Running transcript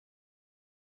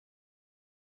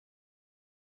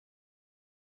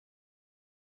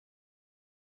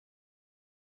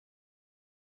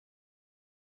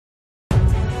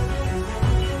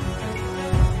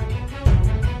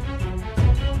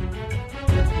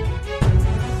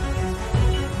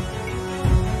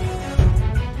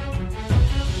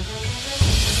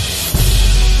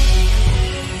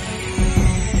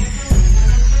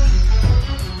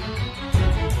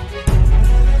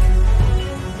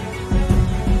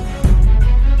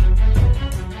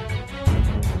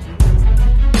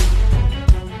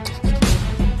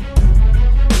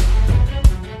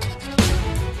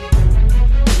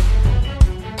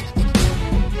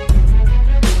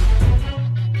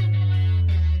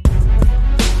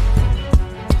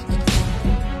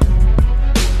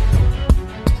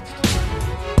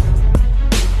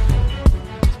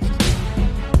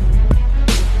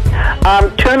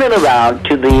turn it around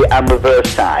to the reverse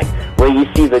side, where you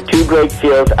see the two great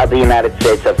seals of the United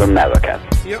States of America.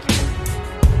 Yep.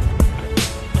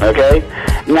 Okay?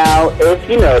 Now, if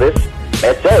you notice,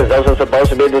 it says those are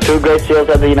supposed to be the two great seals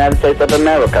of the United States of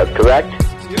America, correct?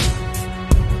 Yep.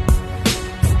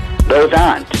 Those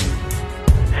aren't.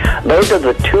 Those are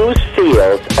the two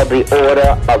seals of the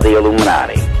Order of the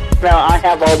Illuminati. Now, I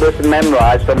have all this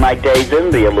memorized from my days in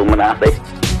the Illuminati.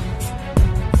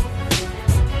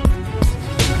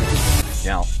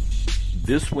 Now,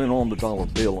 this went on the dollar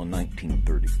bill in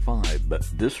 1935, but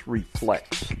this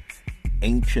reflects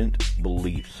ancient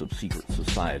beliefs of secret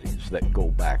societies that go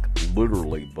back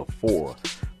literally before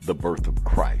the birth of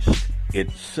Christ.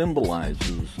 It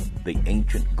symbolizes the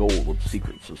ancient goal of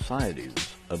secret societies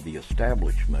of the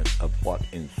establishment of what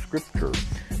in Scripture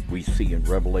we see in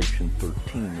Revelation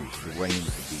 13 as the reign of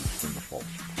the beast and the false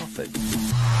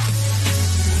prophet.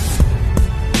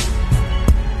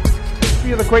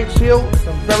 History of the Great Seal is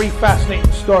a very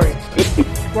fascinating story.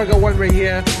 I got one right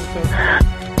here.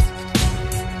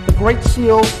 The Great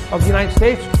Seal of the United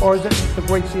States, or is it the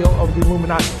Great Seal of the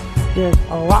Illuminati? There's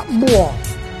a lot more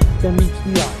than meets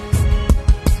the eye.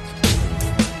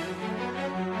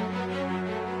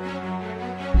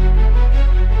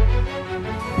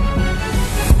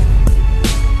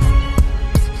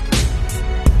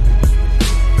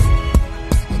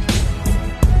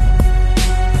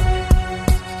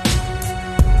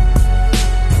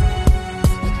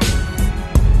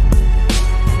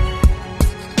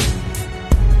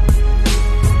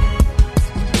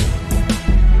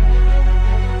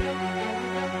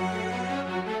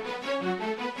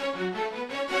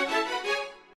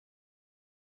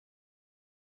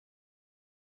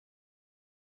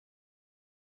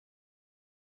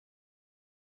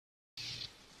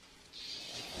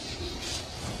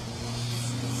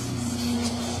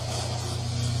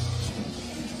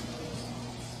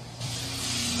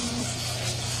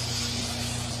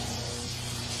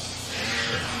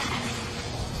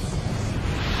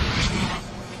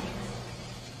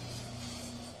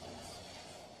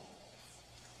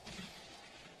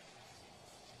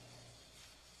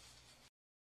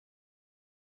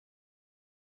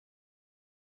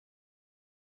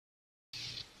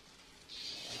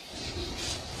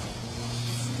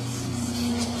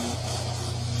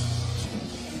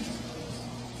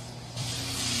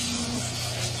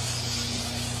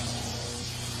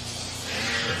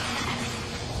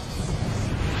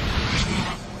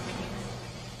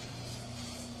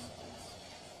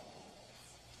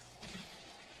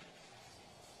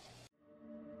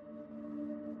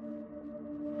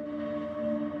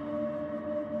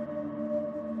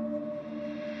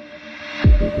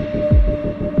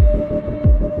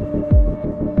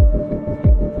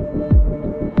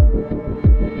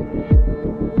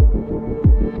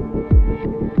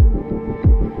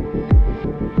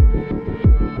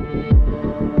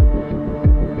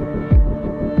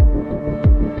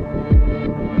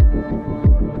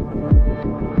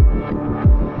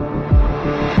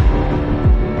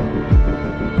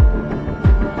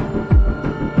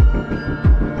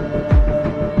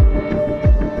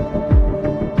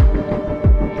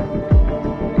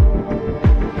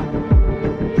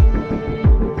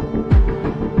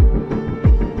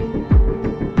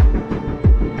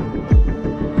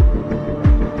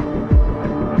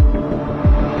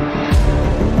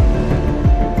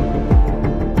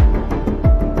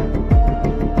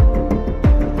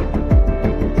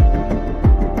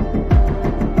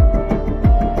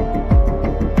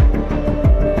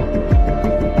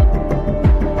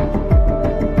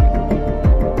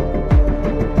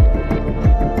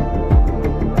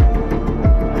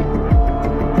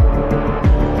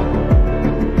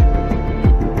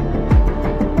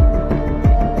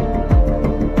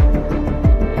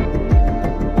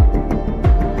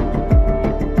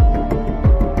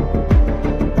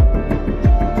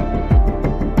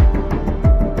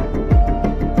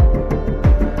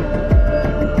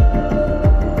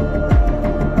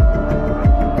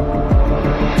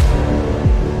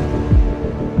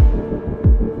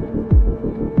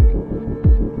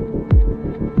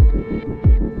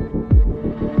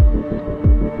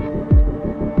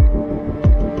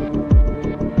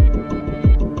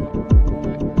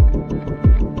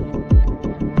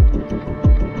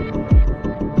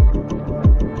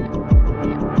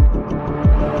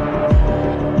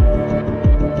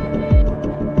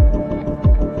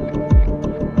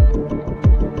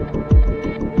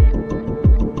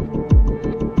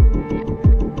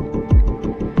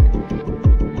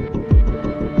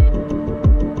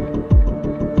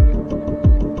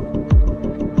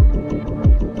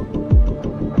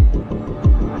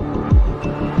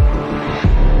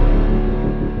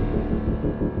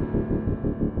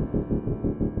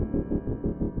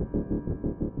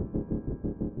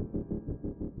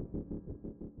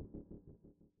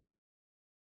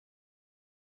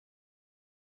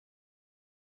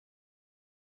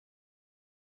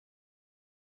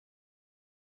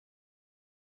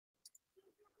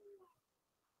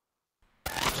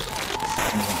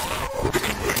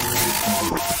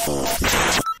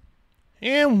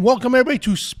 And welcome everybody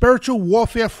to Spiritual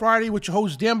Warfare Friday with your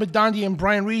hosts Dan Bidondi and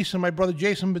Brian Reece and my brother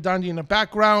Jason Bidondi in the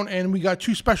background. And we got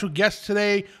two special guests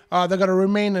today. They're going to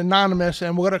remain anonymous,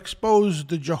 and we're going to expose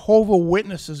the Jehova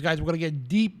Witnesses, guys. We're going to get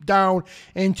deep down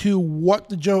into what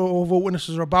the Jehova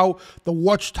Witnesses are about. The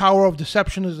Watchtower of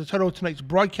Deception is the title of tonight's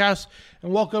broadcast.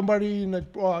 And welcome everybody in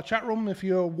the chat room. If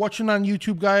you're watching on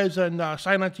YouTube, guys, and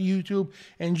sign on to YouTube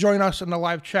and join us in the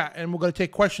live chat. And we're going to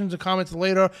take questions and comments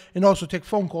later, and also take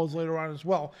phone calls later on as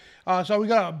well. So we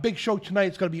got a big show tonight.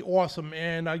 It's going to be awesome.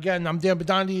 And again, I'm Dan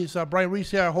Bidondi. It's Brian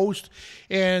Reece here, our host.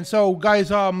 And so, guys,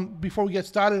 before we get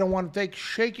started, I want to thank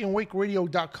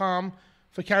ShakeandWakeRadio.com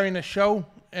for carrying the show.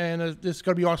 And this is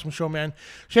going to be an awesome show, man.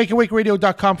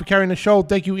 ShakeandWakeRadio.com for carrying the show.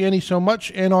 Thank you, Annie, so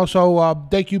much. And also,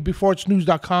 thank you,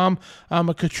 BeforeIt'sNews.com. I'm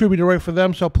a contributor right for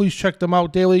them, so please check them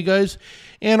out daily, guys.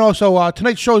 And also,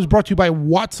 tonight's show is brought to you by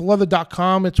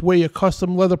WattsLeather.com. It's where your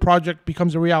custom leather project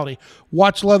becomes a reality.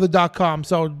 WattsLeather.com.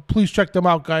 So please check them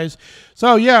out, guys.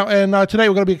 So, yeah, and tonight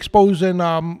we're going to be exposing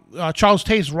Charles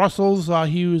Taze Russell's.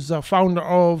 He was founder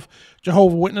of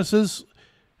Jehova Witnesses.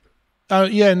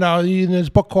 In his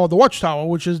book called The Watchtower,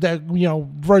 which is that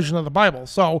version of the Bible.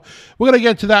 So we're gonna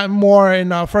get to that more.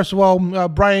 And first of all,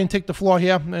 Brian, take the floor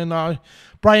here. And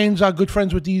Brian's good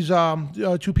friends with these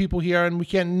two people here, and we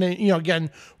can't,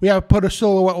 again, we have put a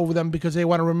silhouette over them because they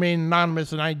want to remain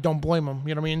anonymous, and I don't blame them.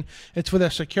 You know what I mean? It's for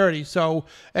their security. So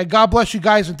God bless you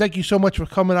guys, and thank you so much for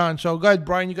coming on. So go ahead,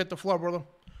 Brian, you got the floor, brother.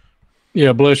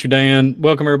 Yeah, bless you, Dan.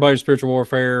 Welcome everybody to Spiritual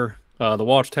Warfare, the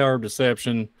Watchtower of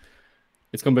Deception.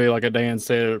 It's going to be, like Dan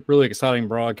said, a really exciting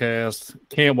broadcast.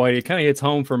 Can't wait. It kind of hits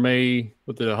home for me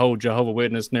with the whole Jehovah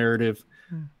Witness narrative.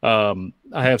 I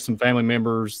have some family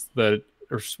members that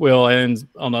are, and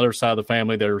on the other side of the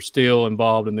family that are still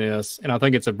involved in this. And I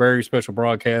think it's a very special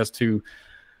broadcast to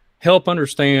help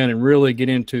understand and really get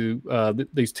into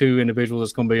these two individuals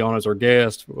that's going to be on as our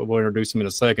guest. We'll introduce them in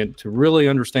a second, to really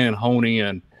understand and hone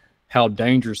in how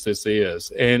dangerous this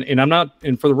is. And I'm not,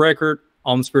 and for the record,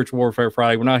 on Spiritual Warfare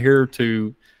Friday, we're not here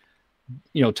to,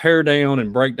 tear down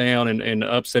and break down and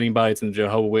upset anybody that's in the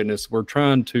Jehovah Witness. We're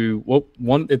trying to,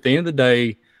 at the end of the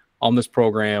day, on this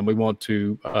program, we want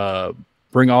to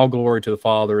bring all glory to the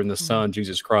Father and the Son,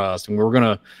 Jesus Christ, and we're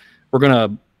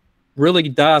gonna really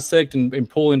dissect and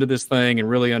pull into this thing and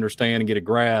really understand and get a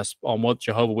grasp on what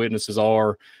Jehovah Witnesses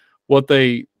are, what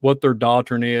their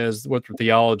doctrine is, what their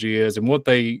theology is, and what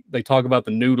they talk about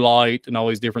the new light and all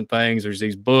these different things. There's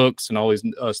these books and all these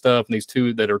stuff, and these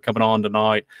two that are coming on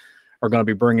tonight are going to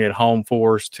be bringing it home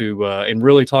for us to and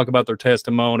really talk about their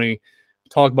testimony,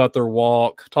 talk about their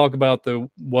walk, talk about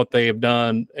what they have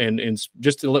done, and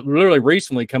just to literally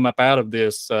recently come up out of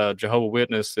this Jehovah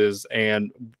Witnesses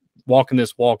and walking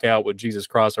this walk out with Jesus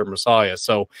Christ, our Messiah.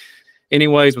 So,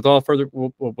 anyways, with all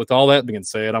that being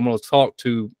said, I'm going to talk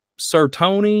to Sir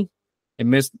Tony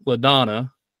and Miss LaDonna,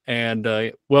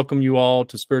 and welcome you all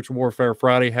to Spiritual Warfare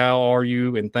Friday. How are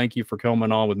you? And thank you for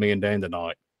coming on with me and Dan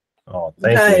tonight. Oh,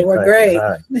 thank you. Hi, we're great.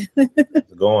 Hi. How's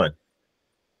it going?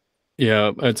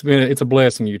 Yeah, it's a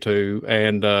blessing, you two.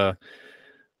 And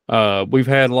we've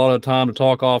had a lot of time to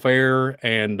talk off air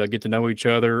and get to know each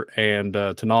other. And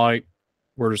tonight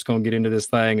we're just going to get into this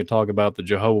thing and talk about the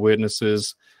Jehovah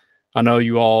Witnesses. I know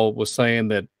you all was saying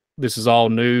that this is all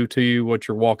new to you, what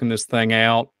you're walking this thing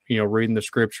out, reading the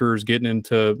scriptures, getting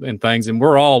into things, and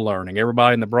we're all learning.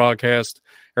 Everybody in the broadcast,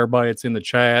 everybody that's in the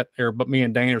chat, but me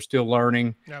and Dan are still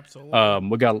learning.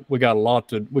 Absolutely. We got a lot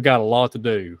to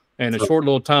do, and a short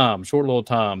little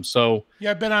time. So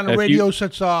yeah, I've been on the radio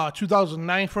since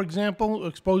 2009, for example,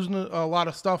 exposing a lot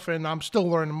of stuff, and I'm still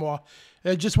learning more.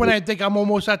 Just when I think I'm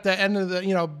almost at the end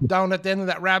of down at the end of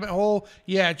that rabbit hole,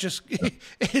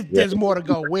 there's more to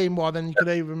go, way more than you could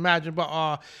even imagine.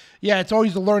 But it's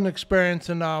always a learning experience.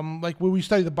 And like when we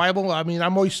study the Bible, I mean,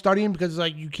 I'm always studying because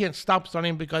you can't stop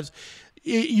studying because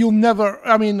you'll never,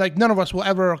 none of us will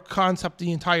ever concept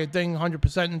the entire thing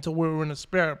 100% until we're in the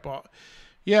spirit. But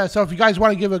yeah, so if you guys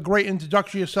want to give a great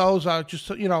introduction to yourselves, just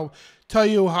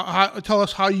tell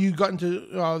us how you got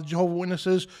into Jehovah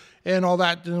Witnesses and all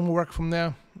that, and we'll work from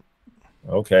there.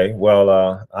 Okay,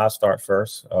 well, I'll start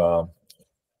first.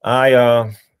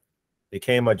 I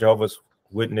became a Jehovah's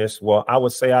Witness. Well, I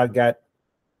would say I got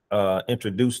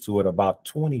introduced to it about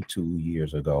 22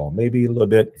 years ago, maybe a little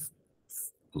bit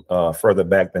further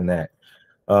back than that.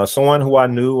 Someone who I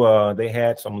knew, they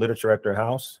had some literature at their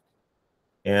house,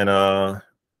 and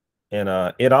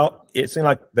it seemed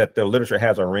like that the literature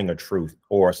has a ring of truth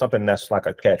or something that's like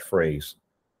a catchphrase.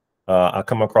 I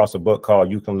come across a book called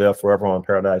 "You Can Live Forever on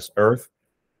Paradise Earth."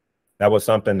 That was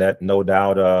something that, no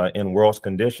doubt, in world's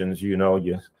conditions,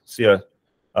 you see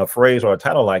a phrase or a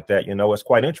title like that, it's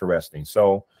quite interesting.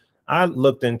 So I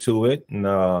looked into it, and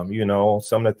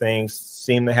some of the things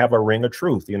seem to have a ring of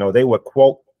truth. They would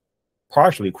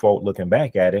partially quote, looking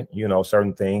back at it,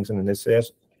 certain things, and then it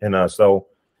says, and so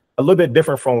a little bit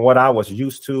different from what I was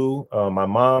used to. My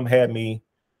mom had me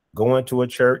going to a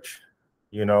church,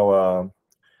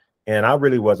 and I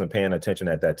really wasn't paying attention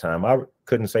at that time. I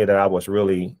couldn't say that I was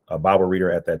really a Bible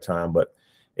reader at that time, but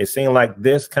it seemed like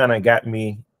this kind of got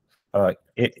me,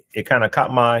 it kind of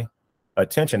caught my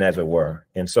attention, as it were.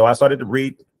 And so I started to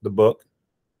read the book,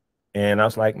 and I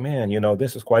was like, man,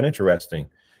 this is quite interesting.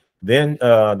 Then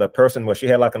the person, she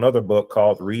had like another book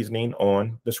called Reasoning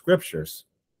on the Scriptures.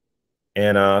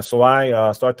 And so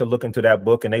I started to look into that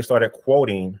book, and they started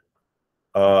quoting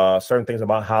certain things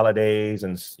about holidays,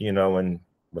 and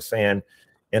was saying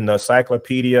in the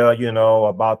encyclopedia,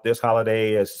 about this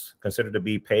holiday is considered to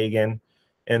be pagan.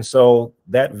 And so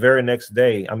that very next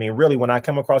day, I mean, really, when I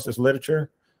come across this literature,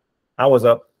 I was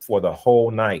up for the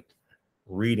whole night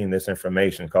reading this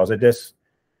information, because it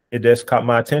just caught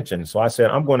my attention. So I said,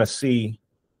 I'm going to see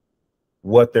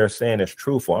what they're saying is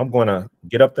truthful. I'm going to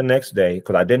get up the next day,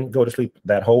 because I didn't go to sleep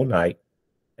that whole night.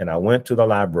 And I went to the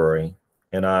library,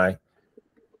 and I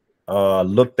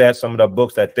looked at some of the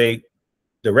books that they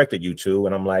directed you to.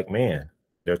 And I'm like, man,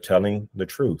 they're telling the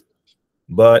truth.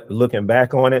 But looking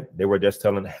back on it, they were just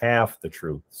telling half the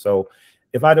truth. So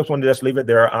if I just want to just leave it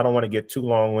there, I don't want to get too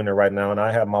long-winded right now. And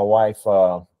I have my wife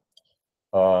tell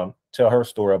her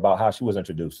story about how she was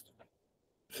introduced.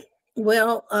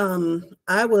 Well,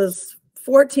 I was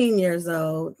 14 years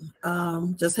old,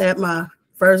 just had my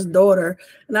first daughter.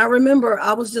 And I remember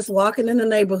I was just walking in the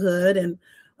neighborhood, and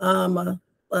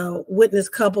a witness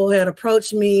couple had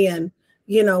approached me, and,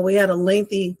 we had a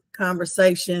lengthy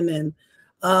conversation. And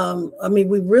I mean,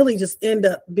 we really just end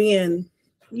up being,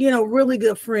 really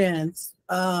good friends.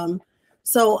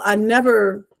 So I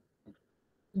never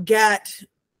got,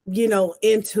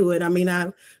 into it. I mean,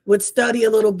 I would study a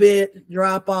little bit,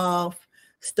 drop off,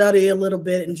 study a little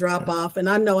bit, and drop off. And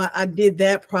I know I did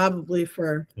that probably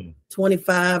for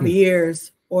 25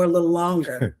 years or a little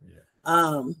longer,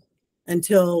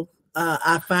 until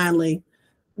I finally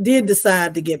did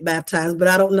decide to get baptized. But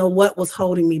I don't know what was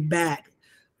holding me back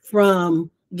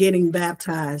from getting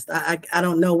baptized. I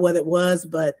don't know what it was,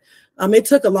 but it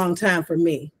took a long time for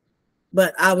me.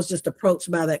 But I was just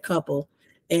approached by that couple,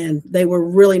 and they were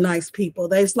really nice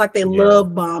people. It's like they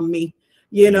love bombed me,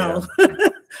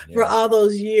 for all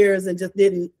those years, and just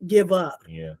didn't give up.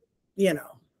 So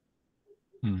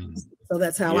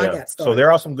that's how I got started. So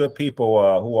there are some good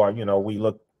people who are, we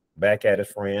look back at as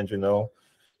friends.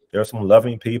 There are some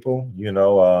loving people.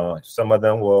 Some of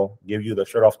them will give you the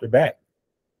shirt off their back.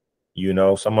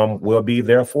 Some of them will be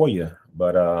there for you,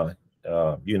 but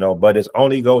but it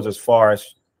only goes as far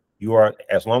as you are,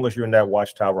 as long as you're in that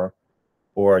watchtower,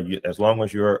 or as long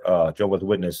as you're Jehovah's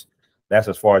Witness. That's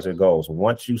as far as it goes.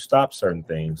 Once you stop certain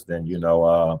things, then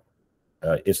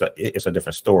it's a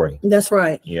different story. That's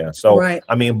right. Yeah. So right.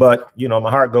 I mean, but my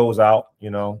heart goes out,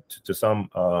 to some,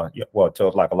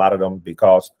 to like a lot of them,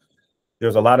 because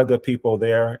there's a lot of good people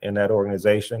there in that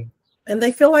organization. And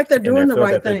they feel like they're doing the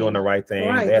right thing. They're doing the right thing.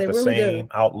 Right, they have the really same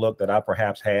outlook that I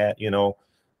perhaps had.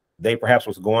 They perhaps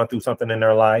was going through something in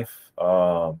their life.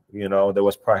 There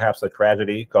was perhaps a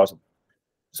tragedy, because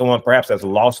someone perhaps has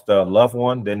lost a loved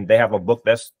one. Then they have a book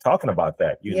that's talking about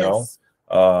that.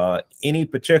 Any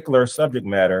particular subject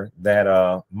matter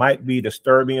that might be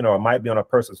disturbing or might be on a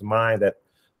person's mind that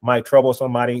might trouble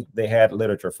somebody, they had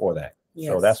literature for that.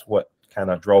 Yes. So that's what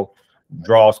kind of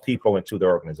draws people into the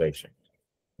organization,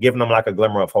 giving them like a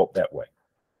glimmer of hope that way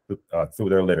through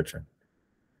their literature.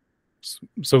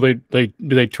 So do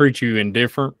they treat you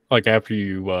indifferent? Like after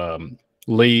you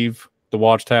leave the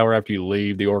watchtower, after you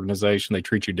leave the organization, they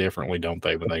treat you differently, don't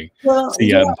they? When they see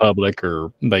you out in public,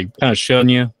 or they kind of shun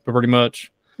you pretty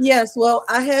much? Yes. Well,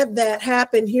 I had that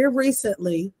happen here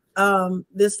recently.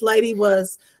 This lady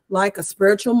was like a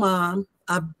spiritual mom.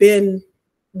 I've been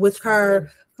with her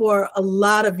for a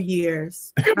lot of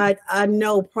years. I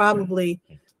know probably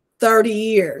 30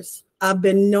 years I've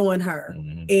been knowing her.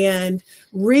 Mm-hmm. And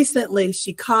recently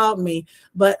she called me,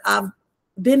 but I've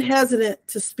been hesitant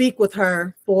to speak with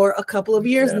her for a couple of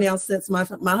years now, since my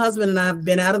husband and I have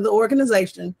been out of the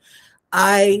organization.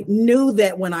 I knew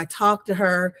that when I talked to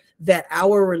her that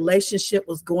our relationship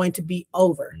was going to be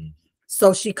over. Mm-hmm.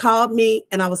 So she called me,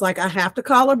 and I was like, I have to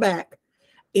call her back.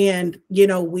 And,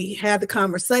 we had the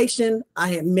conversation. I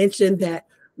had mentioned that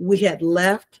we had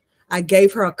left. I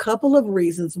gave her a couple of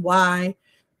reasons why,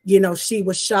 she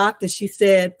was shocked. And she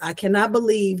said, I cannot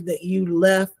believe that you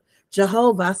left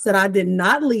Jehovah. I said, I did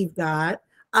not leave God.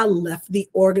 I left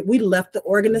we left the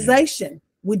organization.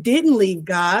 We didn't leave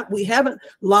God. We haven't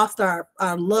lost our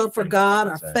love for God,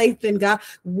 our faith in God.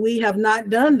 We have not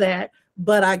done that.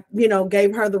 But I,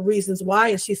 gave her the reasons why.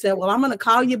 And she said, well, I'm going to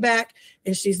call you back.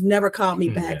 And she's never called me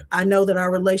back. Yeah. I know that our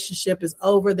relationship is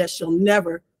over, that she'll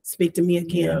never speak to me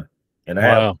again.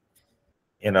 Yeah.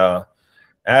 And I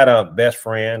had a best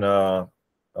friend.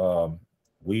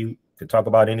 We could talk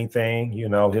about anything,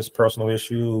 his personal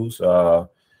issues,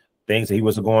 things that he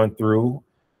was going through.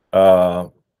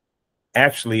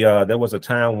 Actually, there was a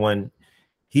time when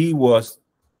he was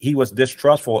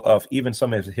distrustful of even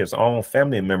some of his own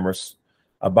family members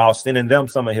about sending them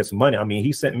some of his money. I mean,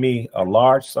 he sent me a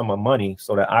large sum of money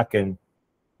so that I can,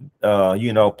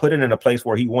 put it in a place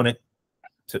where he wanted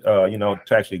to,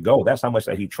 to actually go. That's how much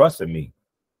that he trusted me.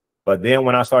 But then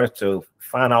when I started to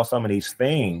find out some of these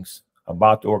things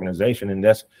about the organization and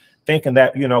just thinking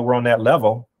that, we're on that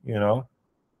level, that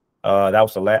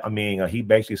was the last. I mean, he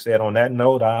basically said on that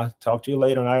note, I'll talk to you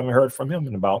later. And I haven't heard from him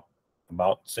in about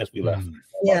since we left,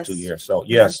 about 2 years. So,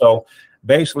 so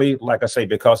basically, like I say,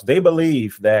 because they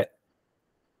believe that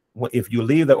if you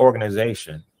leave the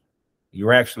organization,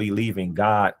 you're actually leaving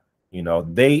God.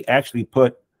 They actually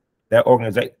put that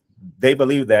organization, they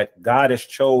believe that God has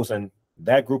chosen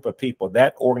that group of people,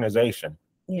 that organization,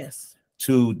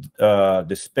 to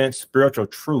dispense spiritual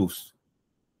truths,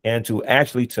 and to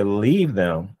leave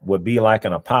them would be like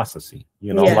an apostasy,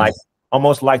 like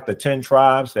almost like the 10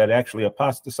 tribes that actually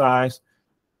apostatized.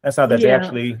 That's how that they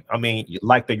actually, I mean,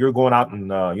 like that you're going out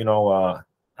and,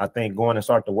 I think going and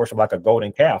start to worship like a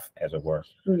golden calf, as it were.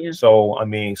 Yeah. So, I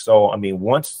mean,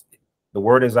 once the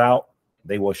word is out,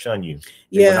 they will shun you.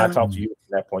 They will not talk to you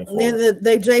from that point forward. And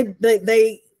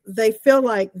they feel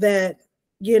like that,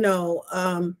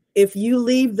 if you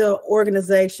leave the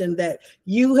organization, that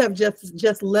you have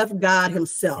just left God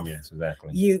himself. Yes,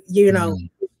 exactly.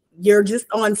 You're just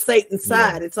on Satan's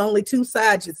side. It's only two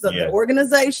sides. It's the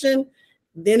organization,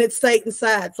 then it's Satan's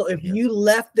side. So if you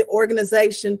left the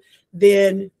organization,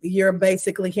 then you're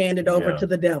basically handed over to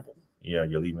the devil. Yeah,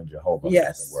 you're leaving Jehovah.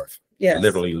 Yes.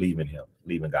 Literally leaving him,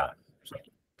 leaving God.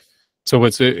 So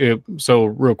so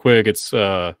real quick, it's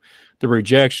the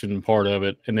rejection part of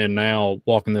it, and then now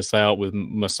walking this out with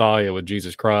Messiah, with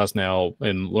Jesus Christ now,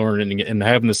 and learning and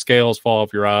having the scales fall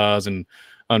off your eyes and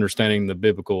understanding the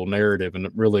biblical narrative and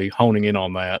really honing in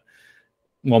on that.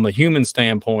 On the human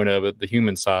standpoint of it, the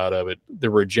human side of it, the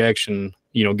rejection,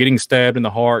 getting stabbed in the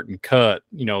heart and cut,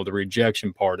 the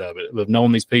rejection part of it. We've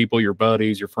known these people, your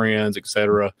buddies, your friends,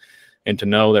 etc., and to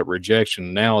know that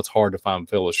rejection, now it's hard to find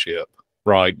fellowship,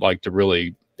 right? Like to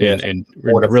really,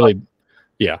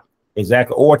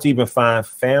 Exactly. Or to even find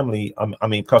family. I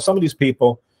mean, because some of these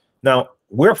people, now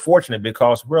we're fortunate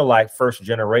because we're like first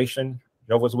generation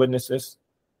Jehovah's Witnesses,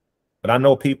 but I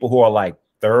know people who are like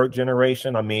third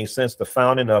generation. I mean, since the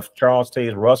founding of Charles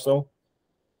Taze Russell,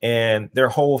 and their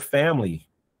whole family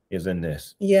is in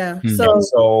this. Yeah.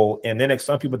 So, and then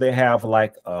some people, they have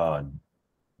like, I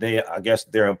guess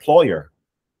their employer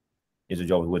is a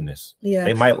Jehovah's Witness. Yeah.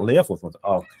 They might live with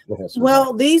us.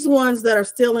 Well, these ones that are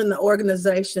still in the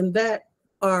organization they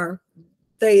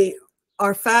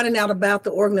are finding out about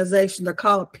the organization. They're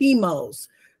called PMOs.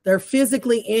 They're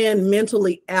physically in,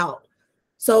 mentally out.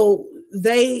 So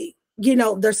they're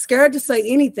scared to say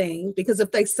anything, because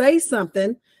if they say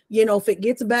something, if it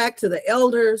gets back to the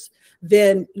elders,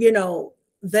 then,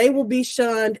 they will be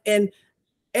shunned, and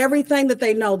everything that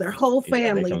they know, their whole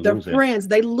family, their friends,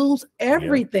 they lose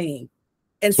everything.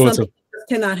 And so some people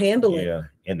cannot handle it. Yeah.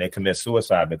 And they commit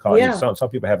suicide because some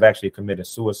people have actually committed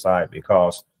suicide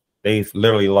because they've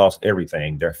literally lost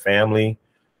everything. Their family,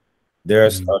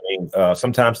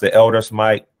 sometimes the elders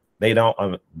might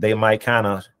kind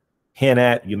of hint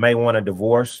at, you may want to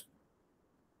divorce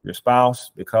your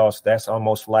spouse, because that's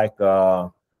almost like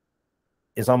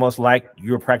it's almost like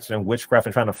you're practicing witchcraft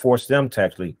and trying to force them to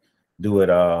actually do it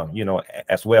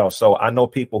as well. So I know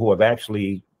people who have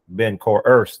actually been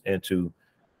coerced into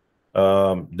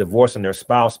divorcing their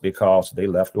spouse because they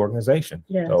left the organization.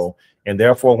 Yes. So, and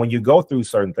therefore, when you go through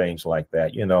certain things like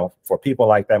that, for people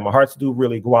like that, my hearts do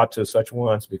really go out to such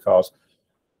ones, because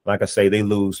like I say, they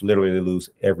literally lose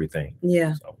everything.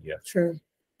 Yeah. So, true.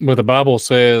 But the Bible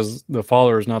says the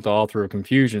Father is not the author of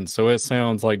confusion. So it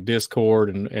sounds like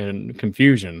discord and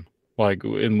confusion, like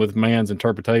with man's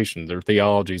interpretations or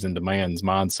theologies into man's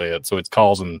mindset. So it's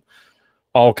causing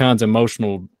all kinds of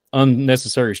emotional,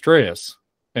 unnecessary stress.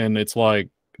 And it's like,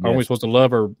 aren't we supposed to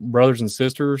love our brothers and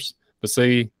sisters? But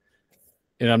see,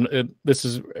 and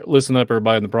listen up,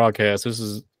 everybody in the broadcast.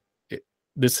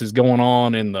 This is going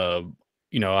on in the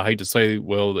I hate to say,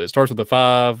 well, it starts with a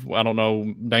 5. I don't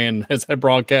know. Dan has had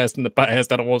broadcast in the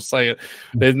past. I don't want to say it.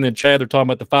 In the chat, they're talking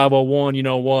about the 501, you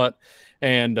know what?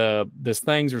 And these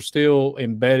things are still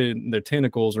embedded. Their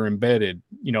tentacles are embedded.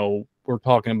 We're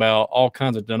talking about all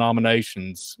kinds of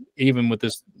denominations, even with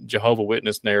this Jehovah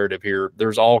Witness narrative here.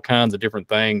 There's all kinds of different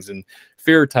things and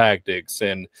fear tactics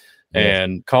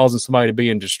and causing somebody to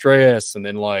be in distress, and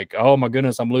then like, oh my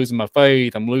goodness, I'm losing my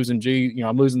faith, I'm losing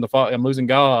I'm losing I'm losing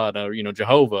God,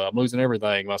 Jehovah, I'm losing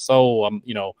everything, my soul, I'm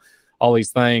all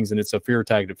these things, and it's a fear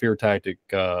tactic,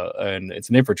 and it's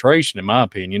an infiltration, in my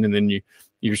opinion. And then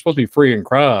you're supposed to be free in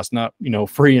Christ, not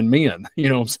free in men. You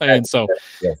know what I'm saying? So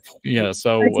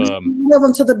so give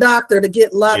them to the doctor to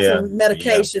get lots of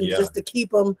medication just to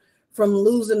keep them from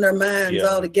losing their minds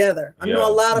altogether. I know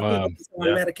a lot of people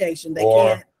on medication. They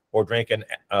can't. Or drinking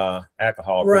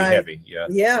alcohol pretty heavy.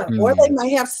 Or they may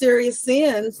have serious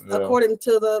sins according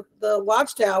to the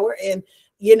Watchtower, and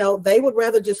they would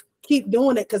rather just keep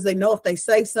doing it because they know if they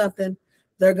say something,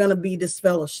 they're going to be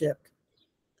disfellowshipped.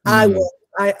 I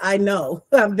know.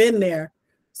 I've been there.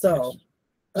 So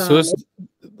this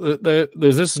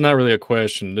is not really a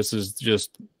question. This is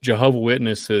just Jehovah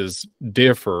Witnesses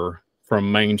differ from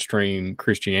mainstream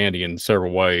Christianity in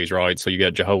several ways, right? So you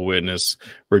got Jehovah Witness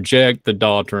reject the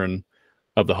doctrine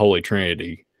of the Holy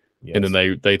Trinity. Yes. And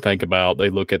then they think about, they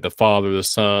look at the Father, the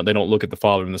Son. They don't look at the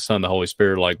Father and the Son, the Holy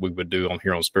Spirit, like we would do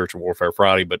here on Spiritual Warfare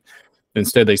Friday, but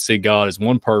instead they see God as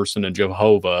one person, and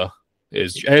Jehovah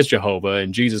is as Jehovah,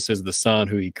 and Jesus is the Son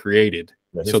who he created.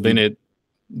 So then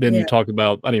you talk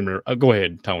about, I didn't remember. Go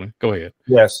ahead, Tony. Go ahead.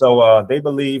 Yeah. So they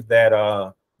believe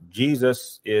that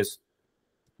Jesus is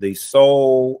the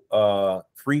sole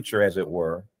creature, as it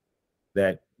were,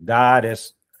 that God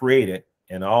has created,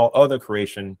 and all other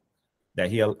creation that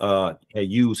he had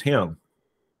used him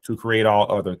to create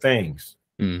all other things.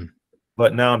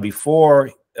 But now, before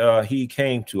he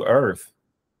came to earth,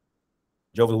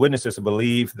 Jehovah's Witnesses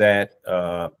believe that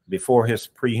before his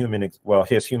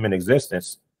his human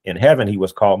existence in heaven, he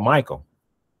was called Michael.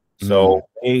 So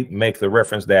they make the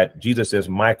reference that Jesus is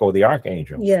Michael the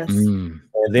Archangel. Yes. And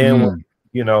then when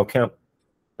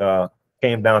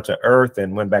came down to earth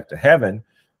and went back to heaven,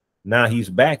 now he's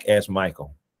back as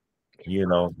Michael,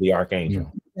 the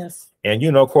Archangel. Yes. And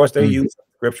of course they use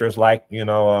scriptures like he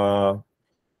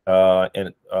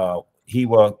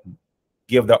will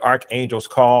give the archangels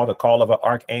the call of an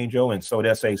archangel. And so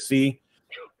they'll say, see,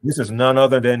 this is none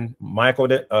other than Michael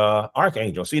the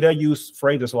Archangel. See, they use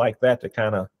phrases like that to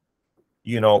kind of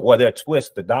they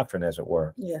twist the doctrine, as it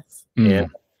were. Yes. And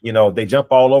they jump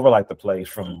all over like the place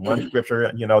from one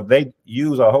scripture. They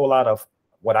use a whole lot of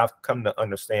what I've come to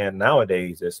understand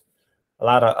nowadays is a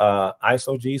lot of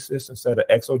eisegesis instead of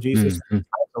exegesis.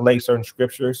 Isolate certain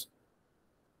scriptures,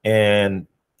 and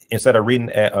instead of reading,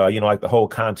 like the whole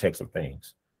context of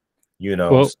things,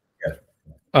 Well,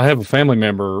 I have a family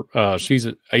member. She's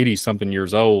 80-something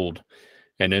years old,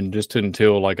 and then just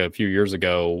until like a few years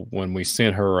ago, when we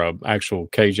sent her a actual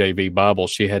KJV Bible,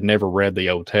 she had never read the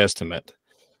Old Testament.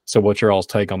 So what's your all's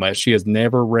take on that? She has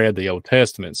never read the Old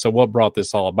Testament. So what brought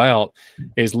this all about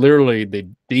is literally the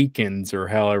deacons, or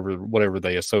whatever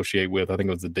they associate with. I think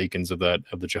it was the deacons of the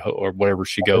Jehovah, or whatever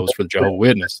she goes for the Jehovah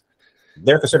Witness.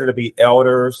 They're considered to be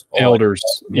elders,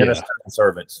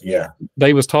 servants. Yeah.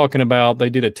 They was talking about, they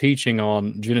did a teaching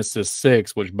on Genesis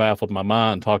 6, which baffled my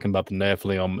mind, talking about the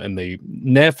Nephilim and the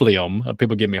Nephilim.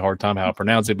 People give me a hard time how I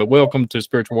pronounce it, but welcome to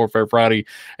Spiritual Warfare Friday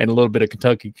and a little bit of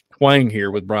Kentucky twang here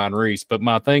with Brian Reece. But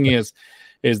my thing is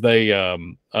they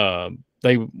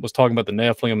was talking about the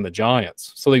Nephilim and the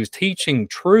giants. So they was teaching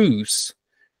truths,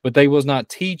 but they was not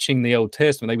teaching the Old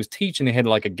Testament. They was teaching, they had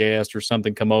like a guest or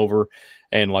something come over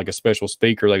and like a special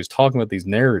speaker. They was talking about these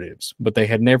narratives, but they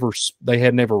had never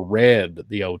read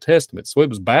the Old Testament. So it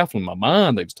was baffling my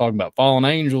mind. They was talking about fallen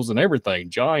angels and everything,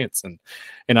 giants. And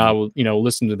I was,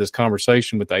 listening to this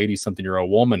conversation with the 80-something-year-old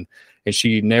woman, and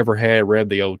she never had read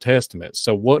the Old Testament.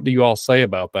 So what do you all say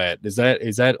about that? Is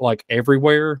that like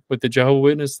everywhere with the Jehovah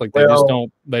Witness? Like they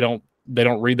don't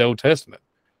read the Old Testament?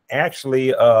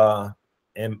 Actually,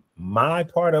 in my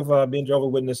part of being Jehovah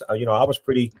Witness, I was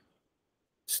pretty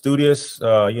studious.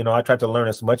 I tried to learn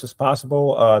as much as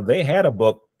possible. They had a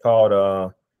book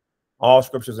called All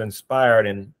Scriptures Inspired,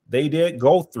 and they did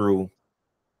go through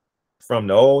from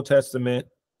the Old Testament,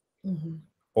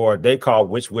 or they call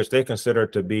which they consider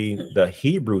to be the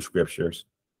Hebrew scriptures,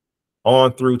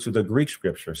 on through to the Greek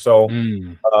scripture. So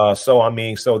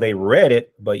so they read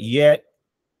it, but yet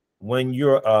when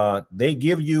you're they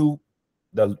give you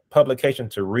the publication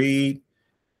to read,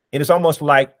 and it's almost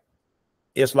like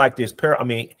this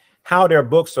how their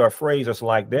books are phrased is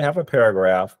like they have a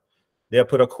paragraph, they'll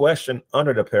put a question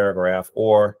under the paragraph,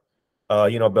 or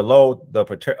below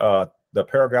the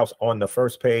paragraphs on the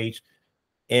first page,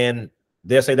 and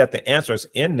they'll say that the answer is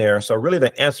in there. So really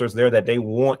the answer is there that they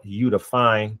want you to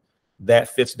find that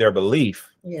fits their belief.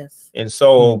 Yes. And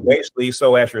so basically,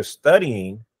 so as you're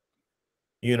studying,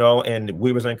 and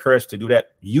we was encouraged to do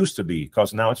that, used to be,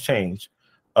 because now it's changed.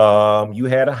 You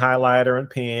had a highlighter and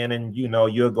pen, and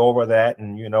you'll go over that,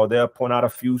 and they'll point out a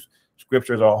few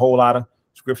scriptures or a whole lot of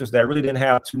scriptures that really didn't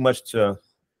have too much to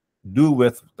do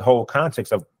with the whole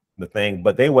context of the thing,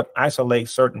 but they would isolate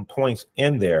certain points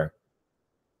in there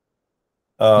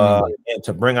and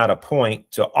to bring out a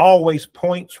point, to always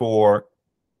point toward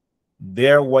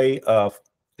their way of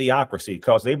theocracy,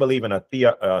 because they believe in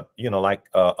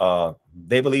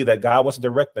they believe that God was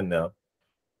directing them,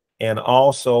 and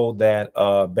also that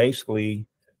basically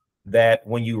that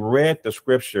when you read the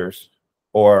scriptures,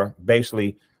 or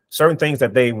basically certain things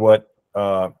that they would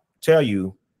tell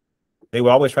you, they would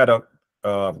always try to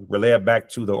relay it back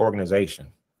to the organization.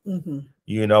 Mm-hmm.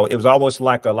 It was almost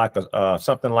like a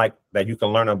something like that you can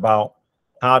learn about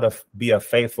how to be a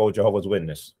faithful Jehovah's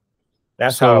Witness.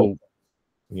 That's how,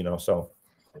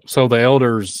 So the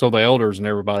elders and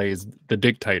everybody is the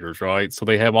dictators, right? So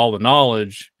they have all the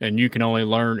knowledge, and you can only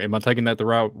learn. Am I taking that the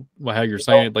right how you're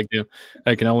saying it? Like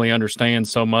they can only understand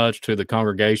so much to the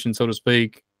congregation, so to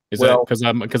speak. Is that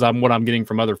because I'm what I'm getting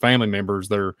from other family members?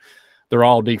 They're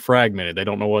all defragmented. They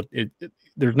don't know what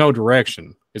there's no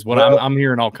direction. Is what I'm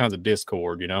hearing all kinds of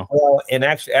discord. Well, in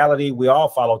actuality, we all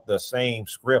followed the same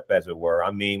script, as it were.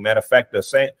 I mean, matter of fact, the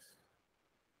same.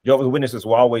 Jehovah's Witnesses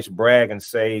will always brag and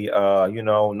say,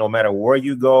 no matter where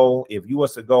you go, if you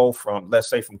was to go from, let's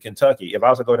say from Kentucky, if I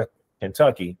was to go to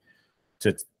Kentucky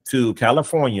to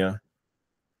California,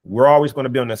 we're always going to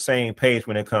be on the same page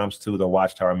when it comes to the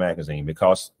Watchtower magazine,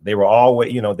 because they were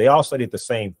always, they all studied the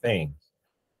same thing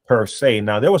per se.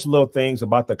 Now, there was little things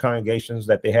about the congregations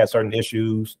that they had certain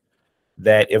issues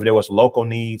that if there was local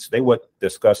needs, they would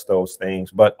discuss those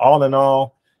things. But all in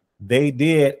all, they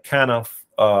did kind of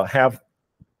have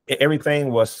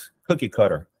everything was cookie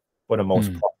cutter for the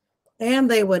most part.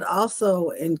 And they would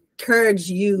also encourage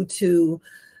you to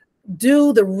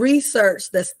do the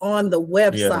research that's on the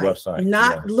website,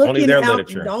 not looking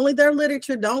only their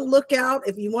literature. Don't look out.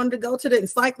 If you wanted to go to the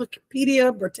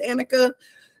Encyclopedia Britannica,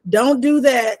 don't do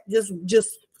that.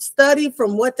 Just study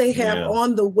from what they have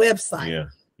on the website.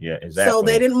 Yeah, exactly. So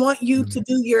they didn't want you to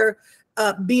do your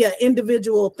be an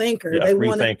individual thinker. They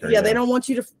want they don't want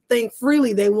you to think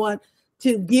freely. They want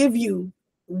to give you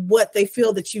what they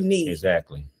feel that you need.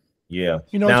 Exactly. Yeah.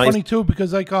 It's funny too,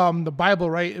 because like the Bible,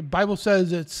 right? The Bible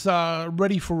says it's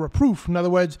ready for reproof. In other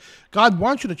words, God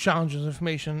wants you to challenge his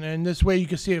information, and this way you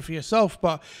can see it for yourself.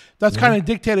 But that's kind of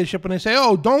dictatorship when they say,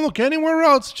 "Oh, don't look anywhere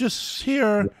else, just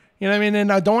here." You know what I mean?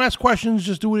 And don't ask questions,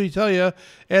 just do what he tell you.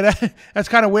 And that's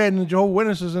kind of weird. And the Jehovah's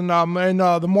Witnesses and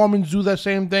the Mormons do that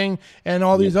same thing, and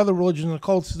all these other religions and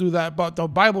cults do that. But the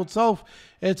Bible itself,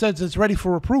 it says it's ready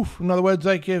for reproof. In other words,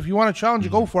 like if you want to challenge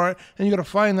it, go for it, and you got to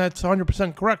find that's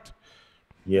 100% correct.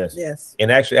 Yes.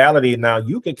 In actuality, now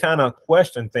you can kind of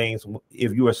question things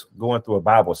if you were going through a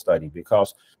Bible study,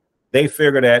 because they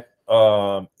figure that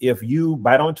if you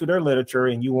bite onto their literature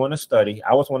and you want to study,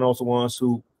 I was one of those ones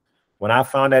who, when I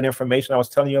found that information I was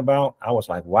telling you about, I was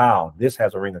like, wow, this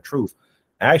has a ring of truth.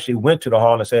 I actually went to the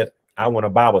hall and said, I want a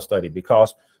Bible study,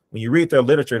 because when you read their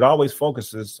literature, it always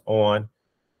focuses on,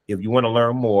 if you want to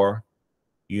learn more,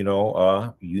 you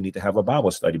need to have a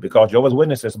Bible study, because Jehovah's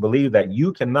Witnesses believe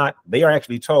that they are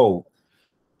actually told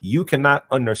you cannot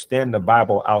understand the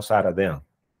Bible outside of them.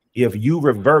 If you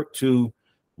revert to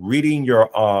reading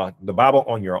the Bible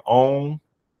on your own,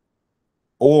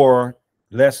 or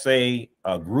let's say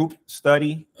a group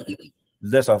study,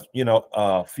 there's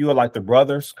a few like the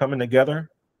brothers coming together,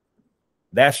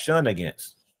 that's shunned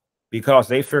against, because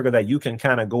they figure that you can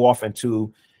kind of go off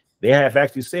into, they have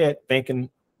actually said, thinking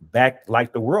back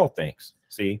like the world thinks.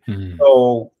 See,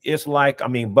 so it's like,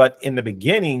 but in the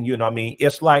beginning,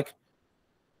 it's like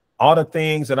all the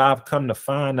things that I've come to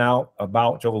find out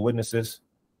about Jehovah's Witnesses,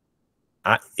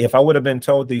 if I would have been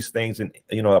told these things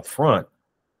up front,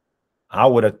 I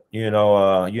would have,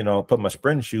 put my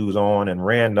sprint shoes on and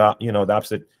ran the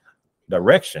opposite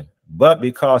direction. But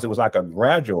because it was like a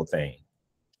gradual thing,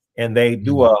 and they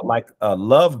do a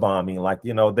love bombing, like,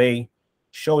 they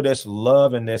show this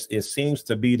love, and it seems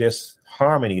to be this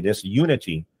harmony, this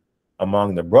unity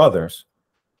among the brothers.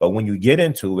 But when you get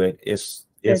into it, it's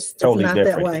totally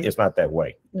different. It's not that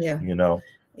way. Yeah.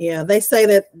 Yeah. They say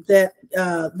that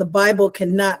the Bible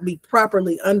cannot be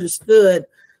properly understood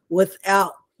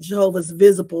without Jehovah's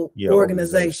visible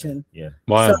organization. Yeah.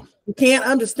 Wow. So you can't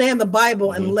understand the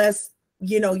Bible unless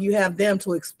you have them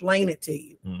to explain it to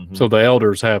you. Mhm. So the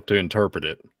elders have to interpret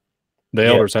it. The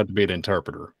elders have to be the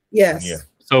interpreter. Yes. Yeah.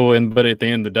 So, but at the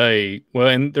end of the day, well,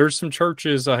 and there's some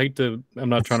churches, I'm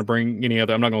not trying to bring any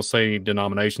other, I'm not going to say any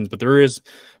denominations, but there is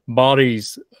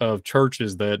bodies of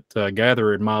churches that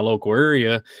gather in my local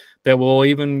area that will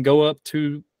even go up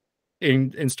to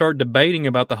and start debating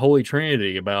about the Holy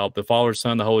Trinity, about the Father,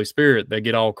 Son, the Holy Spirit. They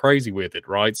get all crazy with it,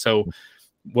 right? So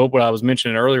what I was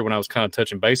mentioning earlier when I was kind of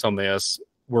touching base on this,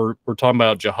 we're talking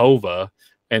about Jehovah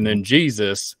and then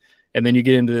Jesus. And then you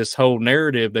get into this whole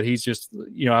narrative that he's just,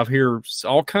 I've heard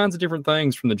all kinds of different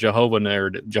things from the Jehovah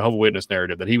Witness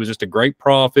narrative, that he was just a great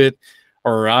prophet,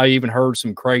 or I even heard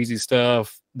some crazy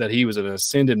stuff that he was an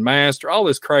ascended master, all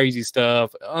this crazy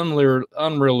stuff,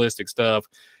 unrealistic stuff.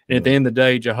 And at the end of the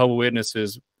day, Jehovah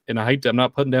Witnesses, and I'm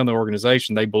not putting down the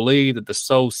organization, they believe that the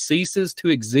soul ceases to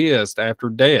exist after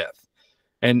death,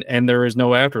 and there is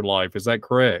no afterlife. Is that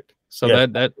correct? So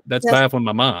that's baffling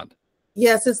my mind.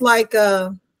 Yes, it's like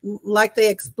they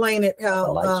explain it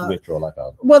how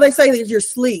well, they say that you're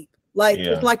asleep,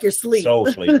 it's like you're sleep.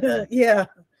 Soul sleep. Yeah.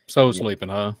 Soul sleeping,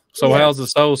 huh? So how's the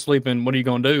soul sleeping? What are you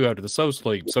going to do after the soul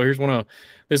sleep? So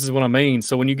this is what I mean.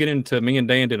 So when you get into, me and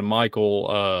Dan did a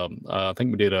Michael, I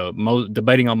think we did a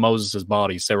debating on Moses's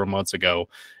body several months ago.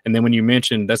 And then when you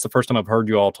mentioned, that's the first time I've heard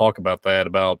you all talk about that,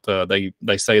 about they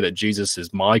say that Jesus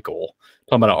is Michael,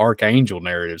 talking about an archangel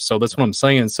narrative. So that's what I'm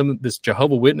saying. Some of this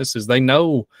Jehovah Witnesses, they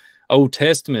know Old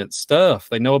Testament stuff.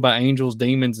 They know about angels,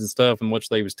 demons, and stuff, in which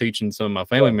they was teaching some of my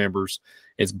family members.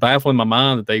 It's baffling my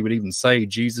mind that they would even say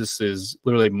Jesus is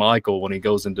literally Michael when he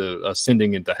goes into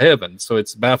ascending into heaven. So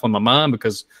it's baffling my mind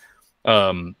because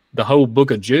the whole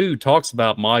book of Jude talks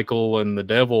about Michael and the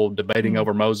devil debating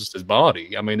over Moses'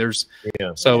 body. I mean,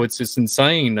 so it's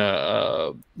insane.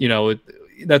 That's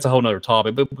a whole nother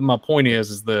topic. But my point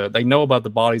is they know about the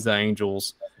bodies of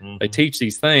angels. Mm-hmm. They teach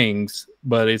these things,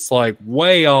 but it's like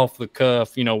way off the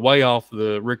cuff, way off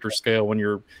the Richter scale when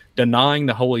you're denying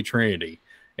the Holy Trinity.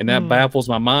 And that baffles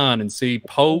my mind. And see,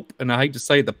 Pope, and I hate to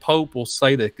say it, the Pope will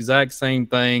say the exact same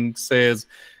thing, says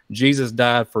Jesus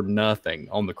died for nothing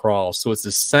on the cross. So it's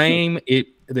the same,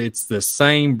 it's the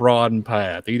same broadened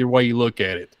path, either way you look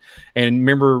at it. And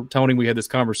remember, Tony, we had this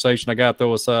conversation. I got to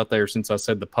throw us out there since I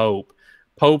said the Pope.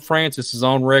 Pope Francis is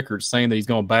on record saying that he's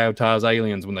going to baptize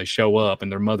aliens when they show up in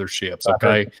their motherships.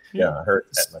 Okay. I heard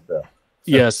that myself.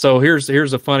 Yeah. So here's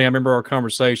a funny. I remember our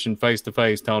conversation face to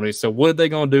face, Tony. So what are they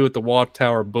going to do with the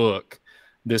Watchtower book?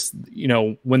 This,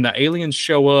 when the aliens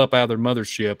show up out of their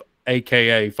mothership,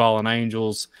 AKA fallen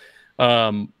angels,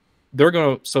 they're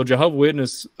going to. So Jehovah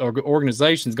Witness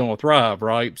organization is going to thrive,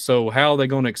 right? So how are they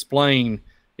going to explain?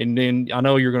 And then I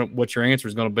know what your answer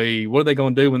is going to be. What are they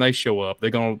going to do when they show up?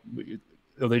 Are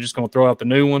they just going to throw out the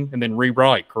new one and then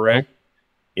rewrite, correct?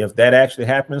 If that actually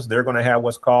happens, they're going to have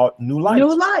what's called new light.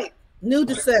 New light. New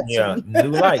deception. Yeah, new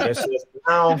light. It's just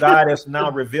now God has now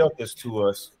revealed this to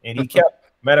us. And he kept,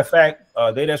 matter of fact,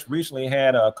 they just recently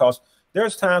had cause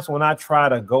there's times when I try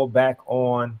to go back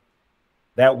on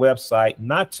that website,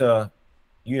 not to,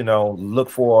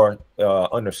 look for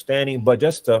understanding, but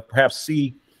just to perhaps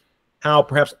see how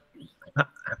perhaps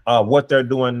what they're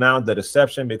doing now, the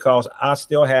deception, because I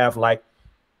still have my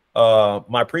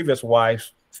previous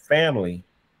wife's family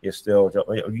is still,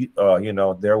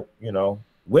 they're,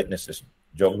 witnesses,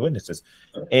 Jehovah's Witnesses.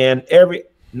 And every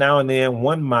now and then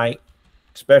one might,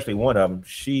 especially one of them,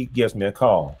 she gives me a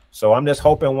call. So I'm just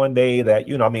hoping one day that,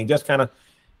 just kind of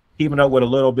keeping up with a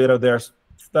little bit of their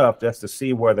stuff just to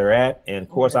see where they're at. And of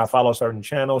course, I follow certain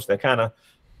channels that kind of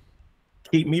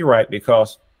keep me right,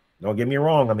 because don't get me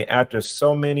wrong. After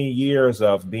so many years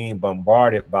of being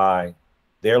bombarded by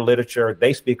their literature,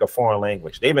 they speak a foreign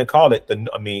language. They even call it the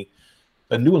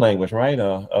new language, right?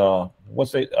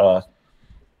 What's it?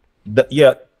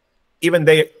 Even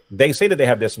they say that they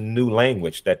have this new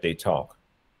language that they talk,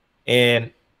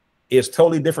 and it's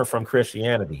totally different from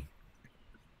Christianity.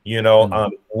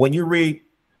 When you read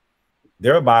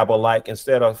their Bible,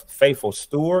 instead of faithful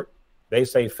steward, they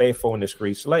say faithful and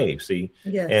discreet slave. See,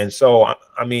 yes. And so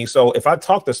so if I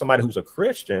talk to somebody who's a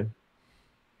Christian,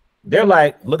 they're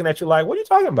looking at you like, "What are you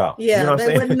talking about?" Yeah,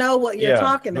 they wouldn't know what you're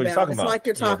talking about. It's like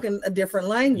you're talking a different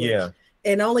language. Yeah.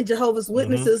 And only Jehovah's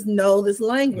Witnesses know this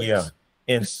language. Yeah.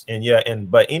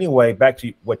 But anyway, back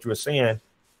to what you were saying,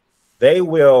 they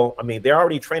will, they're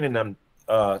already training them,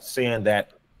 saying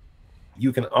that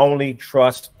you can only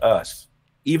trust us.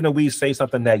 Even if we say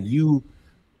something that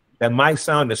might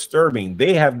sound disturbing,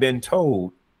 they have been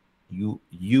told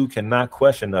you cannot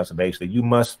question us, basically. You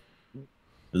must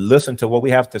listen to what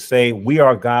we have to say. We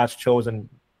are God's chosen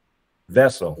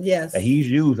vessel. Yes. That he's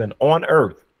using on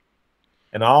earth.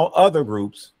 And all other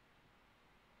groups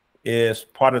is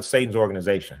part of Satan's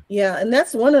organization. Yeah, and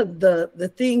that's one of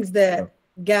the things that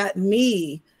got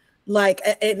me. Like,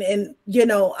 and you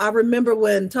know, I remember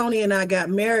when Tony and I got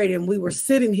married and we were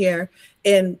sitting here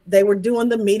and they were doing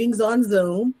the meetings on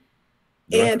Zoom.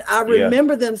 And I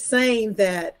remember them saying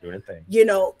that, you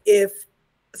know, if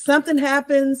something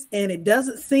happens and it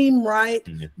doesn't seem right,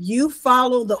 you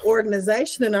follow the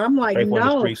organization. And I'm like,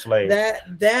 no,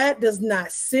 that does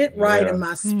not sit right in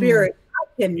my spirit.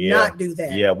 I cannot do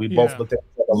that. Yeah, we both looked at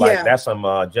each other like that's some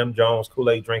Jim Jones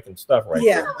Kool-Aid drinking stuff right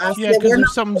there. Yeah, because if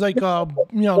something's like,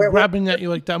 you know, grabbing at you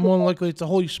like that, more than likely it's the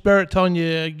Holy Spirit telling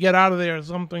you get out of there or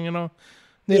something, you know.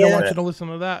 They don't want you to listen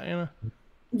to that, you know.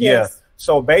 Yeah,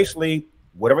 so basically,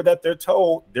 whatever that they're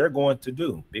told, they're going to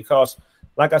do. Because,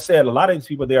 like I said, a lot of these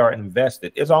people, they are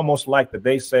invested. It's almost like that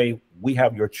they say, we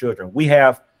have your children. We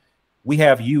have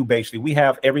you, basically. We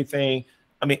have everything.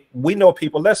 I mean, we know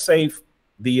people, let's say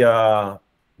the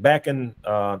back in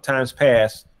times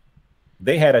past,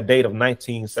 they had a date of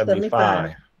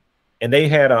 1975. And they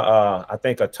had I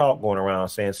think a talk going around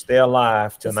saying stay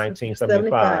alive till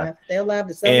 1975. Stay alive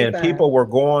to 75. And people were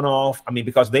going off. I mean,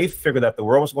 because they figured that the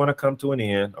world was going to come to an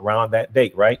end around that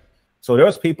date, right? So there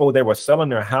was people, they were selling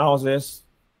their houses,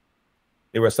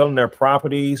 they were selling their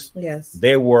properties. Yes.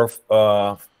 They were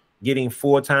getting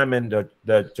full-time in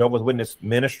the Jehovah's Witness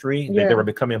ministry. They were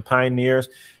becoming pioneers,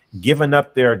 giving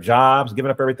up their jobs,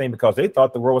 giving up everything because they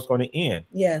thought the world was going to end.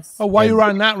 Yes. Oh, while you're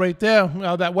on that right there,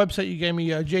 that website you gave me,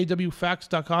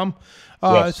 jwfacts.com,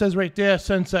 it says right there,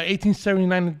 since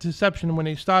 1879 the deception when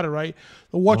they started, right?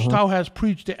 The Watchtower has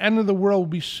preached the end of the world will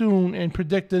be soon and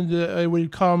predicted it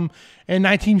would come in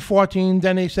 1914.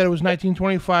 Then they said it was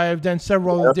 1925. Then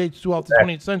several other dates throughout the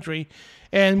 20th century.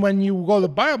 And when you go to the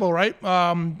Bible, right,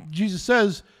 Jesus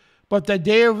says, but the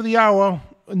day of the hour,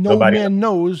 nobody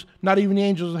knows, not even the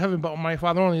angels of heaven, but my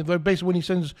Father only. Basically, when he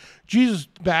sends Jesus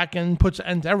back and puts an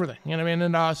end to everything, you know what I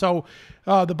mean? And so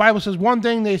the Bible says one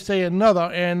thing, they say another,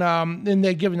 and then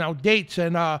they're giving out dates.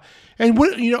 And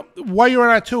what, you know, while you're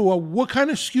on that too, what kind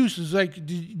of excuses? Like,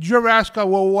 did you ever ask,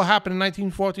 well, what happened in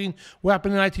 1914? What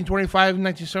happened in 1925,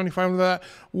 1975?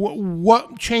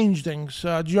 What changed things?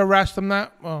 Did you ever ask them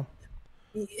that?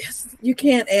 Yes, you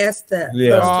can't ask that.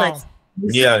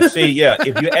 Yeah.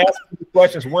 If you ask the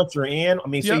questions once you're in, I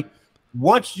mean, see,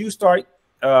 once you start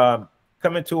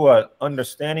coming to an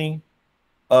understanding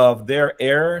of their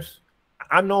errors,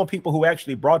 I've known people who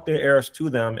actually brought their errors to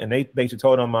them, and they basically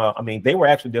told them, I mean, they were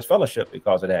actually disfellowshipped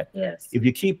because of that. Yes. If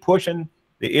you keep pushing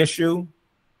the issue,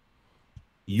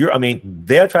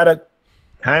 they'll try to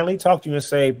kindly talk to you and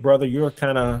say, brother, you're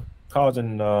kind of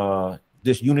causing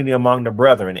disunity among the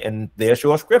brethren, and they'll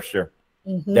show a scripture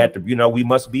that, you know, we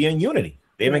must be in unity.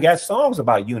 They even got songs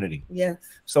about unity. Yes.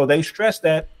 So they stress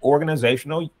that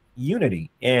organizational unity,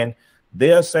 and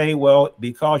they'll say, well,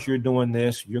 because you're doing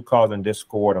this, you're causing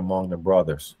discord among the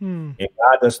brothers. And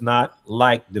God does not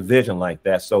like division like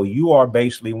that. So you are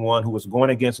basically one who is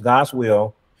going against God's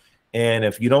will. And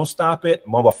if you don't stop it,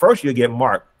 well, first you'll get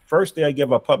marked. First, they'll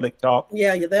give a public talk.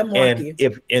 Yeah, they'll mark you.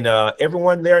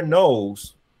 Everyone there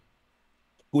knows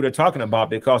who they're talking about,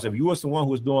 because if you was the one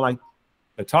who was doing like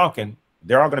the talking,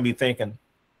 they're all going to be thinking,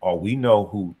 oh, we know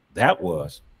who that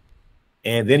was.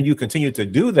 And then you continue to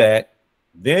do that,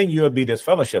 then you'll be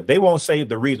disfellowship. They won't say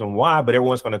the reason why, but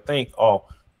everyone's going to think, oh,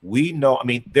 we know. I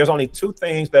mean, there's only two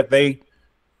things that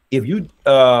if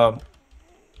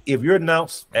you're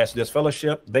announced as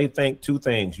disfellowship, they think two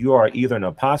things. You are either an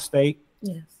apostate,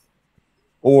 yes,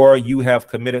 or you have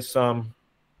committed some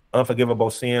unforgivable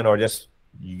sin, or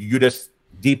you're just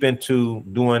deep into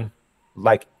doing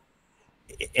like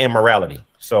immorality.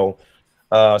 So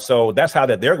that's how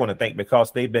they're going to think,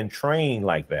 because they've been trained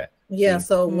like that. Yeah.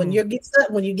 So when you get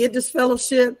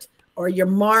disfellowshipped or you're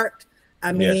marked,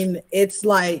 I mean, it's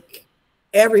like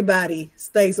everybody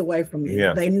stays away from you.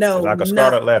 Yeah. They know, it's like a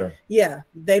scarlet letter. Yeah.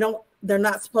 They're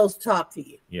not supposed to talk to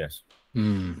you. Yes.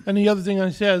 And the other thing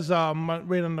it says,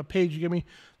 right on the page you give me,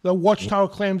 the Watchtower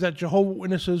claims that Jehova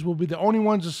Witnesses will be the only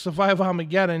ones to survive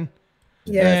Armageddon.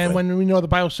 Yeah. And when we know the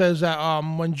Bible says that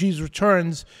when Jesus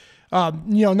returns, I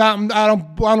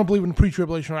don't believe in the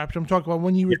pre-tribulation rapture. I'm talking about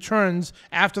when he returns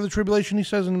after the tribulation. He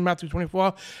says in Matthew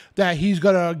 24 that he's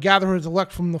going to gather his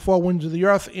elect from the four winds of the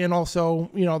earth, and also,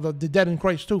 you know, the dead in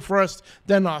Christ too, first,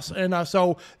 then us. And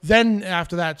so then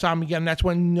after that time again, that's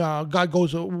when God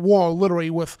goes to war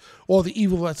literally with all the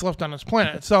evil that's left on this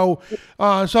planet. So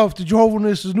if the Jehovah's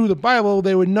Witnesses knew the Bible,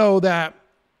 they would know that,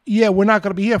 we're not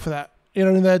going to be here for that. You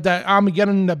know, that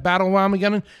Armageddon, the battle of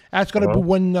Armageddon, that's going to be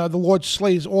when the Lord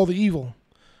slays all the evil.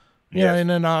 You know, and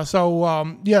then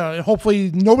yeah,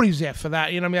 hopefully nobody's there for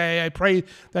that. You know, what I mean, I pray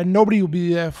that nobody will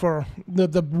be there for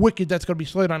the wicked that's going to be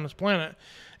slayed on this planet.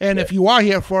 And if you are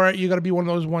here for it, you got to be one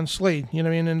of those ones slayed. You know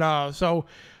what I mean? And so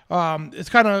it's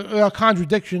kind of a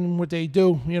contradiction in what they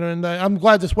do. You know, and I'm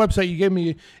glad this website you gave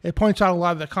me, it points out a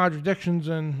lot of the contradictions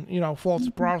and, you know, false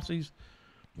prophecies.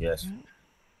 Yes.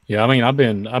 Yeah, I mean, I've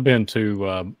been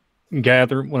to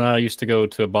gather when I used to go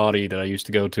to a body that I used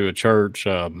to go to a church.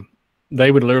 They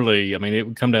would literally, I mean, it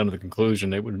would come down to the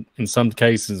conclusion. It would, in some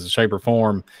cases, shape or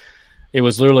form, it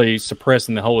was literally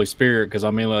suppressing the Holy Spirit, because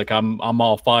I mean, like I'm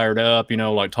all fired up, you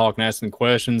know, like talking, asking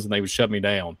questions, and they would shut me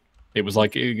down. It was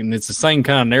like, and it's the same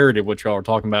kind of narrative what y'all are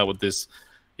talking about with this.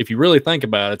 If you really think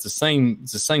about it, it's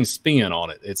the same spin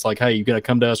on it. It's like, hey, you got to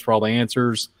come to us for all the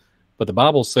answers, but the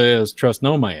Bible says, trust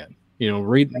no man. You know,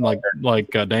 read like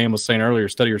Dan was saying earlier,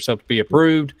 study yourself to be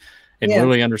approved, and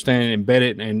really understand and embed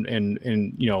it,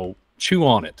 and you know, chew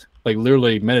on it, like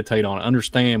literally meditate on it,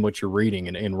 understand what you're reading,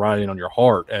 and write it on your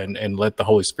heart, and let the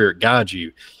Holy Spirit guide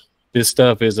you. This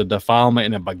stuff is a defilement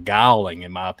and a beguiling,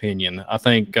 in my opinion. I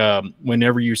think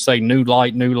whenever you say new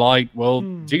light, well,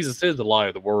 Jesus is the light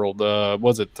of the world.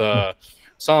 Was it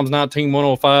Psalms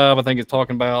 19:105? I think it's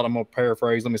talking about, I'm going to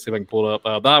paraphrase. Let me see if I can pull it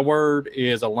up. Thy word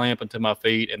is a lamp unto my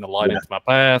feet and the light into my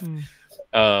path.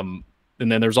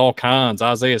 And then there's all kinds.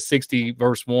 Isaiah 60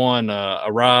 verse 1,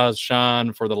 arise,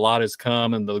 shine, for the light is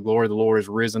come, and the glory of the Lord is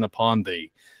risen upon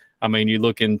thee. I mean, you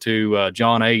look into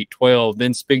John 8:12,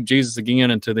 then speak Jesus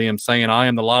again unto them, saying, I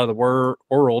am the light of the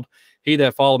world. He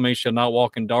that followeth me shall not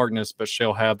walk in darkness, but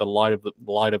shall have the light of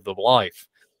the life.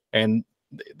 And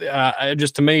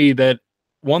just to me, that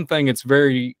one thing, it's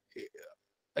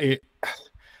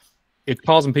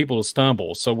causing people to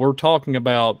stumble. So we're talking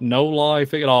about no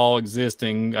life at all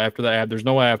existing after that. There's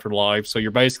no afterlife. So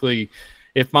you're basically,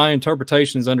 if my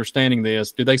interpretation is understanding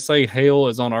this, do they say hell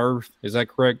is on earth? Is that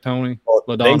correct, Tony?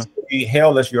 They say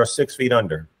hell is you're 6 feet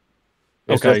under.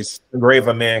 It's okay. The grave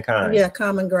of mankind. Yeah,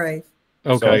 common grave.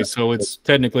 Okay, so it's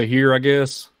technically here, I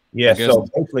guess. Yeah, so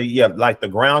basically, yeah, like the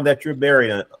ground that you're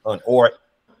buried in, or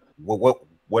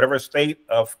whatever state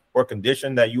of or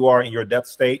condition that you are in your death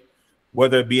state,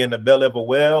 whether it be in the belly of a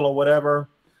well or whatever,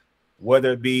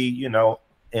 whether it be, you know,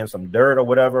 in some dirt or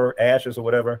whatever, ashes or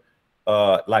whatever,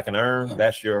 like an urn,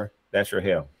 that's your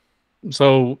hell.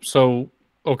 So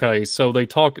okay, so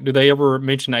do they ever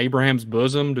mention Abraham's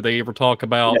bosom? Do they ever talk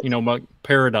about, you know,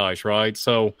 paradise, right?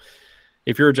 So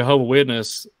if you're a Jehova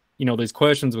Witness, you know, these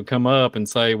questions would come up and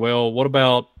say, well, what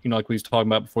about, you know, like we was talking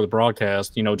about before the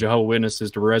broadcast, you know, Jehova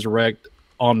Witnesses to resurrect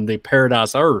on the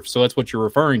paradise earth. So that's what you're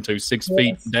referring to, 6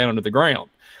 feet down into the ground.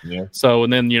 Yeah. So,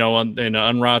 and then, you know, and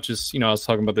unrighteous, you know, I was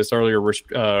talking about this earlier,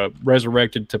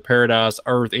 resurrected to paradise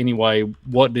earth anyway.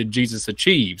 What did Jesus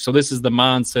achieve? So this is the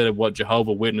mindset of what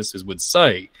Jehova Witnesses would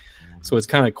say. So it's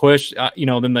kind of question, you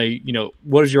know, then they, you know,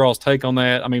 what is your all's take on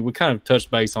that? I mean, we kind of touched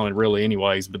base on it really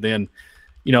anyways, but then,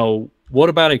 you know, what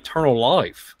about eternal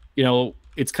life? You know,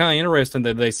 it's kind of interesting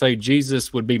that they say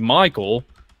Jesus would be Michael,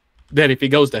 that if he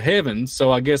goes to heaven.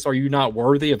 So I guess, are you not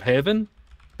worthy of heaven?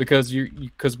 Because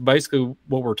because basically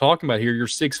what we're talking about here, you're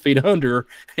 6 feet under,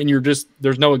 and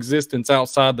there's no existence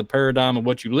outside the paradigm of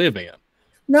what you live in.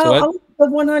 No, so the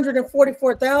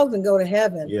 144,000 go to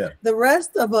heaven. Yeah. The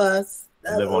rest of us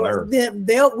live on earth.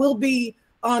 We'll be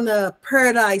on a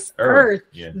paradise earth.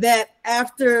 That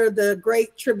after the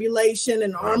great tribulation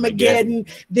and Armageddon,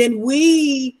 then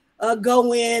we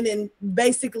go in and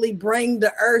basically bring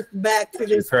the earth back to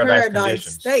this paradise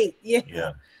state.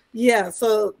 Yeah.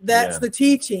 So that's the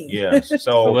teaching. Yeah. So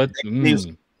so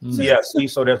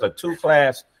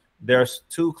there's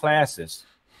two classes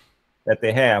that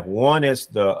they have. One is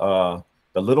the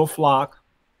little flock,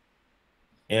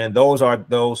 and those are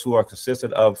those who are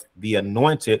consisted of the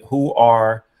anointed, who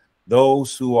are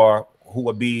those who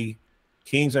will be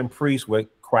kings and priests with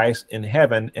Christ in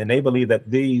heaven, and they believe that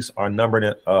these are numbered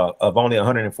of only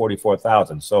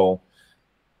 144,000. So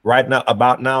right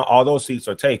now, all those seats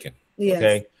are taken. Yes.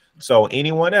 Okay. So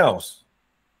anyone else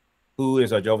who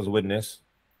is a Jehovah's Witness,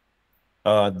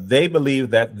 they believe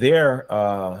that their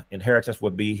inheritance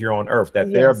would be here on earth,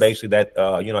 that they're basically that,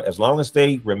 you know, as long as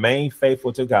they remain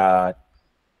faithful to God,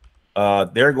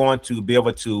 they're going to be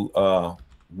able to,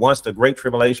 once the great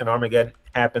tribulation, Armageddon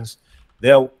happens,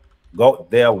 they'll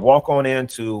walk on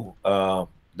into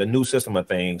the new system of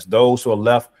things, those who are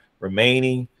left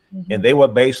remaining. And they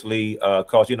would basically,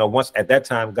 because, you know, once at that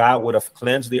time, God would have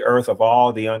cleansed the earth of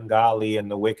all the ungodly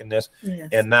and the wickedness.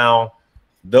 And now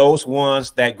those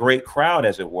ones, that great crowd,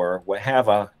 as it were, would have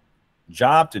a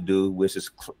job to do, which is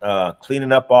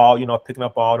cleaning up all, you know, picking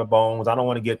up all the bones. I don't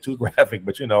want to get too graphic,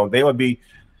 but, you know, they would be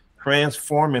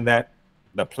transforming that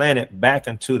the planet back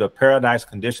into the paradise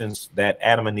conditions that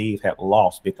Adam and Eve had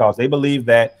lost, because they believed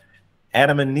that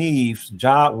Adam and Eve's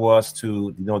job was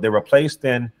to, they were placed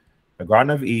in the Garden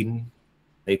of Eden.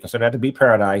 They considered that to be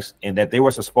paradise, and that they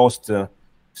were supposed to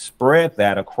spread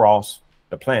that across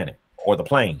the planet or the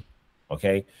plane.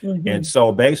 Okay. And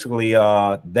so basically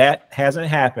that hasn't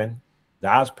happened.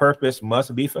 God's purpose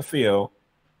must be fulfilled.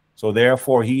 So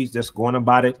therefore, he's just going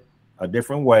about it a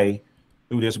different way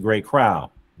through this great crowd.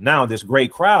 Now, this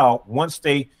great crowd, once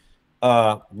they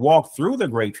walk through the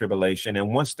great tribulation,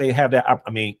 and once they have that,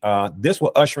 this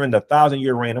will usher in the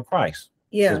 1,000-year reign of Christ.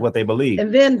 Yeah, is what they believe.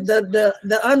 And then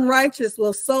the unrighteous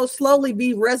will so slowly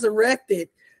be resurrected,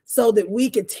 so that we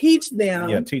could teach them.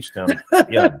 Yeah, teach them.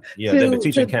 Yeah, the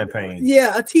teaching campaign.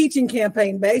 Yeah, a teaching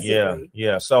campaign, basically.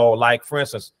 Yeah. So, like for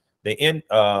instance,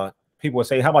 people would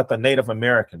say, "How about the Native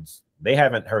Americans? They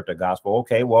haven't heard the gospel."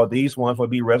 Okay, well, these ones will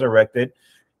be resurrected.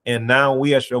 And now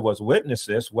we as Jehovah's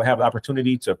Witnesses will have the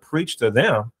opportunity to preach to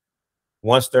them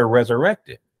once they're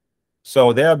resurrected.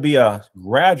 So there'll be a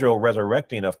gradual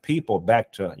resurrecting of people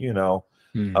back to,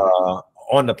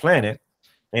 on the planet.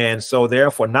 And so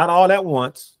therefore, not all at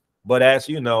once, but as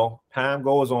time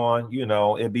goes on,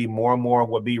 it'd be more and more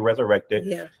will be resurrected.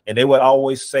 Yeah. And they would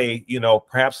always say,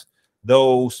 perhaps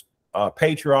those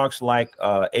patriarchs like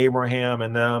Abraham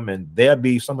and them, and they'll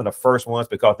be some of the first ones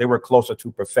because they were closer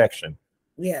to perfection.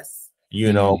 Yes.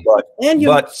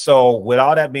 But so with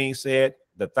all that being said,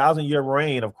 the 1,000-year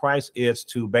reign of Christ is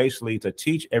to basically to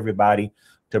teach everybody,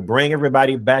 to bring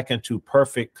everybody back into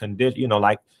perfect condition,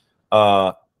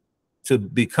 to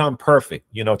become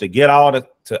perfect, to get all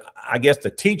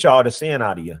to teach all the sin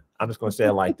out of you. I'm just going to say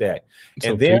it like that.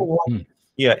 And then,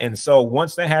 and so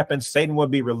once that happens, Satan will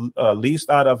be released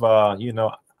out of,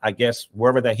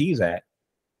 wherever that he's at,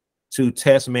 to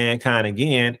test mankind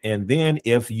again. And then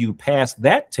if you pass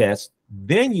that test,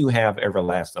 then you have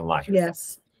everlasting life.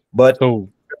 Yes. But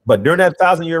during that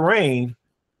 1,000-year reign,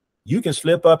 you can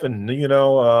slip up and,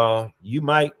 they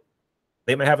might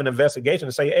have an investigation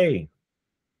and say, hey,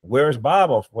 where's Bob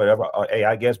or whatever? Or, hey,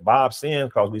 I guess Bob sinned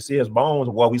because we see his bones.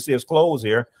 Well, we see his clothes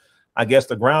here. I guess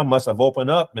the ground must have opened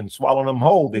up and swallowed him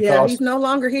whole because he's no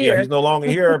longer here. Yeah, he's no longer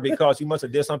here because he must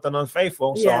have did something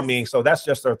unfaithful. Yes. So that's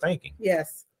just their thinking.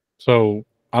 Yes. So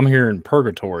I'm hearing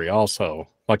purgatory also.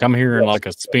 Like I'm hearing like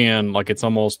a spin, like it's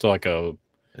almost like a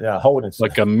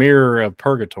like a mirror of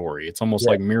purgatory. It's almost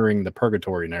like mirroring the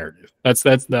purgatory narrative. That's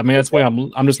why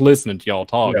I'm just listening to y'all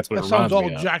talk. That's what it sounds all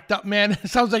jacked up, man. It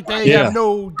sounds like they have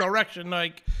no direction.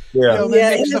 Like they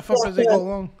make stuff up as they go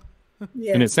along.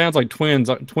 Yeah. And it sounds like twin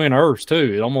Earths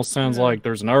too. It almost sounds like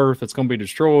there's an Earth that's going to be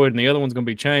destroyed, and the other one's going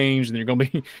to be changed, and you're going to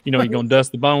be, you're going to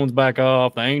dust the bones back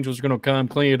off. The angels are going to come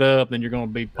clean it up, then you're going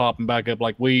to be popping back up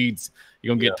like weeds.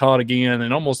 You're going to get taught again,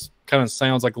 and almost kind of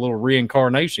sounds like a little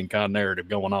reincarnation kind of narrative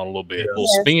going on a little bit, a little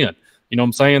spin. You know what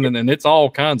I'm saying? And it's all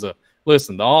kinds of.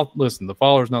 Listen, the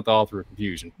Father's not the author of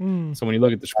confusion. So when you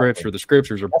look at the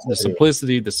scriptures are the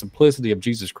simplicity of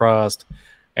Jesus Christ,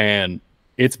 and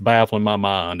it's baffling my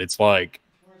mind. It's like,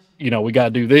 we got to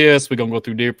do this. We're going to go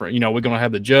through different, we're going to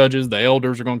have the judges, the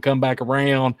elders are going to come back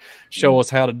around, show us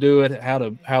how to do it, how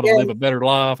to live a better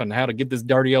life, and how to get this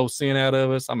dirty old sin out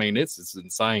of us. I mean, it's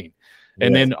insane.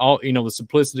 And then all, the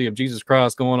simplicity of Jesus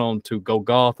Christ going on to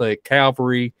Golgotha at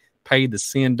Calvary, paid the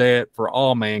sin debt for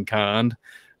all mankind,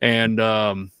 and,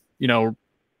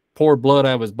 poured blood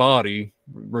out of his body,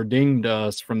 redeemed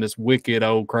us from this wicked,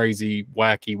 old, crazy,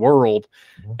 wacky world.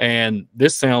 And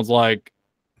this sounds like,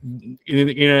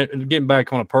 getting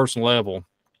back on a personal level,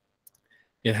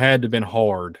 it had to have been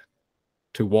hard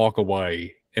to walk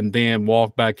away and then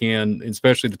walk back in,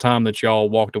 especially the time that y'all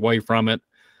walked away from it,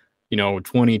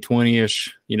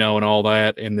 2020-ish, and all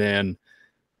that. And then,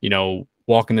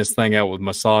 walking this thing out with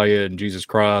Messiah and Jesus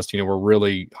Christ, we're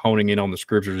really honing in on the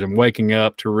scriptures and waking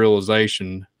up to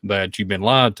realization that you've been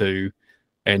lied to,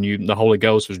 and the Holy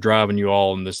Ghost was driving you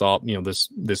all in this,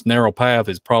 this narrow path.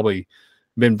 Has probably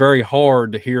been very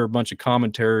hard to hear a bunch of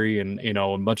commentary and,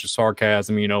 a bunch of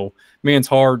sarcasm. Men's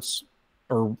hearts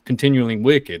are continually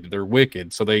wicked. They're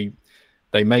wicked. So they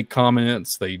make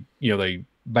comments, they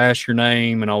bash your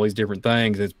name and all these different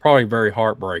things. It's probably very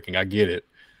heartbreaking. I get it.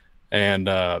 And,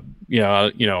 I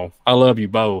love you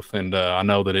both. And I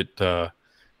know that it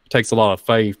takes a lot of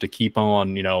faith to keep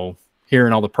on,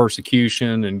 hearing all the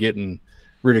persecution and getting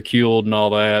ridiculed and all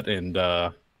that,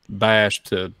 and bashed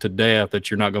to death that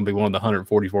you're not going to be one of the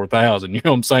 144,000, you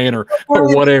know what I'm saying? Or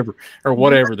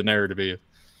whatever the narrative is.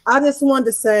 I just wanted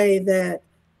to say that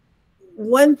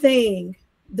one thing,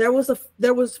 there was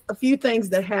a few things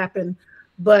that happened,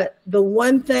 but the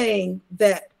one thing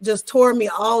that just tore me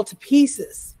all to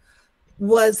pieces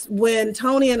was when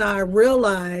Tony and I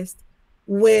realized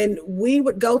when we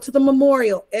would go to the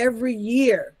memorial every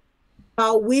year,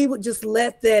 how we would just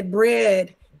let that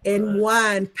bread and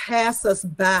wine pass us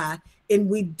by, and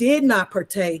we did not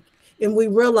partake. And we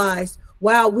realized,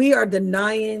 wow, we are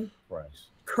denying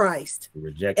Christ.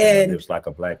 Rejecting it. It was like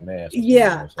a black mass.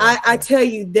 Yeah, I tell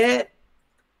you that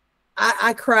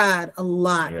I cried a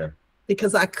lot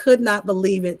because I could not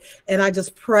believe it. And I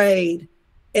just prayed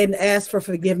and asked for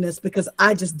forgiveness because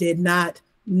I just did not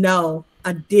know.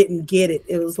 I didn't get it.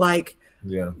 It was like,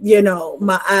 you know,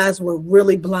 my eyes were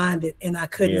really blinded and I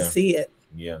couldn't see it.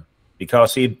 Yeah.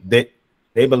 Because they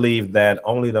believe that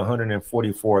only the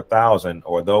 144,000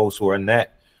 or those who are in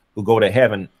that, who go to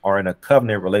heaven, are in a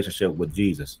covenant relationship with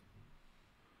Jesus.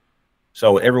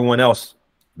 So everyone else,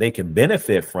 they can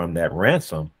benefit from that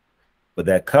ransom, but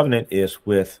that covenant is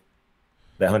with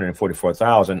the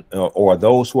 144,000 or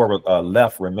those who are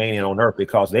left remaining on earth,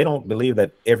 because they don't believe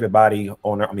that everybody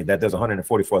on earth, I mean, that there's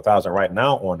 144,000 right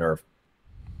now on earth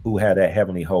who had that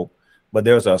heavenly hope, but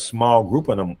there's a small group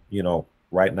of them, you know,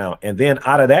 right now. And then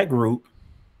out of that group,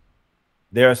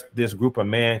 there's this group of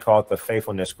men called the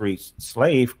faithful and discreet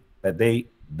slave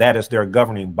that is their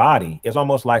governing body. It's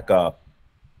almost like I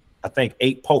think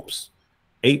 8 popes,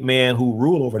 8 men who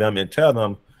rule over them and tell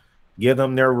them, give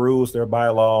them their rules, their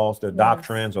bylaws, their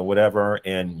doctrines or whatever.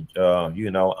 And,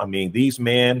 you know, I mean, these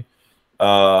men,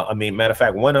 I mean, matter of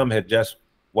fact, one of them had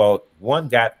one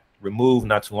got removed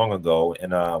not too long ago.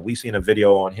 And we seen a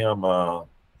video on him.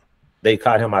 They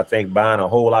caught him, I think, buying a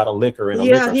whole lot of liquor in a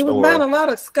liquor store. Yeah, he was buying a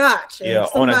lot of scotch. Yeah,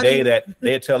 on a day that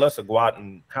they tell us to go out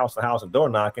and house to house and door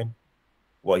knocking.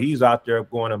 Well, he's out there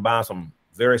going and buying some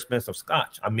very expensive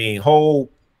scotch. I mean,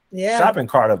 whole shopping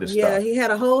cart of this stuff. Yeah, he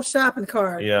had a whole shopping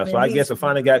cart. Yeah, so I guess it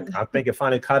finally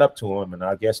caught up to him. And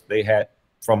I guess they had,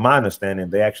 from my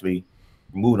understanding, they actually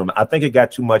removed him. I think it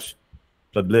got too much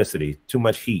publicity, too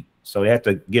much heat. So they had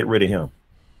to get rid of him.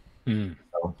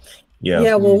 So,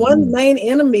 well, one main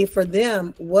enemy for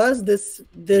them was this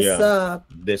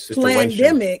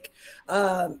pandemic,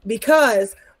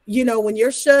 because, you know, when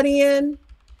you're shut in,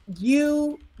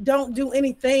 you don't do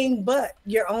anything but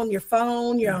you're on your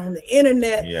phone, you're on the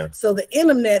internet. Yeah. So the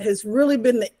internet has really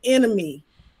been the enemy,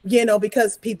 you know,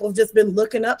 because people have just been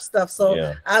looking up stuff.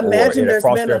 So I imagine there's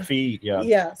been their feed. So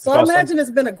because I imagine it's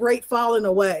been a great falling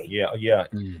away.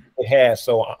 It has.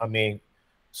 So I mean,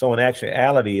 so in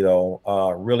actuality, though,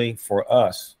 really for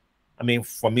us, I mean,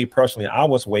 for me personally, I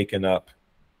was waking up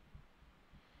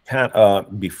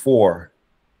before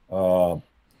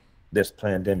this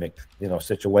pandemic, you know,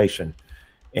 situation,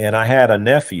 and I had a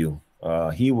nephew.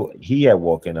 He had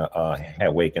waken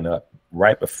up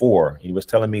right before. He was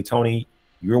telling me, Tony,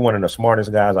 you're one of the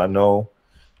smartest guys I know.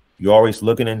 You're always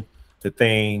looking into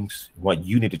things.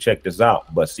 You need to check this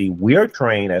out. But see, we're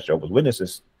trained as Jehovah's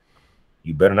Witnesses.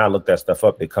 You better not look that stuff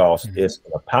up because it's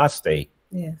an apostate.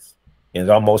 Yes. It's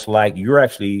almost like you're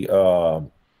actually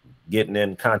getting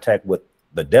in contact with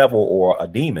the devil or a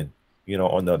demon, you know,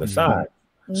 on the other side.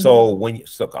 So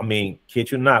I mean,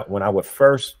 kid you not, when I would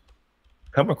first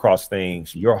come across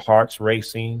things, your heart's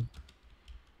racing,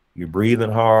 you're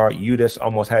breathing hard. You just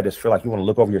almost had this feel like you want to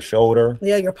look over your shoulder.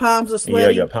 Yeah, your palms are sweaty. Yeah,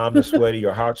 your palms are sweaty.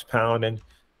 Your heart's pounding.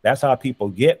 That's how people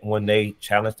get when they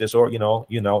challenge this, or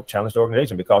challenge the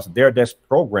organization, because they're just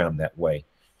programmed that way.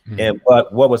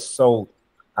 But what was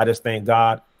I just thank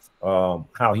God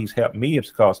how He's helped me, is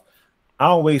because I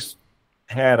always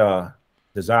had a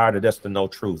desire to know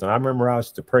truth. And I remember I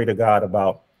used to pray to God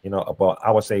about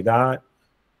I would say, God,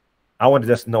 I want to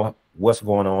just know what's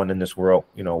going on in this world.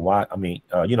 You know, why? I mean,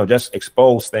 just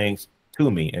expose things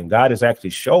to me. And God has actually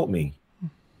showed me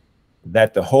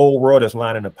that the whole world is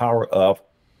lying in the power of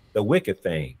the wicked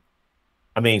thing.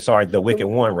 The wicked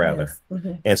one, rather.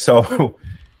 Yes. And so,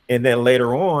 and then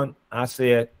later on, I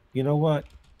said, you know what?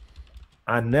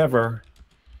 I never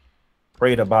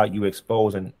prayed about you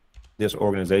exposing this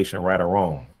organization right or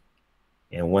wrong.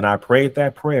 And when I prayed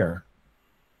that prayer,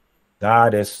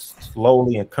 God has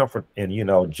slowly and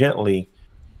gently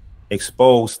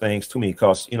exposed things to me,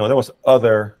 because, there was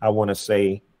other, I want to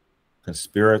say,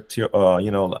 conspiracy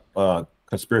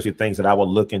things that I would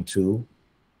look into.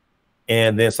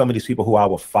 And then some of these people who I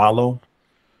would follow,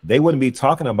 they wouldn't be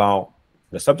talking about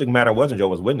the subject matter wasn't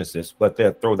Jehovah's Witnesses, but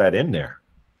they'll throw that in there.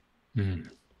 And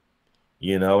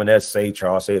that's say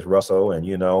Charles says Russell, and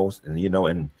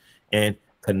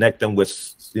connect them with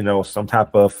some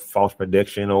type of false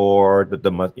prediction, or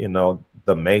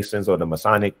the Masons or the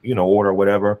Masonic order or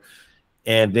whatever.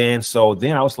 And then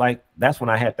I was like, that's when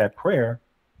I had that prayer,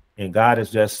 and God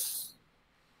has just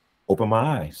opened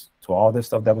my eyes to all this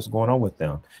stuff that was going on with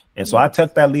them. And so I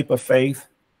took that leap of faith,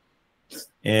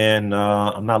 and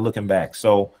I'm not looking back.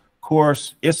 So, of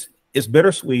course, it's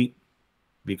bittersweet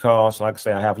because, like I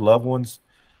say, I have loved ones,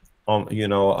 my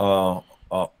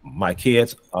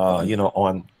kids,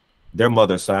 on their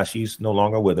mother's side. She's no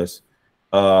longer with us.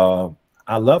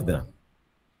 I love them,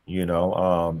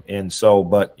 and so,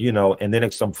 but, and then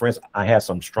it's some friends. I had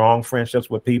some strong friendships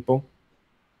with people.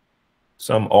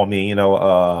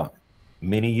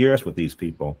 Many years with these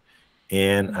people,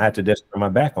 and I had to just turn my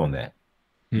back on that,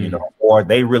 or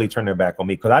they really turned their back on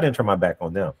me because I didn't turn my back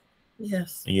on them.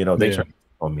 Yes. They turned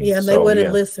on me. Yeah, they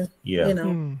wouldn't listen. Yeah.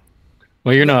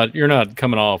 Well, you're not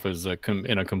coming off as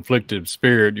in a conflicted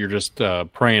spirit. You're just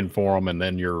praying for them, and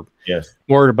then you're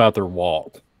worried about their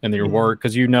walk and your work,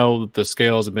 because that the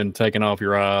scales have been taken off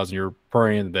your eyes, and you're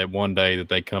praying that one day that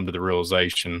they come to the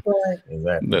realization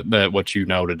that what you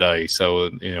know today. So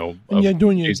and you're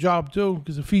doing your job too,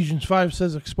 because Ephesians 5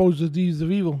 says, "Expose the deeds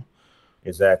of evil."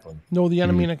 Exactly. Know the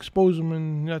enemy and expose them,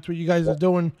 and that's what you guys are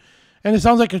doing. And it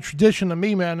sounds like a tradition to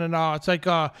me, man. And it's like,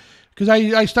 because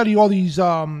I study all these,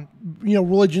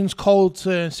 religions, cults,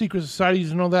 and secret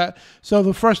societies and all that. So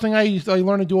the first thing I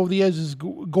learned to do over the years is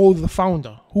go to the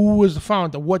founder. Who was the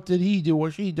founder? What did he do or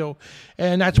she do?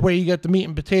 And that's where you get the meat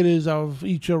and potatoes of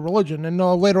each religion. And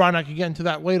later on, I could get into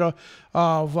that later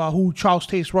of who Charles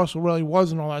Taze Russell really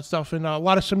was and all that stuff. And a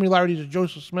lot of similarities to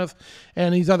Joseph Smith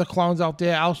and these other clowns out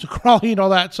there, Aleister Crowley and all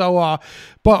that. So,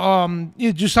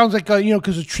 it just sounds like,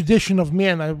 because the tradition of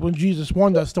man, when Jesus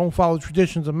warned us, don't follow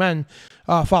traditions of men,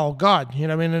 follow God. You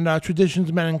know what I mean? And traditions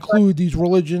of men include these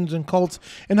religions and cults.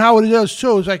 And how it is,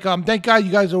 too, is like, thank God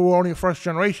you guys are only a first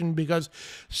generation, because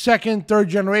second, third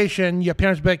generation, your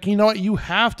parents be like, you know what? You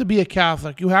have to be a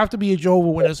Catholic. You have to be a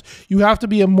Jehova Witness. You have to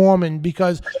be a Mormon,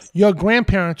 because your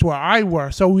grandparents were, I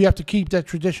were. So we have to keep that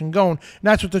tradition going. And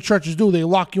that's what the churches do. They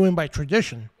lock you in by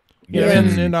tradition.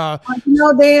 Dan,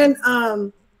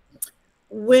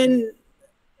 when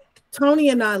Tony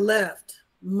and I left,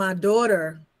 my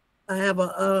daughter, I have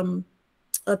a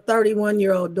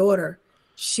 31-year-old daughter,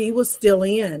 she was still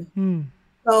in.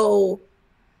 So,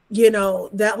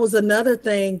 that was another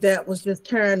thing that was just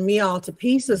tearing me all to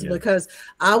pieces, because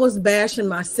I was bashing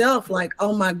myself like,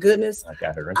 oh my goodness,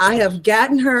 I have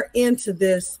gotten her into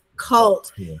this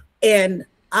cult and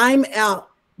I'm out.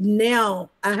 Now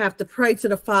I have to pray to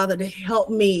the Father to help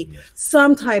me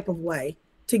some type of way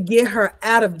to get her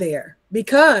out of there.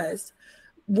 Because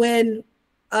when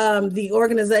the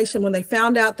organization, when they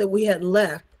found out that we had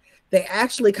left, they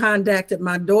actually contacted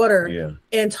my daughter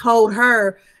and told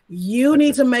her, you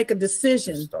need to make a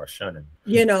decision. Start shunning.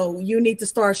 You need to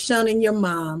start shunning your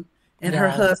mom and her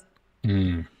husband.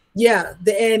 And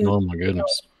oh my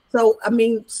goodness. So I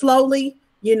mean, slowly,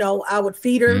 I would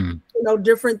feed her,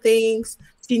 different things.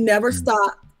 She never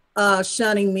stopped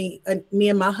shunning me and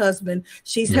my husband.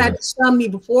 She's had to shun me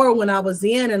before when I was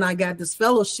in and I got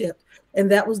disfellowshipped.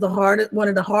 And that was one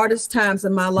of the hardest times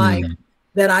in my life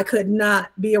that I could not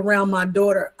be around my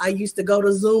daughter. I used to go to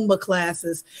Zumba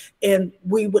classes and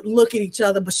we would look at each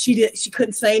other, but she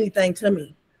couldn't say anything to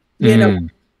me.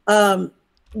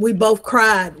 We both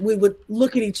cried. We would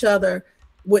look at each other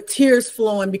with tears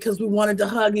flowing because we wanted to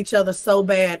hug each other so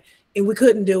bad and we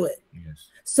couldn't do it.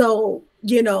 So,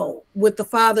 with the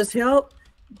Father's help,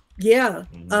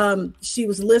 she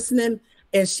was listening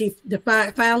and she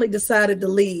finally decided to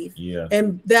leave.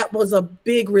 And that was a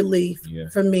big relief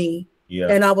for me.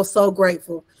 And I was so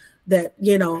grateful that,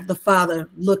 the Father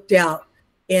looked out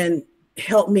and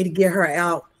helped me to get her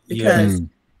out, because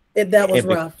that was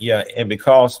rough. And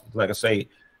because, like I say,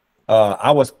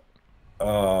 I was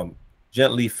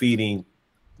gently feeding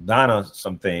Donna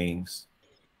some things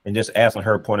and just asking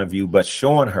her point of view, but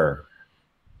showing her.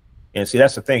 And see,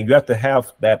 that's the thing. You have to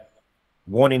have that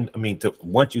wanting.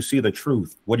 Once you see the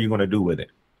truth, what are you going to do with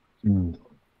it?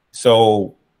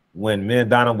 So when me and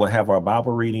Donna will have our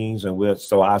Bible readings, and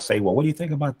so I say, well, what do you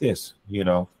think about this?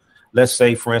 Let's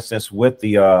say, for instance, with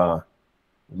the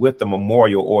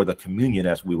memorial or the communion,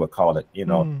 as we would call it,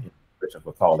 Christians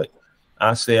would call it.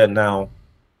 I said, now,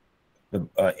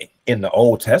 in the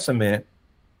Old Testament,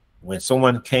 when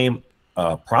someone came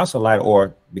proselyte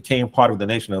or became part of the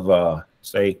nation of,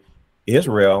 say,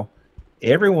 Israel,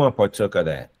 everyone partook of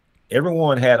that.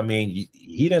 Everyone had,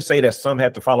 he didn't say that some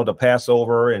had to follow the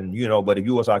Passover and, but if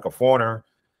you was like a foreigner,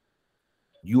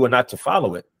 you were not to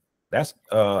follow it.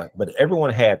 But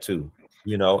everyone had to,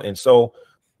 and so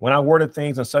when I worded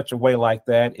things in such a way like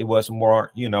that, it was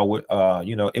more,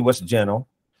 it was gentle.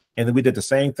 And then we did the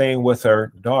same thing with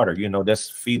her daughter,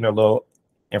 just feeding her a little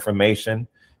information.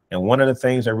 And one of the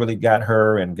things that really got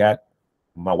her and got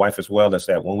my wife as well is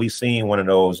that when we seen one of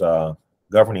those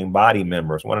governing body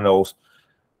members, one of those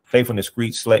faithful and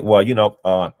discreet slave,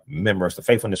 members, the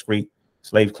faithful and discreet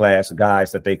slave class,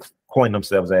 guys that they coined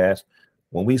themselves as.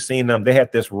 When we seen them, they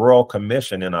had this Royal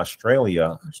Commission in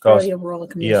Australia. Royal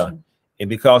Commission. Yeah. And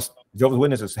because Jehovah's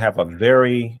Witnesses have a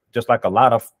very, just like a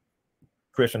lot of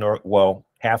Christian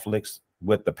Catholics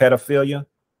with the pedophilia,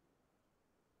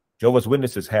 Jehovah's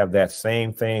Witnesses have that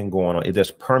same thing going on. It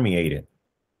just permeated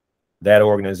that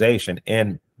organization.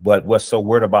 But what's so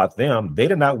weird about them, they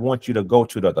did not want you to go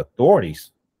to the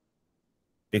authorities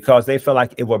because they felt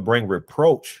like it would bring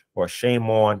reproach or shame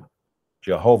on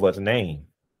Jehovah's name.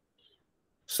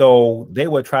 So they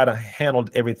would try to handle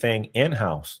everything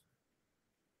in-house.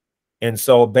 And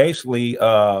so basically,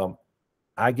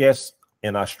 I guess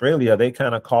in Australia, they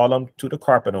kind of call them to the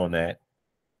carpet on that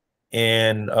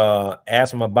and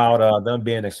ask them about them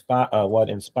being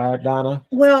inspired, Donna?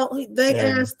 Well, they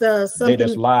asked something. They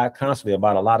just lied constantly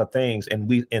about a lot of things.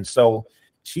 And so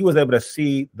she was able to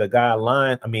see the guy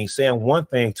lying, saying one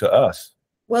thing to us.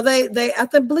 Well, I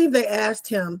believe they asked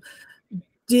him,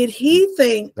 did he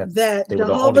think that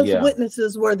Jehovah's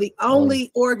Witnesses were the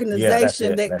only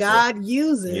organization that God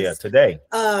uses today?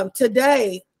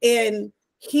 And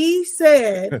he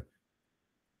said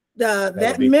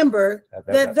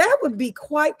that would be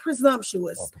quite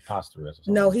presumptuous. Or preposterous.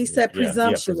 No, he said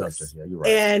presumptuous. Yeah, you're right.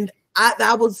 And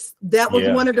that was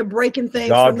one of the breaking things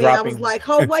for me. I was like,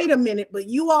 oh, wait a minute, but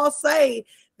you all say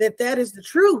that is the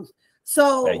truth.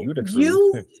 So you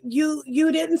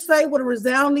didn't say with a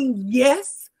resounding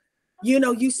yes.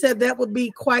 You said that would be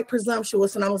quite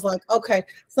presumptuous, and I was like, okay,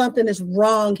 something is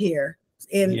wrong here,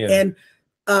 and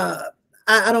I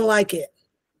don't like it.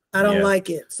 I don't like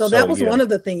it. So that was one of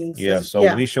the things. Yeah.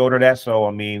 So we showed her that.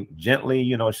 So gently,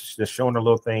 just showing her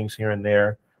little things here and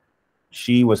there.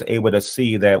 She was able to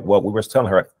see that what we were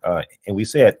telling her, and we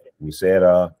said,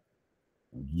 that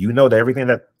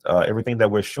everything that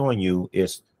we're showing you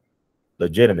is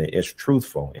legitimate, it's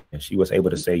truthful, and she was able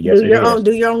to say yes. Do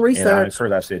your own research.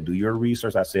 And I said, do your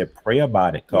research. I said, pray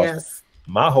about it, because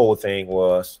my whole thing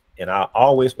was, and I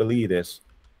always believe this,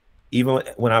 even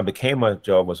when I became a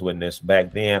Jehovah's Witness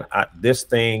back then,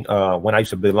 when I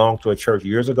used to belong to a church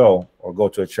years ago or go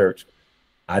to a church,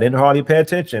 I didn't hardly pay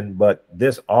attention, but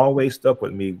this always stuck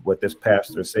with me. What this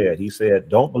pastor said, he said,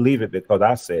 "Don't believe it because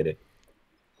I said it.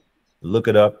 Look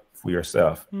it up for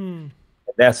yourself."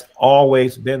 That's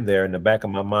always been there in the back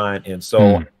of my mind. And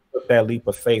so I took that leap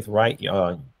of faith, right?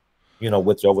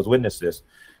 With Jehovah's Witnesses,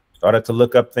 started to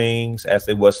look up things as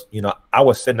it was, I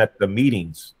was sitting at the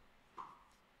meetings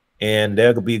and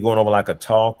there could be going over like a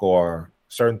talk or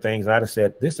certain things. And I just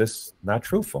said, this is not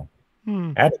truthful.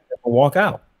 I had to walk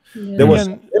out. Yeah.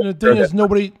 The thing is,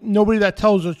 nobody that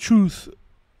tells the truth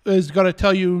is going to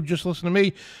tell you, just listen to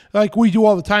me. Like we do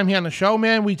all the time here on the show,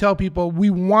 man. We tell people we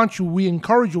want you, we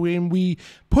encourage you, and we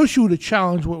push you to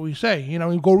challenge what we say.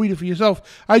 And go read it for yourself.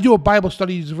 I do a Bible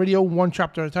studies video, one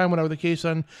chapter at a time, whatever the case,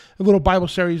 on a little Bible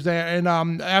series there. And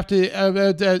after,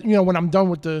 when I'm done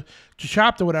with the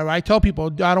chapter, whatever, I tell people,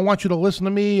 I don't want you to listen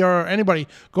to me or anybody.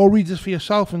 Go read this for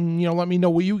yourself, and let me know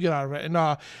what you get out of it.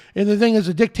 And the thing is,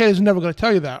 the dictator's never going to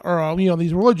tell you that, or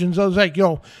these religions. I was like,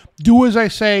 do as I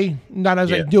say, not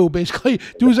as I do. Basically,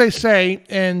 do as I say,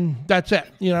 and that's it.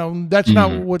 That's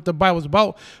not what the Bible's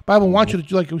about. The Bible wants you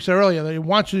to, like we said earlier, they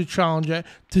want you to challenge it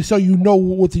so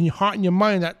what's in your heart and your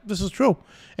mind that this is true.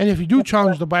 And if you do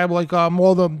challenge the Bible, like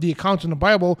all the accounts in the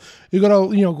Bible, you're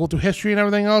gonna go through history and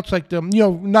everything else, like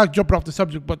not jumping off the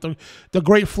subject, but the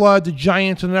Great Flood, the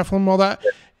giants and Nephilim, all that.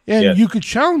 And you could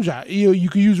challenge that. You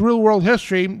could use real world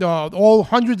history. All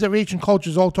hundreds of ancient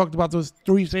cultures all talked about those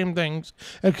three same things,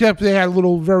 except they had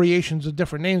little variations of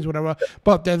different names, whatever.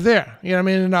 But they're there. You know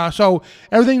what I mean? And so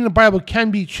everything in the Bible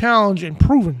can be challenged and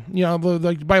proven.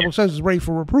 Like the Bible says, is ready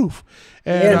for reproof.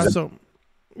 And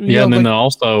and then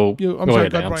also, I'm sorry,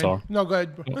 Brian. No, go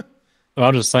ahead. I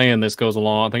was just saying this goes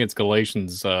along. I think it's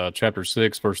Galatians chapter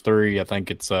 6, verse 3. I think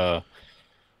it's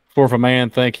for if a man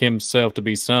think himself to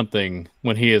be something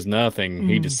when he is nothing,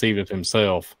 he deceiveth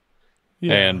himself.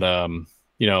 Yeah. And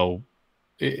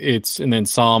it's and then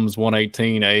Psalms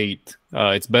 118:8.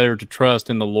 It's better to trust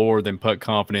in the Lord than put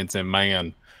confidence in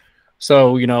man.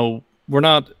 So we're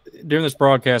not during this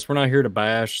broadcast. We're not here to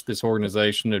bash this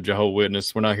organization of Jehovah's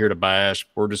Witnesses. We're not here to bash.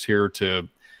 We're just here to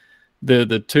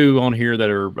the two on here that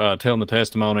are telling the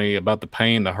testimony about the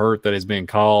pain, the hurt that has been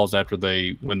caused after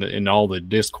in all the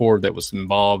discord that was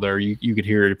involved there. You could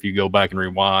hear it if you go back and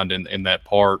rewind in that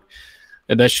part.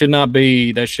 And that should not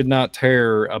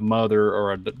tear a mother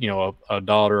or a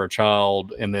daughter, a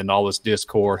child, and then all this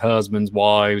discord, husbands,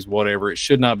 wives, whatever. It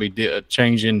should not be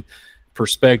changing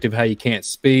perspective, how you can't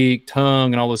speak,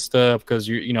 tongue, and all this stuff, because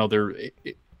and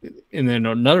then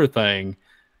another thing,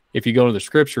 if you go to the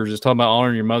scriptures, it's talking about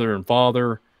honoring your mother and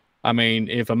father. I mean,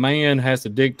 if a man has to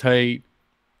dictate,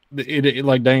 it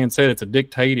like Dan said, it's a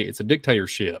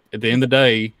dictatorship at the end of the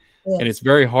day, and it's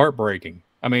very heartbreaking.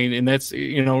 I mean, and that's,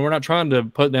 we're not trying to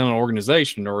put down an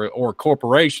organization or a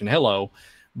corporation. Hello,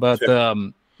 but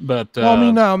well, I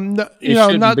mean, it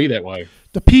shouldn't be that way.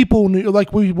 The people,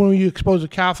 like when we expose the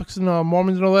Catholics and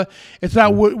Mormons and all that, it's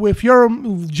not, if you're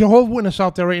a Jehovah's Witness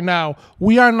out there right now,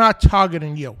 we are not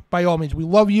targeting you, by all means. We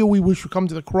love you. We wish you come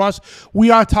to the cross.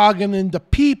 We are targeting the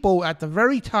people at the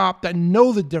very top that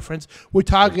know the difference. We're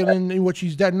targeting, which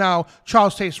he's dead now,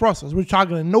 Charles Taze Russell. We're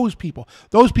targeting those people.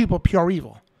 Those people are pure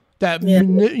evil. That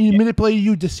manipulated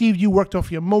you, deceived you, worked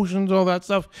off your emotions, all that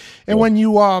stuff. And when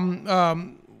you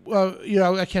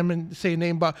I can't say a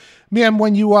name, but man,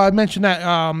 when you mentioned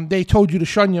that they told you to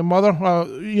shun your mother,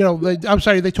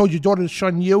 they told your daughter to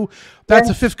shun you. That's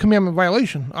a Fifth Commandment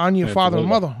violation on your father and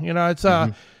mother. It's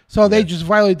so they just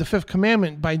violated the Fifth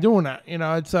Commandment by doing that.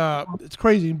 It's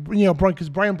crazy. Because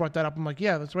Brian brought that up. I'm like,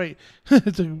 yeah, that's right.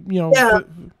 It's Yeah.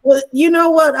 Well, you know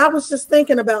what? I was just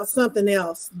thinking about something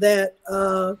else that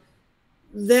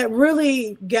that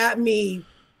really got me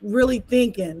really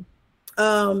thinking.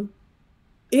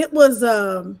 It was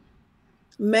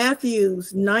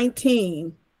Matthews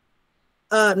 28,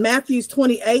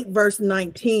 verse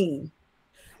 19.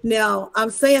 Now, I'm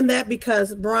saying that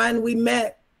because, Brian, we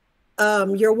met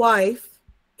your wife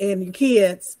and your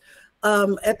kids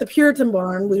at the Puritan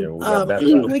barn.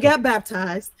 We got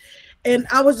baptized. And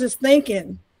I was just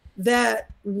thinking that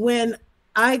when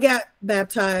I got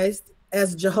baptized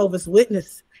as Jehovah's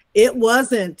Witness, it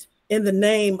wasn't in the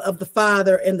name of the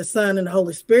Father and the Son and the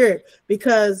Holy Spirit,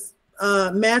 because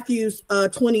Matthews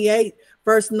 28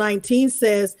 verse 19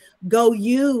 says, go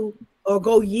ye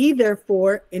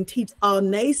therefore and teach all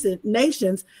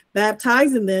nations,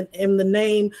 baptizing them in the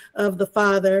name of the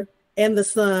Father and the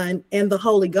Son and the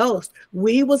Holy Ghost.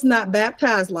 We was not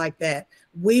baptized like that.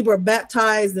 We were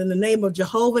baptized in the name of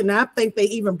Jehovah, and I think they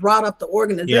even brought up the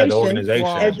organization. Yeah, the organization.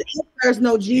 As if there's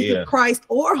no Jesus Christ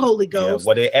or Holy Ghost. Yeah,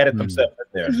 well, they added themselves in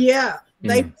there. Yeah,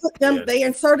 they put them. They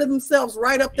inserted themselves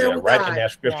right up there with right God. In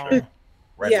that scripture.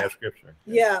 Right in that scripture.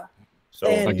 Yeah. So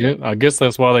I guess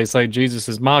that's why they say Jesus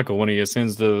is Michael when he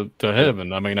ascends to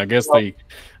heaven. I mean, I guess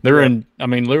they're in. I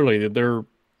mean, literally, they're.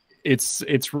 It's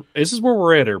this is where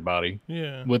we're at, everybody.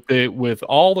 Yeah. With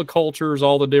all the cultures,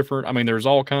 all the different. I mean, there's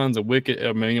all kinds of wicked.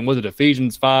 I mean, was it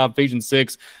Ephesians 5, Ephesians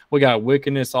 6? We got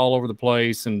wickedness all over the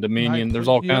place and dominion. There's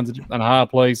all kinds of high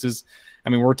places.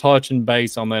 I mean, we're touching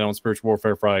base on that on Spiritual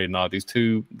Warfare Friday night. These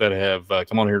two that have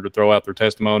come on here to throw out their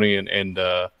testimony, and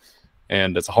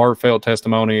it's a heartfelt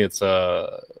testimony. It's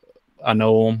I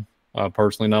know them, I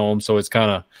personally know them, so it's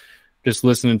kind of just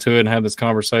listening to it and have this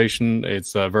conversation.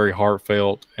 It's very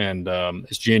heartfelt and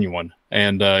it's genuine,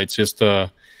 and it's just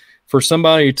for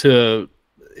somebody to.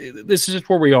 This is just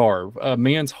where we are.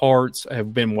 Men's hearts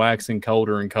have been waxing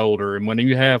colder and colder, and when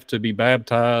you have to be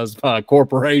baptized by a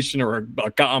corporation or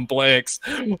a complex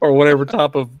or whatever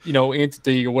type of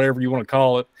entity or whatever you want to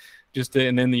call it,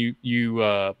 and then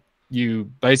you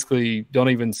basically don't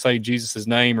even say Jesus's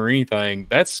name or anything.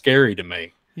 That's scary to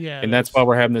me. Yeah, and that's why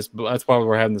we're having this. That's why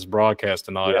we're having this broadcast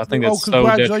tonight. I think that's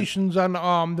congratulations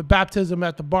on the baptism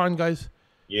at the barn, guys.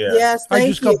 Yeah. Yes, I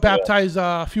just got baptized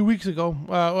a few weeks ago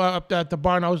up at the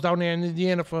barn. I was down there in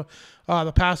Indiana for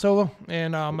the Passover,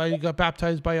 and I got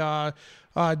baptized by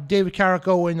David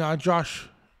Carrico and Josh.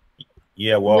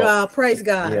 Yeah, well, praise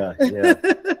God. Yeah.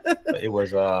 It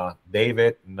was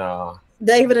David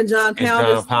and John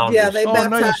Pounders. Yeah, they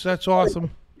baptized. Nice. That's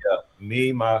awesome.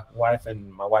 Me, my wife,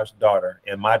 and my wife's daughter,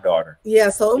 and my daughter. Yeah,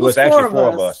 so it was actually four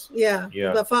of us. Yeah.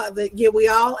 We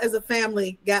all as a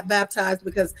family got baptized,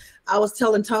 because I was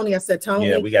telling Tony, I said,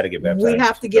 Tony, we got to get baptized. We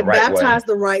have to get baptized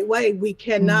the right way. We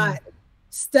cannot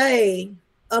stay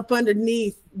up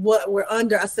underneath what we're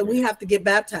under. I said, we have to get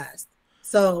baptized.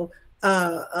 So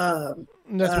that's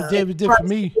what David did for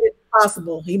me.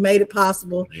 He made it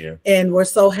possible, and we're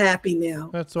so happy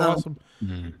now. That's awesome.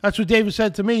 That's what David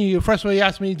said to me. First of all, he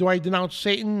asked me, do I denounce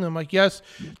Satan? I'm like, yes.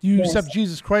 Do you accept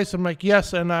Jesus Christ? I'm like,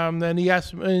 yes. And then he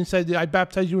asked me and said, I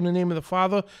baptize you in the name of the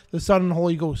Father, the Son, and the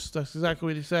Holy Ghost. That's exactly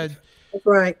what he said. That's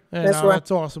right. And, that's right.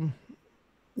 That's awesome.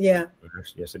 Yeah.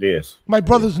 Yes, it is. My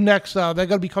brother's next. They're going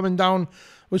to be coming down.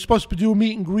 We're supposed to do a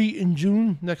meet and greet in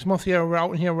June next month here. We're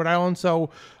out in here, Rhode Island. So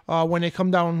when they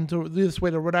come down to this way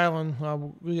to Rhode Island,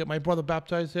 we get my brother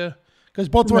baptized here. Because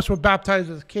both of us were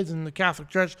baptized as kids in the Catholic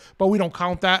Church, but we don't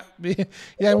count that.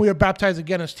 And we were baptized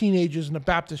again as teenagers in the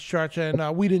Baptist Church,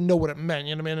 and we didn't know what it meant,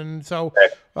 you know what I mean? And so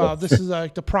this is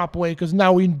like the proper way, because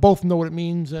now we both know what it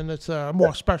means, and it's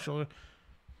more special.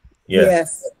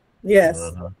 Yes.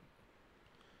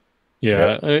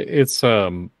 Yeah, it's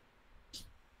when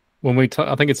we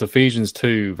I think it's Ephesians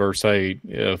 2 verse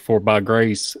 8, for by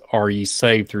grace are ye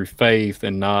saved through faith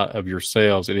and not of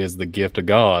yourselves, it is the gift of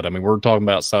God. I mean, we're talking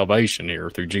about salvation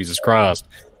here through Jesus Christ,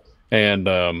 and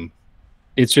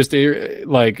it's just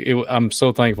like I'm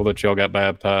so thankful that y'all got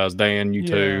baptized, Dan, you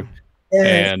too,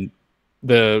 and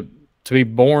to be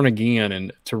born again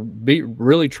and to be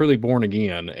really truly born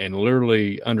again and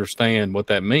literally understand what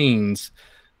that means.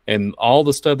 And all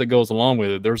the stuff that goes along with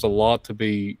it, there's a lot to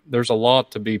be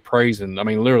praising. I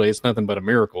mean, literally, it's nothing but a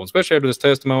miracle, especially after this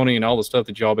testimony and all the stuff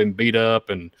that y'all been beat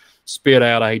up and spit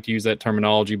out. I hate to use that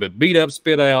terminology, but beat up,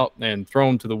 spit out, and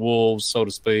thrown to the wolves, so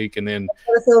to speak. And then,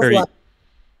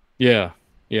 yeah,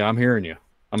 I'm hearing you.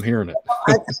 I'm hearing it.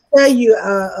 I tell you,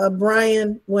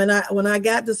 Brian, when I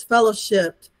got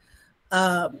disfellowshipped,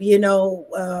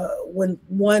 when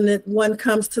one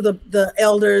comes to the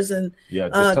elders and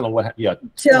just tell them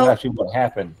tell actually what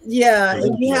happened. Yeah,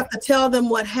 and you have to tell them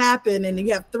what happened, and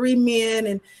you have 3 men,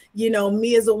 and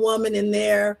me as a woman in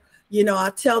there.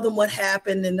 I tell them what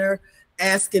happened, and they're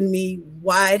asking me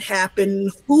why it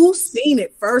happened, who's seen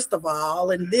it first of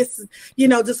all, and this,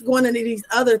 just going into these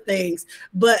other things.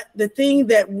 But the thing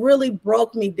that really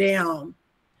broke me down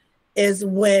is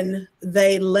when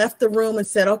they left the room and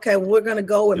said, okay, we're going to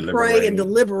go and pray and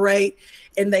deliberate.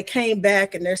 And they came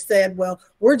back and they said, well,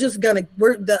 we're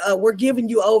giving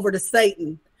you over to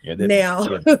Satan now.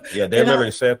 They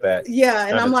literally said that. Yeah.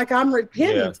 And I'm like, I'm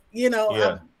repentant,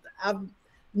 I'm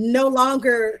no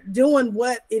longer doing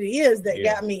what it is that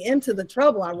got me into the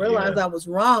trouble. I realized I was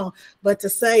wrong, but to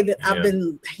say that I've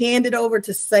been handed over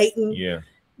to Satan,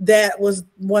 that was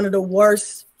one of the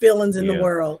worst feelings in the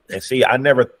world. And see, I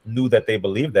never knew that they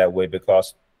believed that way,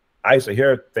 because I used to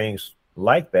hear things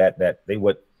like that they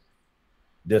would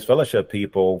disfellowship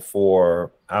people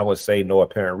for, I would say, no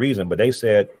apparent reason. But they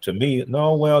said to me,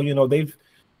 no, well,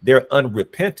 they're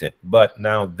unrepentant. But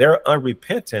now their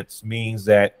unrepentance means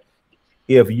that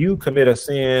if you commit a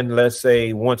sin, let's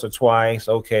say once or twice,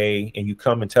 okay, and you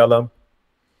come and tell them,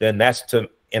 then that's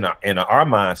in our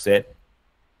mindset,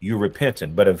 you're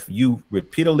repentant. But if you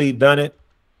repeatedly done it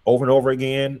over and over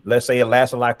again, let's say it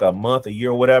lasted like a month, a year,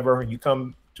 or whatever, and you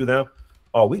come to them,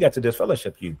 oh, we got to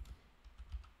disfellowship you.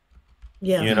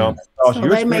 Yeah. Because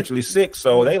you're spiritually sick.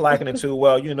 So they liken it to,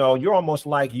 well, you're almost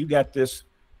like you got this,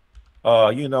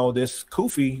 this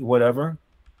kufi, whatever,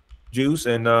 juice,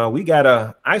 and we got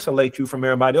to isolate you from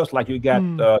everybody else like you got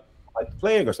like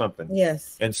plague or something.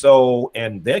 Yes. And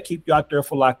they'll keep you out there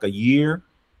for like a year.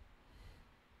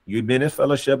 You've been in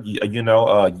fellowship,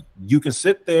 you can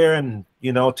sit there and,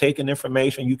 take in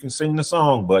information, you can sing the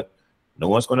song, but no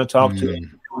one's going to talk to you.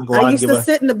 I used to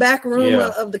sit in the back room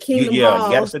of the Kingdom Hall.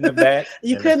 You got to sit in the back.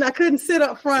 I couldn't sit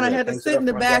up front. I had to sit in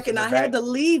the back, and I had to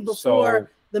leave before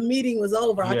the meeting was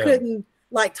over. I couldn't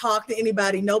talk to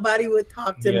anybody. Nobody would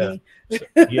talk to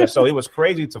me. So it was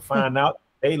crazy to find out.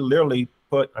 They literally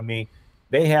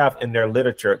they have in their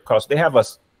literature, because they have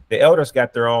the elders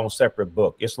got their own separate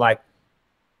book. It's like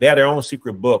they have their own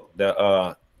secret book,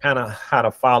 the kind of how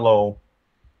to follow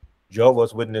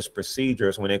Jehovah's Witness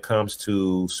procedures when it comes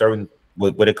to certain,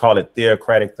 what they call it,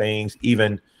 theocratic things,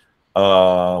 even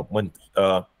when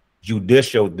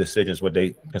judicial decisions, what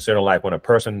they consider, like when a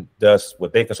person does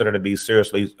what they consider to be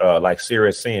seriously like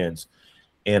serious sins.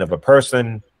 And if a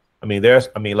person,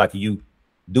 like you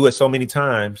do it so many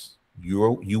times,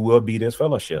 you will be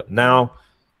disfellowship. Now,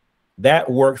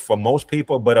 that worked for most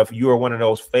people, but if you are one of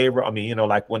those favorite,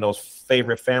 like one of those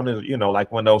favorite families,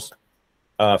 like one of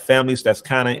those families that's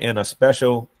kind of in a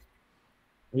special,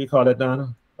 what do you call it,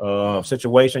 Donna?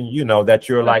 Situation, that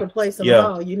you're like,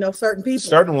 certain people,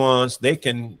 certain ones, they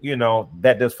can,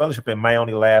 that disfellowship, it might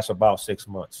only last about 6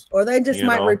 months, or they just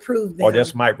might reprove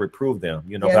them,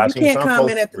 you can't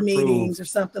comment at the meetings or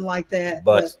something like that.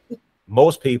 But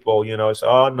most people, it's,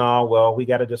 oh no, well, we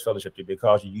got to disfellowship you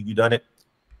because you done it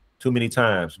too many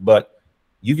times. But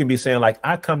you can be saying, like,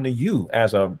 I come to you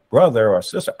as a brother or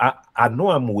sister, I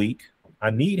know I'm weak, I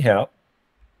need help,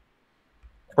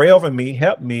 pray over me,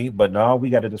 help me, but no, we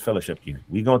got to disfellowship you.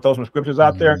 We're going to throw some scriptures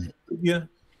out there, and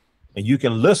you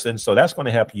can listen, so that's going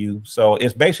to help you. So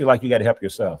it's basically like you got to help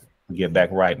yourself to get back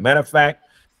right. Matter of fact,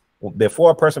 before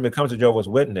a person becomes a Jehovah's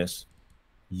Witness,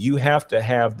 you have to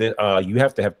have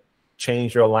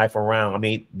changed your life around.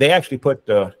 They actually put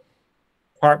the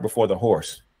cart before the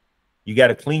horse. You got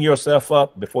to clean yourself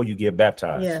up before you get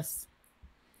baptized. Yes.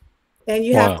 And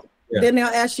you have to, then they'll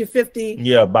ask you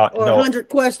 50 about 100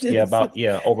 questions.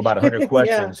 Over about 100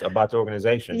 questions about the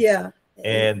organization. Yeah.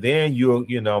 And then you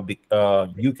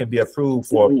can be approved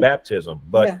for baptism.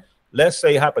 But let's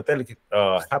say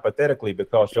hypothetically,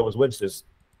 because Jehovah's Witnesses,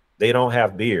 they don't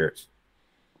have beards.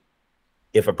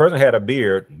 if a person had a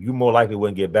beard, you more likely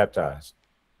wouldn't get baptized.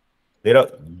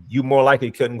 You more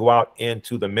likely couldn't go out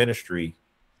into the ministry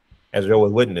as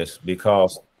Jehovah's Witness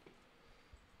because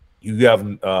you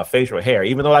have facial hair,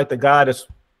 even though like the God is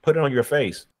put it on your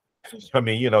face. I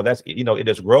mean, you know, that's, you know, it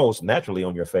just grows naturally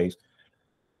on your face.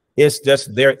 It's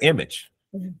just their image,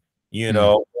 you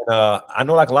know. I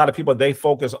know like a lot of people, they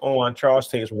focus on Charles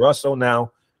Taze Russell.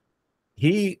 Now,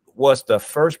 he was the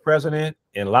first president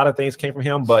and a lot of things came from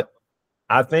him, but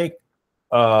I think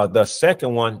the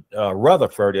second one,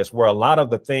 Rutherford, is where a lot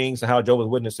of the things, how Jehovah's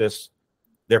Witnesses,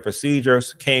 their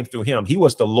procedures came through him. He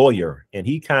was the lawyer and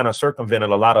he kind of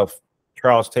circumvented a lot of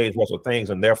Charles Taze Russell things,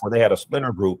 and therefore they had a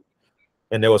splinter group.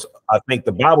 And there was, I think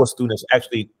the Bible students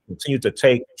actually continued to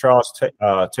take Charles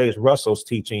Taze Russell's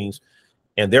teachings,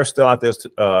 and they're still out there.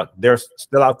 They're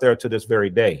still out there to this very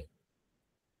day.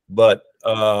 But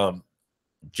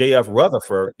J.F.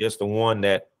 Rutherford is the one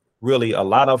that really a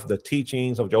lot of the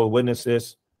teachings of Jehovah's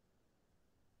Witnesses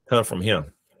come from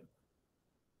him.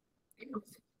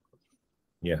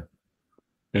 Yeah,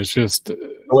 it's just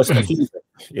it's confusing.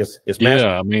 It's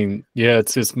yeah. I mean, yeah,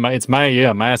 it's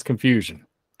mass confusion,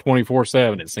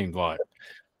 24/7. It seems like,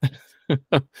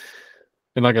 and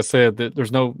like I said, that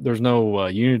there's no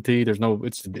unity.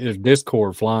 There's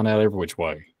discord flying out every which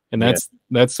way, and that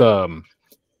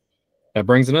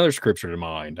brings another scripture to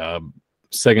mind.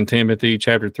 2 Timothy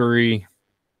chapter 3,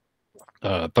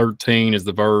 13 is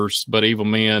the verse. But evil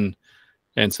men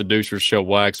and seducers shall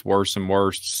wax worse and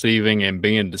worse, deceiving and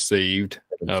being deceived.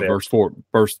 Verse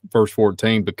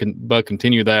 14. But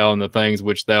continue thou in the things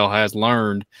which thou hast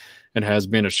learned and has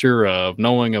been assured of,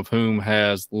 knowing of whom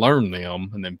has learned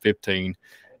them. And then 15.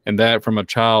 And that from a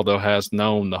child thou hast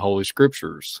known the Holy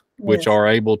Scriptures, which are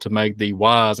able to make thee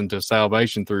wise unto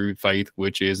salvation through faith,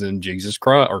 which is in Jesus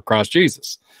Christ, or Christ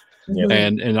Jesus.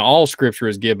 And all Scripture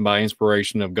is given by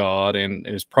inspiration of God and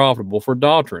is profitable for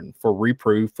doctrine, for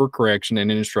reproof, for correction,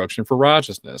 and instruction for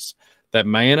righteousness, that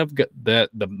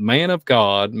the man of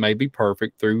God may be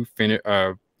perfect, through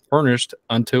furnished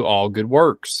unto all good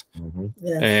works.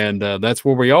 And that's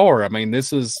where we are. I mean,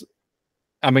 here's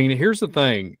the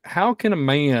thing: how can a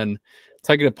man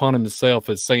take it upon himself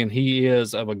as saying he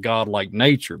is of a godlike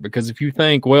nature? Because if you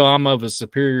think, well, I'm of a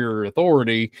superior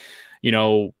authority, you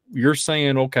know, you're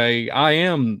saying, okay, I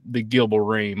am the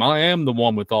Gilbarim. I am the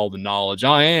one with all the knowledge.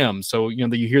 I am. So, you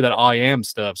know, you hear that I am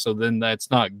stuff. So then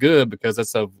that's not good, because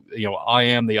that's I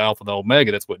am the Alpha, the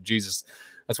Omega. That's what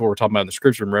we're talking about in the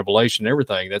Scripture and Revelation and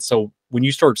everything. That's so when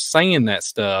you start saying that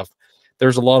stuff,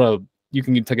 there's a lot of, you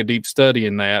can take a deep study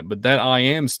in that, but that I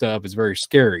am stuff is very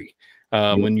scary.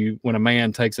 When a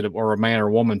man takes it, or a man or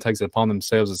a woman takes it upon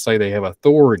themselves to say they have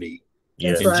authority.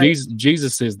 That's and right.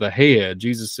 Jesus is the head.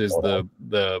 Jesus is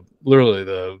literally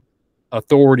the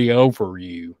authority over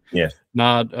you. Yes.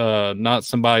 Not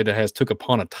somebody that has took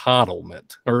upon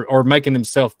entitlement or making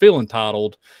themselves feel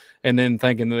entitled and then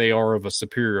thinking that they are of a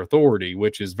superior authority,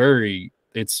 which is I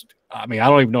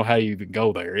don't even know how you even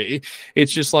go there.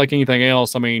 It's just like anything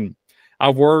else. I mean,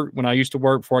 when I used to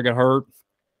work before I got hurt,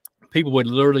 people would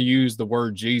literally use the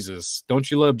word Jesus.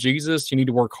 Don't you love Jesus? You need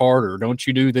to work harder. Don't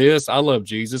you do this? I love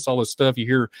Jesus. All this stuff. You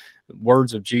hear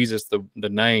words of Jesus, the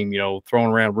name, thrown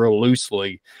around real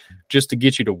loosely just to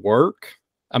get you to work.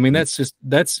 I mean, it's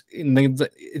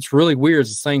really weird.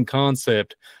 It's the same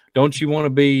concept. Don't you want to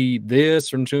be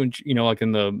this? Or, like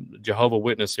in the Jehova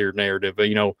Witness here narrative,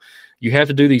 you have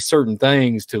to do these certain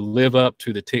things to live up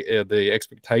to the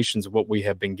expectations of what we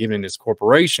have been given in this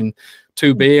corporation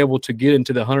to be able to get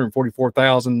into the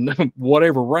 144,000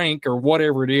 whatever rank or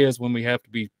whatever it is, when we have to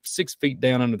be 6 feet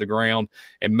down under the ground,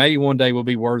 and maybe one day we'll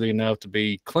be worthy enough to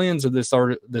be cleansed of this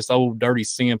old dirty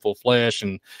sinful flesh,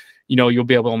 and you'll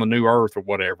be able on the new earth or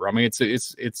whatever. I mean,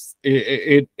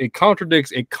 it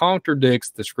contradicts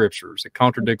the Scriptures. It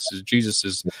contradicts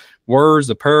Jesus's words,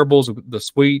 the parables, the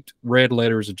sweet red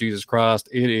letters of Jesus Christ.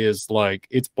 It is like,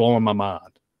 it's blowing my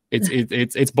mind.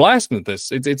 It's blasphemous.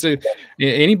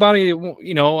 Anybody,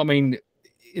 I mean,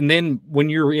 and then when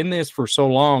you're in this for so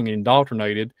long,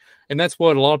 indoctrinated, and that's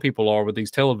what a lot of people are with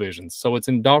these televisions. So it's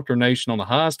indoctrination on the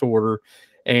highest order,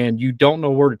 and you don't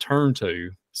know where to turn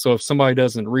to. So if somebody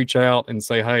doesn't reach out and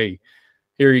say, hey,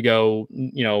 here you go,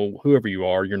 whoever you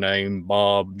are, your name,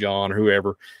 Bob, John,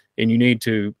 whoever, and you need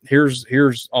to, here's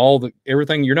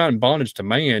everything. You're not in bondage to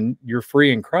man. You're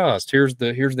free in Christ. Here's the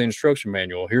instruction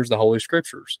manual. Here's the Holy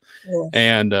Scriptures. Yes.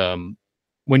 And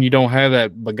when you don't have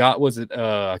that, but God,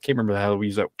 I can't remember how we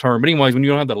use that term, but anyways, when you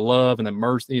don't have that love and that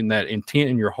mercy and that intent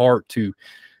in your heart to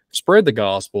spread the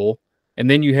gospel, and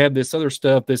then you have this other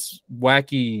stuff, this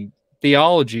wacky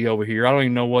theology over here. I don't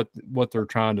even know what they're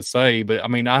trying to say, but I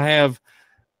mean, I have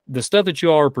the stuff that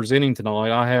you are presenting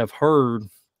tonight, I have heard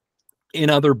in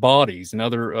other bodies and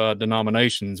other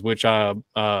denominations, which I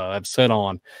have set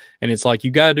on. And it's like,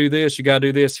 you got to do this, you got to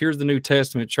do this. Here's the New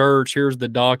Testament church. Here's the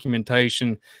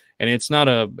documentation. And it's not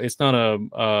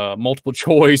a multiple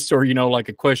choice or, like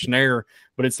a questionnaire,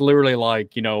 but it's literally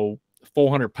like,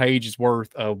 400 pages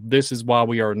worth of this is why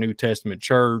we are a New Testament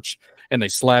church. And they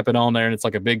slap it on there and it's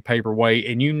like a big paperweight.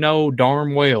 And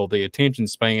darn well the attention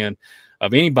span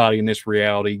of anybody in this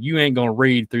reality, you ain't going to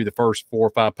read through the first 4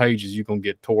 or 5 pages. You're going to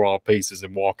get tore all pieces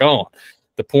and walk on.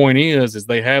 The point is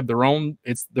they have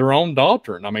it's their own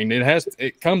doctrine. I mean,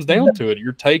 it comes down to it.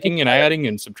 You're taking and adding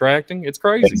and subtracting. It's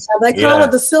crazy. They call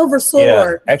it the silver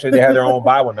sword. Yeah. Actually, they have their own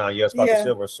Bible now. Yes, called the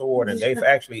silver sword. And they've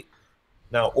actually,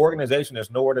 now organization is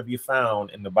nowhere to be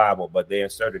found in the Bible, but they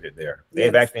inserted it there.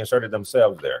 They've actually inserted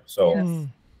themselves there. So,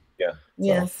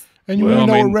 Yes. So. And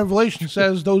what Revelation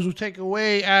says, those who take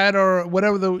away, add, or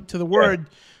whatever to the word,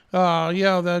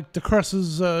 the curse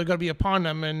is going to be upon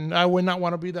them. And I would not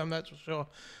want to be them, that's for sure.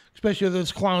 Especially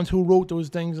those clowns who wrote those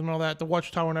things and all that, the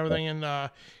Watchtower and everything. And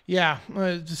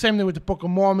it's the same thing with the Book of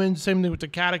Mormon, same thing with the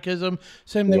Catechism,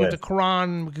 same thing with the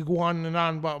Quran. We could go on and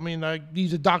on. But I mean,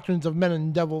 these are doctrines of men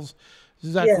and devils. Is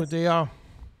exactly what they are.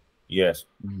 Yes.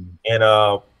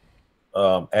 And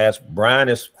as Brian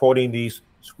is quoting these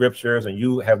scriptures, and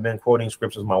you have been quoting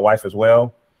scriptures, my wife as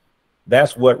well,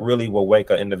 that's what really will wake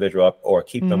an individual up or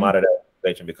keep them out of that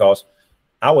situation. Because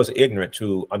I was ignorant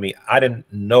I didn't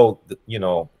know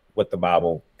what the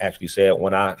Bible actually said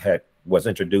when I was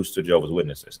introduced to Jehovah's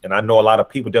Witnesses. And I know a lot of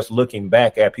people, just looking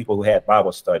back at people who had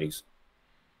Bible studies,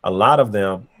 a lot of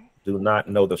them do not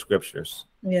know the scriptures.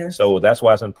 So that's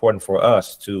why it's important for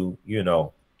us to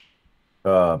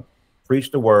preach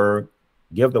the word,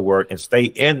 give the word, and stay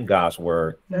in God's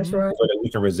word. That's right. So that we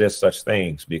can resist such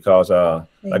things. Because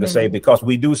like I say, because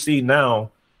we do see now,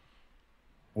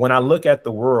 when I look at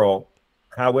the world,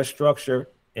 how it's structured,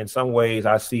 in some ways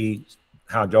I see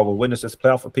how Jehovah's Witnesses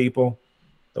plan for people.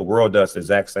 The world does the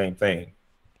exact same thing.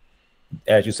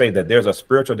 As you say, that there's a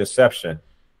spiritual deception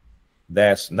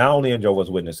that's not only in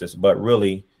Jehovah's Witnesses, but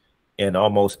really in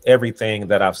almost everything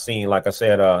that I've seen. Like I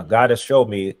said, God has showed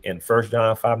me in 1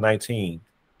 John 5:19,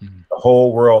 the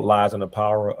whole world lies in the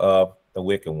power of the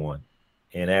wicked one.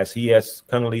 And as he has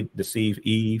cunningly deceived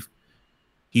Eve,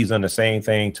 he's done the same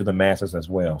thing to the masses as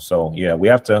well. So we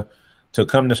have to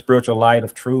come to spiritual light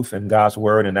of truth and God's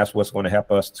word, and that's what's going to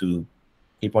help us to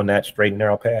keep on that straight and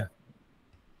narrow path.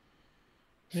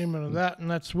 Amen to that.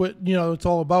 And that's what it's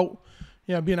all about,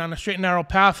 being on a straight and narrow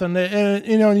path. And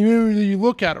you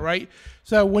look at it, right?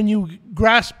 So when you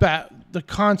grasp that, the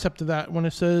concept of that, when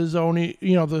it says only,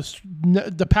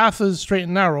 the path is straight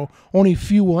and narrow, only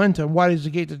few will enter, wide is the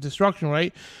gate to destruction,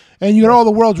 right? And you got all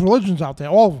the world's religions out there,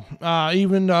 all of them,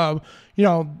 even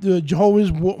the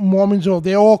Jehovah's, Mormons,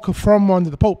 they all confirm under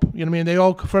the Pope. You know what I mean? They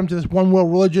all confirm to this one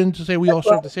world religion to say we all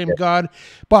serve the same God.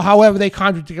 But however, they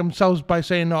contradict themselves by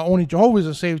saying only Jehovah's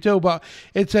are saved too. But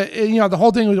it's the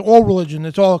whole thing with all religion.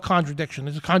 It's all a contradiction.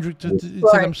 It's a contradiction to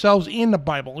themselves in the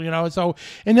Bible. So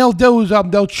and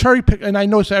they'll cherry pick. And I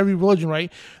notice every religion,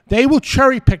 right? They will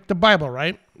cherry pick the Bible,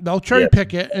 right? They'll cherry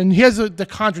pick it, and here's the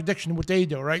contradiction of what they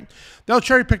do, right? They'll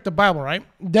cherry pick the Bible, right?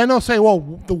 Then they'll say, well,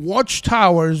 the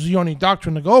Watchtower is the only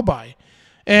doctrine to go by.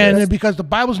 And because the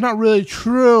Bible's not really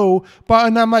true,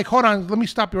 and I'm like, hold on, let me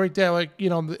stop you right there. Like,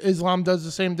 Islam does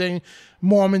the same thing,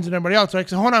 Mormons and everybody else. Like,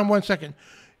 so hold on 1 second.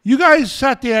 You guys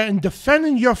sat there and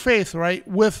defending your faith, right,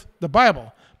 with the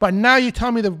Bible. But now you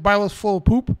tell me the Bible is full of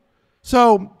poop?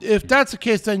 So if that's the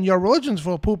case, then your religion's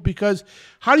full of poop, because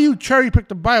how do you cherry pick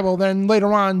the Bible, then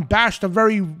later on bash the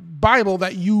very Bible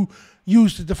that you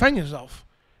use to defend yourself?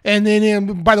 And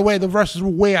then, by the way, the verses were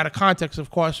way out of context,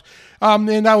 of course.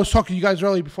 And I was talking to you guys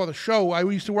earlier before the show. I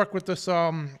used to work with this,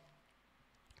 Jehova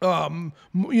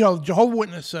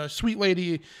Witness, sweet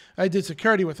lady. I did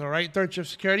security with her, right? Third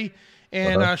shift security.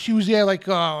 And she was there like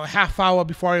a half hour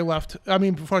before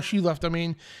before she left.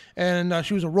 And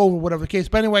she was a rover, whatever the case.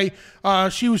 But anyway,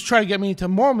 she was trying to get me into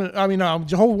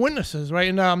Jehovah Witnesses, right?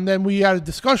 And then we had a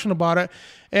discussion about it.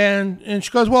 And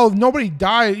she goes, well, nobody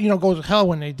dies, goes to hell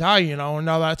when they die, and all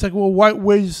that. It's like, well,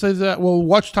 where says that? Well,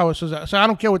 Watchtower says that. So I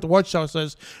don't care what the Watchtower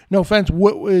says. No offense.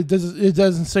 It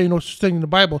doesn't say no such thing in the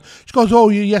Bible. She goes, oh,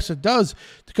 yes, it does,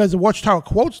 because the Watchtower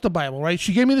quotes the Bible, right?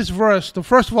 She gave me this verse.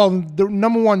 First of all,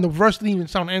 number one, the verse didn't even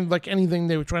sound like anything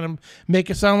they were trying to make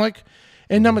it sound like.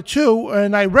 And number two,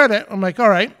 and I read it. I'm like, all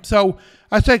right. So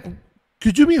I was like,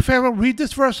 could you do me a favor, read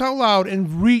this verse out loud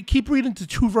and keep reading the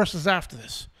 2 verses after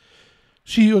this.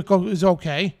 She is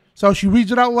okay. So she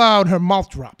reads it out loud. Her mouth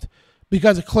dropped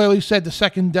because it clearly said the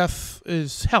second death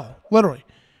is hell, literally.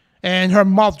 And her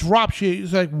mouth dropped.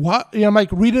 She's like, what? I'm like,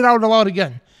 read it out aloud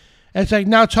again. And it's like,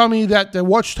 now tell me that the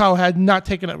Watchtower had not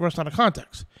taken that verse out of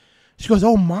context. She goes,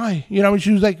 oh my, and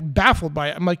she was like baffled by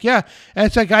it. I'm like, yeah. And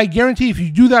it's like, I guarantee if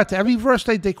you do that to every verse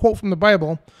they quote from the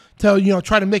Bible to,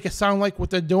 try to make it sound like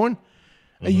what they're doing,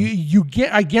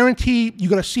 I guarantee you're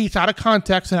going to see it's out of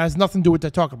context and has nothing to do with what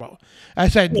they're talking about. I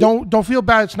said, don't feel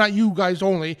bad. It's not you guys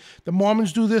only. The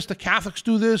Mormons do this. The Catholics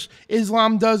do this.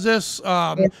 Islam does this.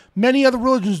 Many other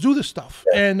religions do this stuff.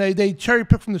 And they cherry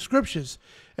pick from the scriptures.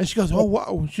 And she goes, oh,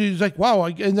 wow. She's like, wow.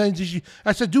 And then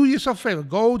I said, do yourself a favor.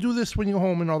 Go do this when you're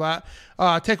home and all that.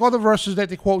 Take all the verses that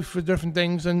they quote for different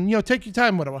things and, take your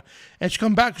time, whatever. And she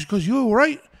come back. She goes, you were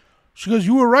right. She goes,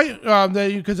 you were right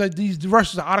because these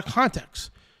verses are out of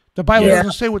context. The Bible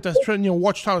doesn't say what the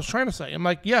Watchtower is trying to say. I'm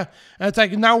like, yeah. And it's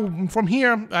like, now from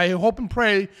here, I hope and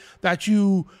pray that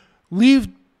you leave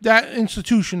that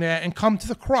institution there and come to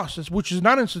the cross, which is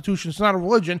not an institution, it's not a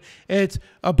religion, it's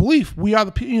a belief. We are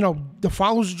the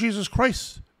followers of Jesus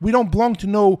Christ. We don't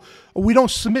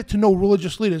submit to no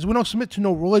religious leaders. We don't submit to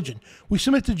no religion. We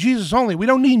submit to Jesus only. We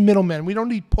don't need middlemen. We don't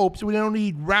need popes. We don't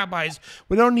need rabbis.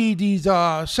 We don't need these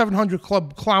 700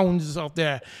 Club clowns out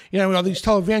there. These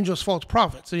televangelists, false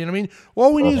prophets. You know what I mean?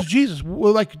 All we need is Jesus.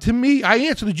 To me, I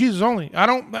answer to Jesus only. I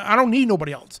don't need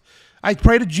nobody else. I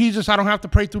pray to Jesus. I don't have to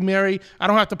pray to Mary. I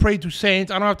don't have to pray to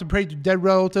saints. I don't have to pray to dead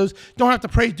relatives. Don't have to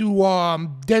pray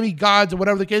to demigods or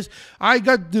whatever the case. I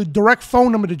got the direct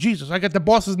phone number to Jesus. I got the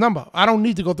boss's number. I don't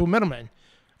need to go through a middleman.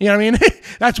 You know what I mean?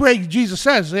 That's where Jesus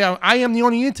says, I am the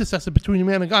only intercessor between the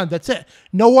man and God. That's it.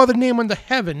 No other name under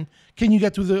heaven can you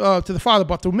get to the Father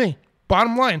but through me.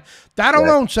 Bottom line. That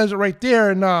alone says it right there.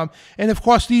 And of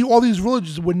course, all these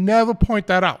religions would never point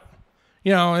that out.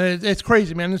 It's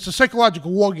crazy, man. It's a psychological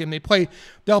war game they play.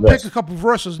 They'll pick a couple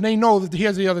verses, and they know that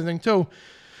here's the other thing, too.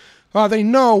 They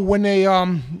know when they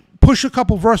push a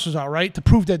couple verses out, right, to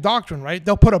prove their doctrine, right,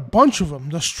 they'll put a bunch of them.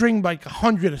 They'll string like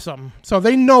 100 or something. So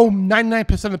they know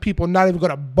 99% of the people are not even going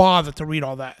to bother to read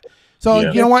all that. So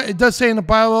you know what? It does say in the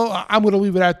Bible, I'm going to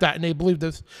leave it at that. And they believe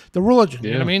this, the religion,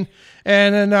 you know what I mean?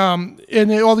 And then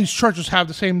all these churches have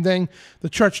the same thing, the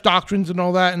church doctrines and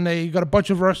all that. And they got a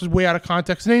bunch of verses way out of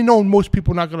context. And they know most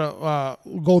people are not going to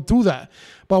go through that.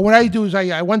 But what I do is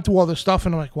I went through all this stuff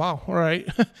and I'm like, wow, all right.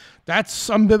 That's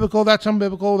unbiblical. That's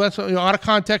out of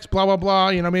context, blah, blah, blah.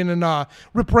 You know what I mean? And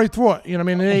rip right through it. You know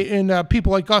what I mean? And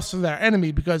people like us are their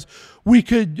enemy because we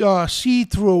could see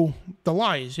through the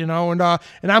lies, and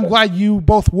I'm glad you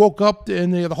both woke up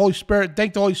and the Holy Spirit,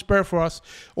 thank the Holy Spirit for us,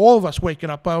 all of us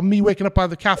waking up, me waking up out of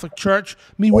the Catholic Church,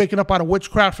 me waking up out of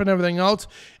witchcraft and everything else,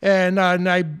 and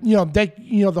I, thank,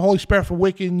 the Holy Spirit for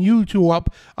waking you two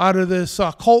up out of this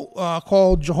cult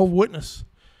called Jehova Witness.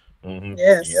 Mm-hmm.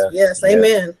 Yes,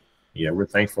 amen. Yeah, we're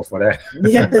thankful for that.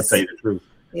 Yes. To tell you the truth.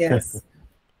 Yes.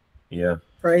 Yeah.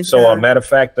 Praise so, God. Matter of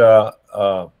fact,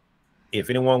 if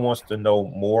anyone wants to know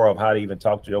more of how to even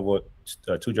talk to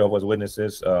Jehovah's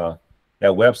Witnesses, that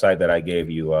website that I gave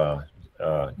you,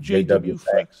 JW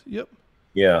Facts. Yep.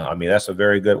 Yeah, I mean that's a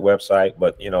very good website,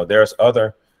 but there's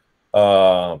other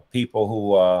people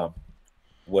who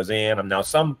was in. Now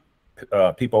some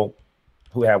people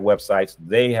who have websites,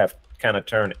 they have kind of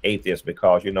turned atheist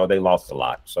because they lost a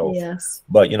lot. So yes,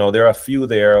 but there are a few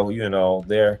there who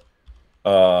they're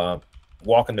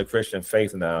walking the Christian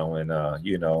faith now, and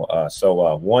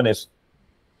so one is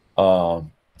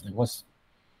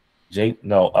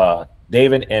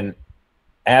David and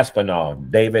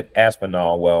David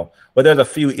Aspinall. Well, but there's a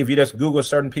few. If you just Google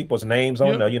certain people's names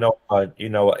on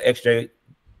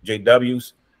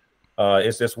XJWs.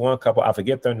 It's this one couple. I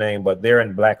forget their name, but they're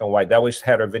in black and white. They always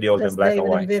had her videos in black and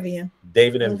white.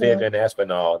 David and Vivian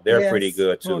Aspinall. They're pretty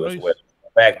good too as well.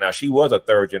 Back now, she was a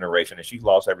third generation, and she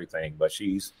lost everything, but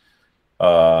she's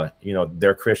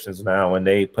they're Christians now, and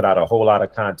they put out a whole lot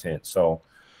of content. So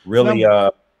really,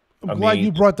 I'm glad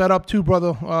you brought that up too,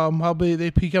 brother. How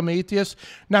they become atheists.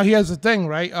 Now here's the thing,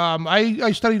 right?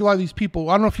 I studied a lot of these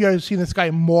people. I don't know if you guys seen this guy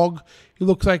Morg. He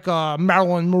looks like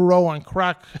Marilyn Monroe on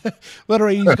crack.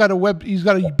 Literally, he's got a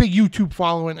big YouTube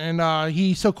following, and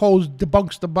he so-called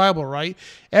debunks the Bible, right?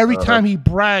 Every time he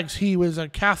brags, he was a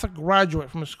Catholic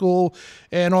graduate from a school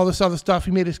and all this other stuff.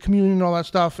 He made his communion and all that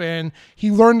stuff, and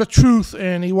he learned the truth,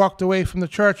 and he walked away from the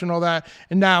church and all that,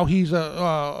 and now he's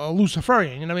a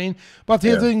Luciferian, you know what I mean? But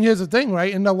here's the thing,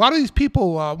 right? And a lot of these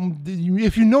people,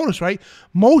 if you notice, right,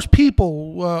 most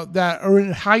people that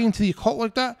are high into the occult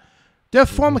like that, they're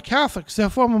former Catholics, they're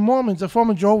former Mormons, they're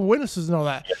former Jehovah's Witnesses and all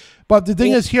that. But the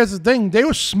thing is, here's the thing. They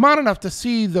were smart enough to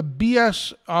see the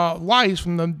BS lies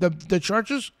from the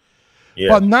churches,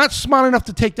 but not smart enough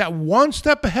to take that one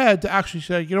step ahead to actually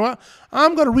say, you know what,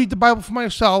 I'm going to read the Bible for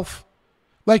myself.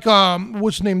 Like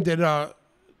what's his name did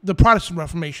the Protestant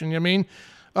Reformation. You know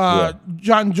what I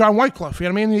mean? John Wycliffe. You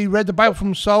know what I mean? He read the Bible for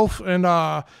himself, and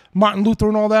Martin Luther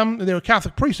and all them. They were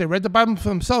Catholic priests. They read the Bible for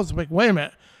themselves. Like, wait a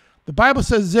minute. The Bible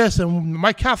says this, and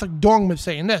my Catholic dogma is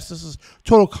saying this. This is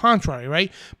total contrary,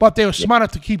 right? But they were smart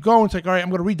enough to keep going. It's like, all right, I'm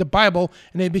going to read the Bible,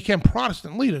 and they became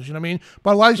Protestant leaders. You know what I mean?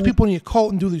 But a lot of these people in the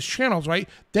occult and do these channels, right?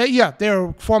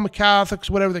 They're former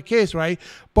Catholics, whatever the case, right?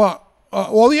 But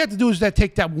all you have to do is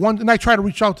take that one, and I try to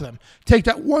reach out to them. Take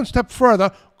that one step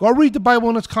further. Go read the Bible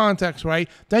in its context, right?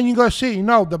 Then you go see,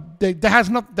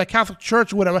 the Catholic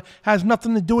Church or whatever has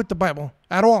nothing to do with the Bible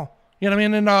at all. You know what I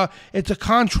mean? And it's a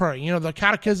contrary. You know, the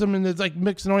catechism and it's like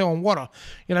mixing oil and water.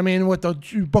 You know what I mean? With the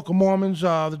Book of Mormons,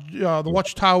 the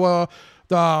Watchtower,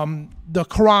 the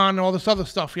Quran, and all this other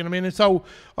stuff. You know what I mean? And so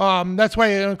that's why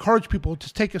I encourage people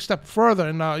to take a step further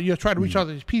and try to reach out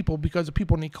to these people, because the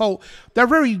people in the cult, they're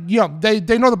very,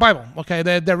 they know the Bible. Okay,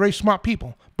 they're very smart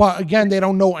people. But again, they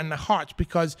don't know it in their hearts,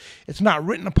 because it's not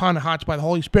written upon their hearts by the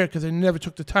Holy Spirit, because they never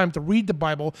took the time to read the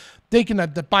Bible, thinking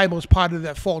that the Bible is part of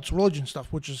that false religion stuff,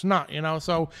 which is not,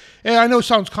 So I know it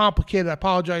sounds complicated. I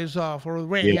apologize for the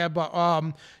rant here,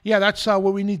 but that's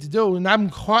what we need to do. And I'm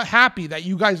happy that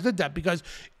you guys did that, because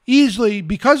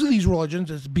because of these religions,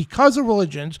 it's because of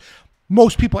religions,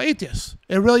 most people are atheists.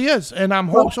 It really is. And I'm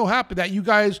so happy that you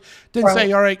guys didn't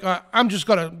say, all right, I'm just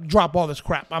going to drop all this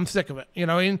crap. I'm sick of it. You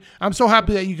know what I mean? I'm so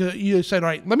happy that you said, all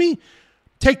right, let me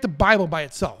take the Bible by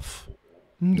itself.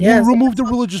 Yes. You remove the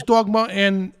religious dogma,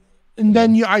 and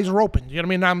then your eyes are open. You know what I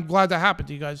mean? I'm glad that happened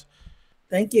to you guys.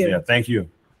 Thank you. Yeah, thank you.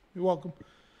 You're welcome.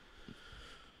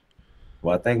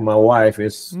 Well, I think my wife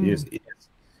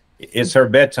it's her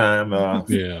bedtime. Well,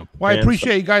 I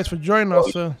appreciate you guys for joining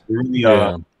us. Really,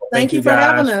 thank you for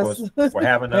having us. For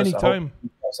having us. Anytime.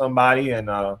 Somebody, and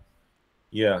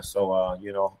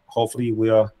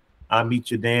hopefully I'll meet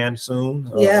you, Dan,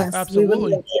 soon. Yes,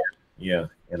 absolutely. Yeah,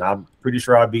 and I'm pretty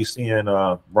sure I'll be seeing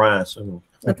Brian soon.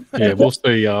 Yeah, we'll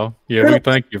see y'all. Yeah, we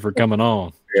thank you for coming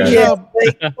on. Yeah.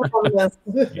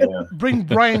 Bring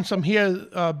Brian some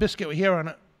biscuit with hair on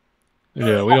it.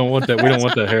 Yeah, we don't want that. We don't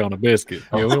want that hair on a biscuit.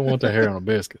 Yeah, we don't want that hair on a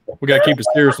biscuit. We got to keep it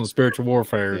serious on spiritual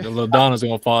warfare. Little Donna's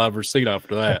gonna fall out of her seat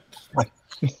after that.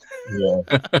 Yeah.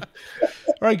 All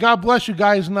right. God bless you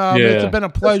guys. And it's been a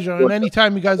pleasure. And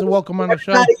anytime you guys are welcome on the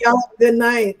show. Y'all have a good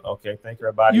night. Okay. Thank you,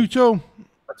 everybody. You too.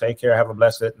 Take care. Have a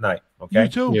blessed night. Okay. You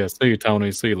too. Yeah. See you,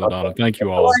 Tony. See you, LaDonna. Thank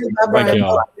you all. Bye-bye. Thank you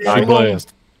all. Be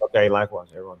blessed. Okay. Likewise,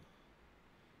 everyone.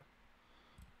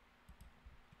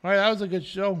 All right. That was a good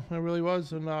show. It really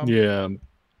was. And yeah.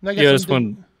 This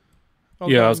one. I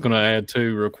was going to add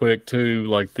too, real quick too,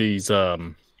 like these.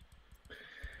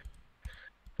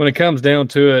 When it comes down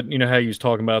to it, you know how you was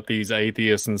talking about these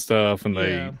atheists and stuff, and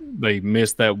they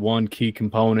miss that one key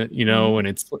component,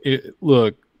 and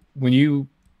look, when you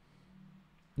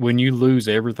lose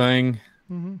everything,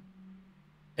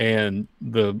 and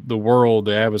the world,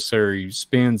 the adversary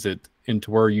spins it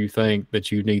into where you think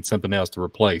that you need something else to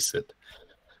replace it.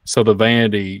 So the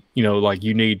vanity, like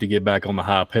you need to get back on the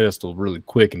high pedestal really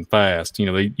quick and fast.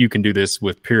 You can do this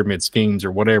with pyramid schemes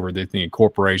or whatever. The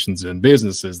corporations and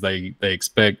businesses, they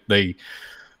expect, they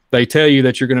tell you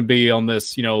that you're going to be on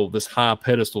this, this high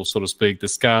pedestal, so to speak. The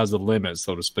sky's the limit,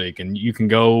 so to speak. And you can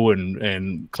go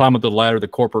and climb up the ladder, the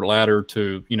corporate ladder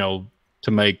to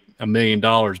make $1 million,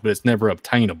 but it's never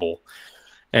obtainable.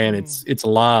 And it's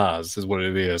lies is what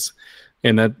it is.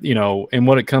 And that, and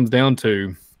what it comes down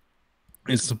to,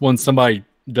 it's when somebody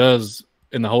does,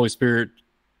 and the Holy Spirit,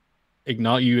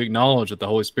 you acknowledge that the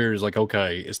Holy Spirit is like,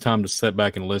 okay, it's time to sit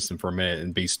back and listen for a minute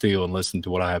and be still and listen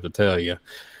to what I have to tell you.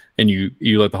 And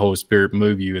you let the Holy Spirit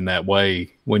move you in that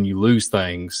way. When you lose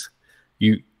things,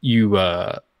 it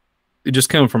just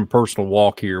comes from a personal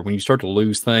walk here. When you start to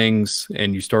lose things,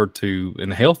 and you start to,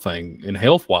 in health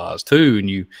wise too, and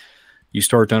you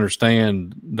start to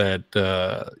understand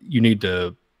that you need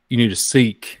to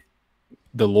seek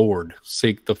the Lord,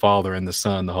 seek the Father and the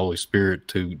Son, the Holy Spirit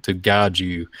to guide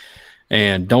you,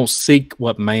 and don't seek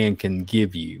what man can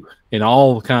give you. In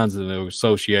all kinds of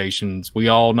associations, we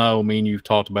all know, me and you've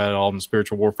talked about it all in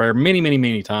spiritual warfare many, many,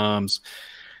 many times,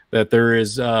 that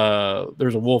there's a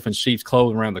wolf in sheep's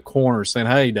clothing around the corner saying,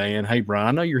 hey, Dan, hey, Brian,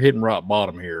 I know you're hitting rock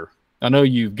bottom here. I know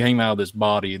you came out of this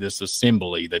body, this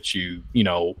assembly that you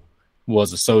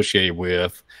was associated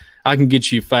with. I can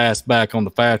get you back on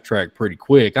the fast track pretty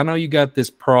quick. I know you got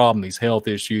this problem, these health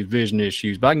issues, vision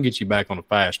issues, but I can get you back on the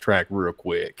fast track real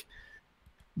quick.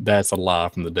 That's a lie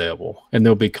from the devil. And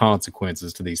there'll be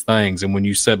consequences to these things. And when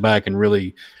you sit back and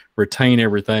really retain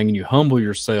everything, and you humble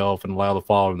yourself and allow the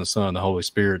Father and the Son and the Holy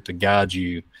Spirit to guide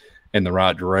you in the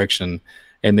right direction,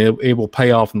 and it will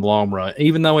pay off in the long run.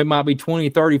 Even though it might be 20,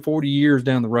 30, 40 years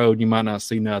down the road, you might not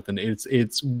see nothing.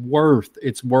 It's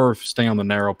worth staying on the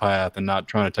narrow path and not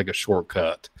trying to take a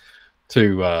shortcut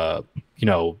to,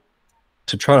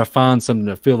 to try to find something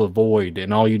to fill a void.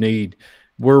 And all you need,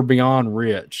 we're beyond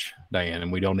rich, Dan,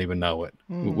 and we don't even know it.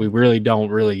 We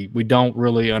don't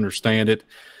really understand it.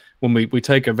 When we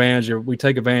take advantage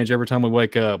every time we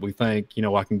wake up. We think,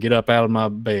 I can get up out of my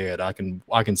bed. I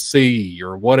can see,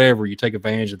 or whatever. You take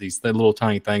advantage of the little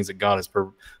tiny things that God has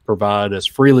provided us,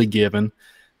 freely given,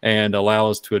 and allow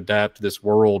us to adapt to this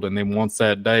world. And then once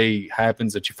that day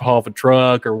happens that you fall off a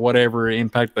truck or whatever,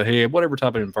 impact the head, whatever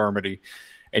type of infirmity,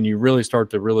 and you really start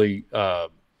to really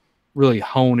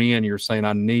hone in, you're saying,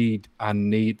 I need,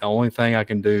 the only thing I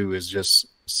can do is just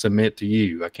submit to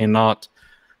you.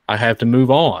 I have to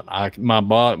move on. My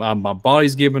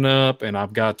body's given up, and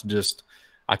I've got to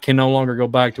I can no longer go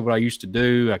back to what I used to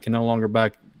do. I can no longer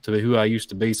back to who I used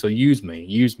to be. So use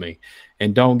me,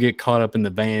 and don't get caught up in the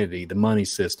vanity, the money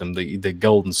system, the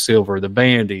gold and silver, the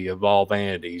vanity of all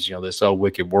vanities, this old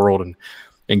wicked world,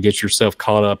 and get yourself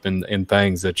caught up in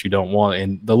things that you don't want.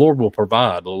 And the Lord will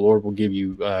provide. The Lord will give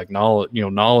you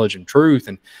knowledge and truth.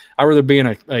 And I'd rather be in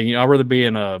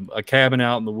a cabin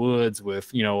out in the woods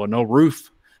with no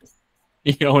roof,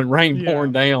 and rain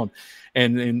pouring down,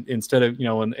 and instead of I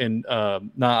don't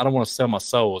want to sell my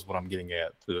soul is what I'm getting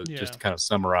at, just to kind of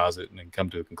summarize it and then come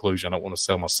to a conclusion. I don't want to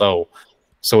sell my soul.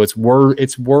 So it's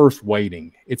worth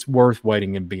waiting. It's worth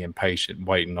waiting and being patient,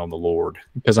 waiting on the Lord,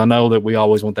 because I know that we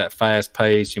always want that fast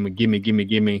pace,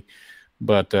 gimme,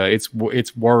 but it's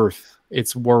worth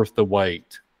the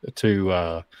wait to.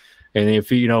 And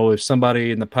if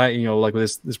somebody in the past, like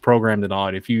this program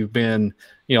tonight, if you've been,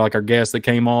 like our guest that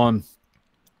came on,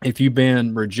 if you've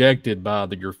been rejected by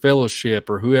your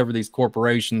fellowship or whoever, these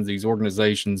corporations, these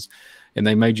organizations, and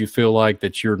they made you feel like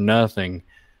that you're nothing,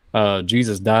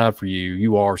 Jesus died for you.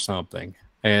 You are something.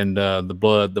 And the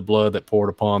blood that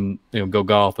poured upon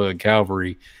Golgotha and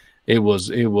Calvary, it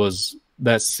was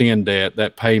that sin debt,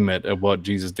 that payment of what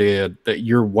Jesus did, that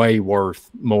you're way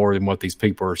worth more than what these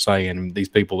people are saying. These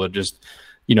people that just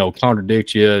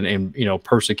contradict you and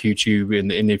persecute you.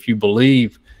 And if you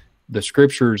believe the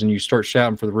scriptures and you start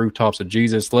shouting for the rooftops of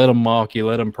Jesus, let them mock you,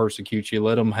 let them persecute you,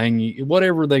 let them hang you,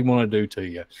 whatever they want to do to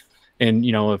you. And,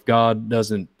 if God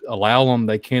doesn't allow them,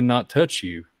 they cannot touch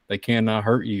you. They cannot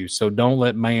hurt you. So don't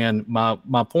let man,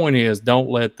 my point is, don't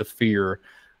let the fear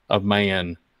of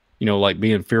man, like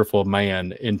being fearful of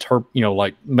man,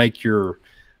 make your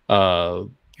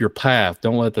path.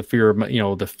 Don't let the fear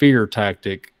of, the fear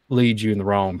tactic lead you in the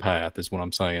wrong path, is what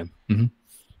I'm saying. Mm-hmm.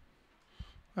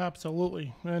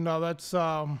 Absolutely. And that's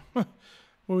what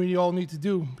we all need to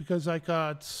do, because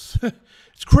it's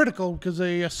it's critical, because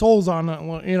the soul's on that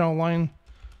line.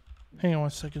 Hang on one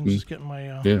second, just getting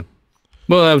my yeah.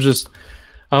 Well, I was just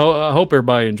I hope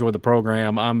everybody enjoyed the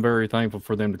program. I'm very thankful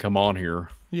for them to come on here.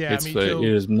 Yeah, me too. It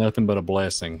is nothing but a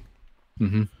blessing.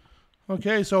 Mm-hmm.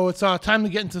 Okay, so it's time to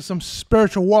get into some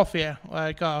spiritual warfare.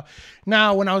 Like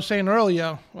now, when I was saying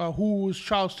earlier, who was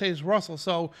Charles Taze Russell?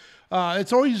 So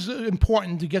it's always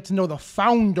important to get to know the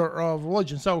founder of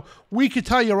religion. So we could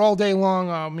tell you all day long.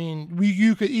 I mean,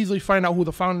 you could easily find out who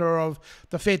the founder of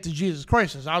the faith of Jesus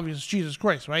Christ is. Obviously, Jesus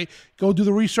Christ, right? Go do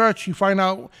the research. You find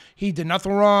out he did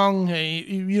nothing wrong.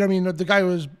 The guy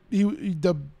was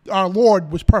our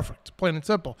Lord was perfect, plain and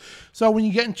simple. So when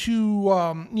you get into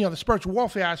the spiritual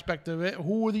warfare aspect of it,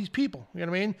 who are these people? You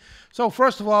know what I mean? So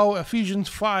first of all, Ephesians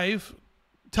 5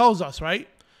 tells us, right?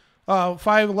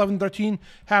 5:11-13,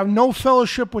 have no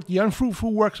fellowship with the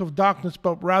unfruitful works of darkness,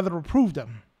 but rather reprove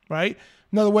them, right?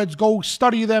 In other words, go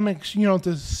study them, and,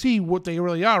 to see what they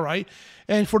really are, right?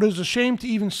 And for it is a shame to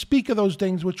even speak of those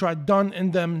things which are done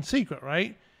in them in secret,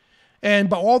 right?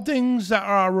 But all things that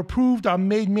are reproved are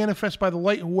made manifest by the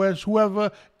light,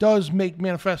 whoever does make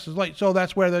manifest is light. So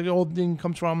that's where the old thing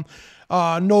comes from.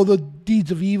 Know the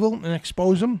deeds of evil and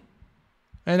expose them.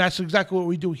 And that's exactly what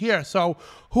we do here. So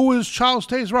who is Charles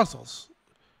Taze Russell?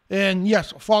 And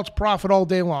yes, a false prophet all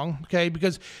day long, okay?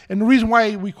 And the reason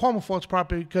why we call him a false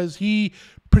prophet is because he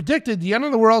predicted the end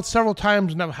of the world several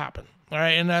times, never happened, all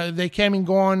right? And they came and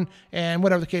gone, and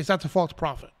whatever the case, that's a false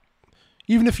prophet.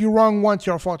 Even if you're wrong once,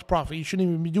 you're a false prophet. You shouldn't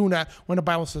even be doing that when the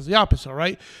Bible says the opposite,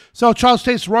 right? So Charles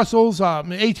Taze Russell's, in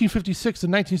 1856 to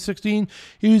 1916,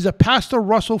 he was a pastor.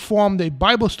 Russell formed a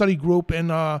Bible study group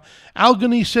in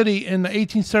Allegheny City in the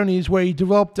 1870s, where he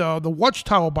developed the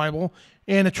Watchtower Bible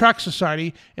and a tract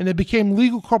society, and it became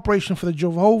legal corporation for the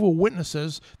Jehova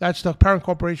Witnesses. That's the parent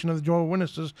corporation of the Jehova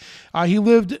Witnesses. He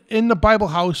lived in the Bible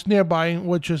house nearby,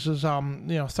 which is his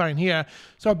sign here.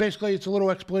 So basically, it's a little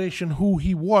explanation who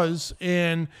he was,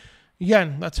 and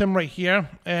Again, that's him right here.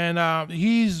 And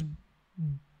he's,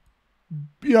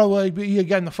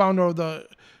 again, the founder of it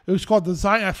was called the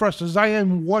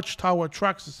Zion Watchtower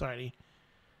Tract Society.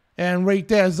 And right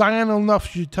there, Zion enough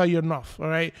should tell you enough, all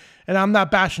right? And I'm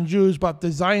not bashing Jews, but the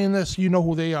Zionists, you know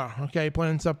who they are, okay?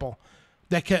 Plain and simple.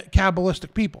 They're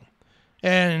Kabbalistic people.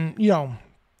 And,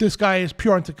 this guy is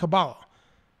pure into Kabbalah.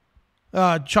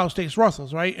 Charles Taze Russell,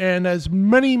 right? And there's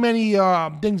many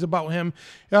things about him.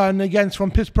 And again, it's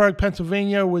from Pittsburgh,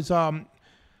 Pennsylvania. Was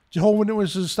Jehova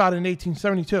Witnesses started in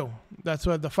 1872. That's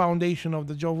the foundation of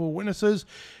the Jehova Witnesses.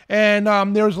 And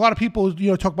there was a lot of people,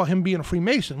 talk about him being a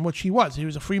Freemason, which he was. He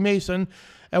was a Freemason,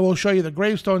 and we'll show you the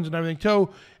gravestones and everything too.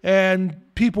 And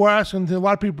people were asking, a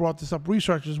lot of people brought this up,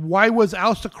 researchers, why was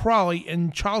Aleister Crowley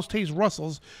and Charles Taze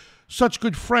Russell such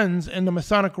good friends in the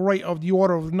Masonic Rite of the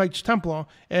Order of the Knights Templar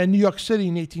in New York City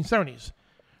in the 1870s?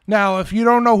 Now, if you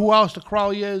don't know who Aleister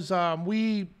Crowley is,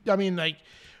 Aleister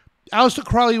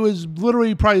Crowley was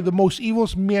literally probably the most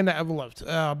evilest man that ever lived,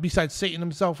 besides Satan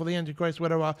himself or the Antichrist,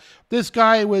 whatever. This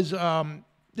guy was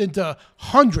into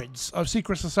hundreds of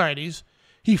secret societies.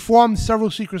 He formed several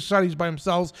secret societies by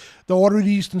himself. The Order of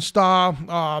the Eastern Star,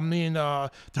 the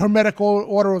Hermetical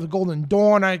Order of the Golden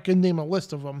Dawn. I can name a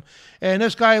list of them. And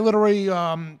this guy literally,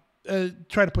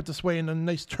 try to put this way in a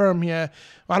nice term here.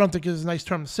 I don't think it's a nice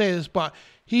term to say this, but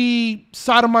he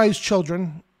sodomized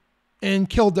children and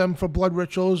killed them for blood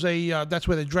rituals. That's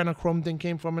where the adrenochrome thing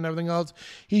came from and everything else.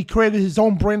 He created his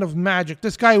own brand of magic.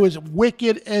 This guy was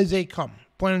wicked as they come,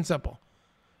 plain and simple.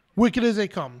 Wicked as they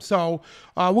come. So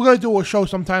we're going to do a show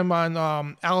sometime on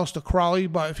Aleister Crowley,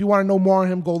 but if you want to know more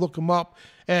on him, go look him up.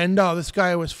 And this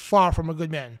guy was far from a good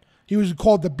man. He was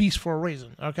called the Beast for a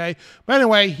reason, okay? But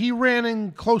anyway, he ran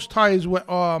in close ties with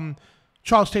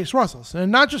Charles Taze Russell.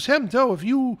 And not just him, too. If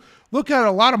you look at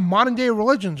a lot of modern-day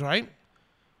religions, right,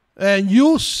 and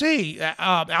you'll see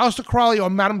Aleister Crowley or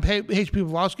Madame H.P.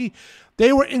 Blavatsky,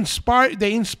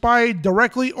 they inspired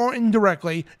directly or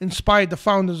indirectly, inspired the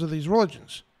founders of these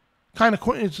religions. Kind of,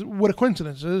 it's what a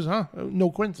coincidence is, huh?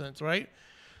 No coincidence, right?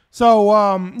 So,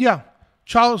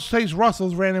 Charles Taze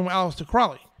Russell ran in with Aleister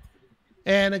Crowley.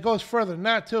 And it goes further than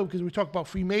that, too, because we talk about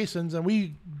Freemasons, and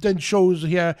we did shows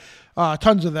here,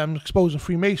 tons of them exposing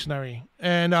Freemasonry.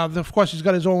 And, of course, he's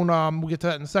got his own, we'll get to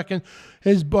that in a second,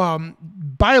 his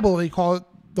Bible, they call it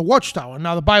the Watchtower.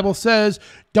 Now, the Bible says,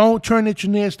 don't turn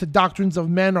your ears to doctrines of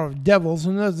men or of devils,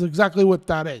 and that's exactly what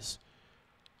that is.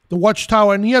 The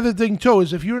Watchtower. And the other thing, too,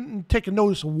 is if you're taking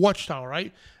notice of Watchtower,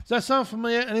 right? Does that sound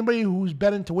familiar? Anybody who's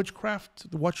been into witchcraft,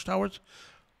 the Watchtowers?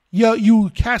 Yeah, you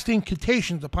cast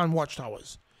incantations upon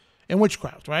watchtowers and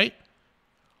witchcraft, right?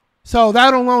 So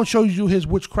that alone shows you his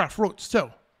witchcraft roots,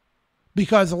 too.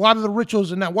 Because a lot of the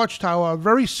rituals in that watchtower are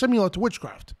very similar to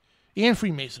witchcraft and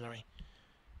Freemasonry.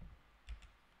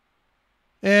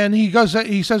 And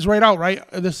he says right out, right?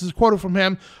 This is quoted from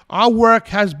him. Our work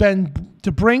has been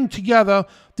to bring together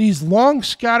these long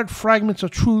scattered fragments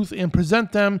of truth and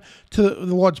present them to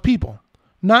the Lord's people.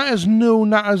 Not as new,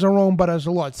 not as our own, but as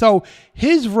the Lord. So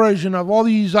his version of all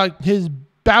these, his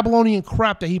Babylonian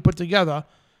crap that he put together,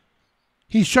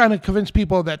 he's trying to convince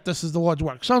people that this is the Lord's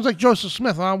work. Sounds like Joseph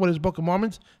Smith, huh? With his Book of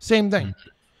Mormon. Same thing.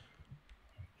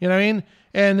 You know what I mean?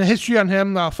 And the history on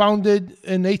him, founded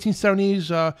in the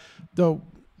 1870s, the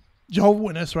Jehova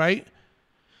Witness, right?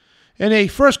 And they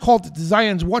first called it the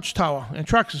Zion's Watchtower and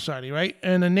Tract Society, right?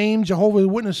 And the name Jehova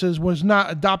Witnesses was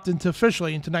not adopted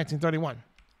officially until 1931.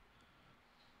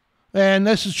 And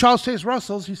this is Charles Taze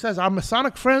Russell. He says, our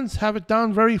Masonic friends have it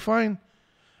down very fine.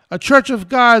 A Church of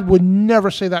God would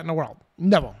never say that in the world.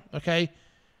 Never, okay?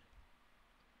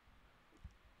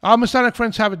 Our Masonic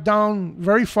friends have it down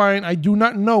very fine. I do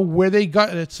not know where they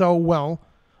got it so well.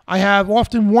 I have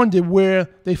often wondered where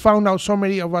they found out so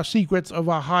many of our secrets of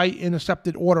our high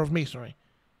intercepted order of Masonry.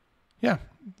 Yeah,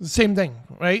 the same thing,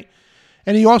 right?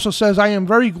 And he also says, I am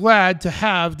very glad to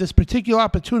have this particular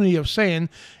opportunity of saying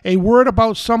a word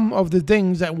about some of the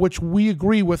things at which we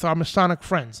agree with our Masonic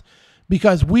friends,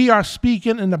 because we are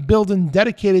speaking in a building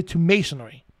dedicated to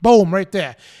Masonry. Boom, right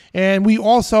there. And we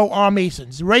also are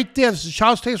Masons. Right there, this is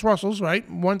Charles Taze Russell, right?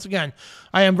 Once again,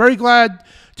 I am very glad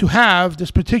to have this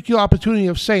particular opportunity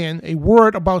of saying a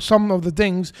word about some of the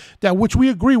things that which we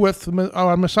agree with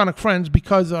our Masonic friends,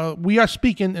 because we are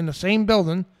speaking in the same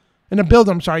building,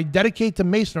 dedicated to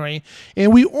Masonry,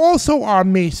 and we also are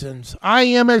Masons. I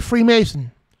am a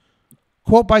Freemason.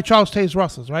 Quote by Charles Taze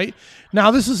Russell, right?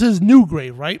 Now, this is his new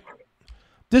grave, right?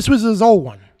 This was his old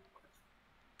one.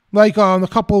 Like the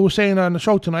couple was saying on the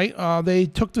show tonight, they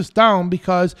took this down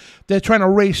because they're trying to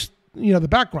erase, the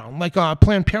background. Like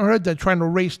Planned Parenthood, they're trying to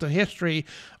erase the history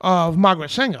of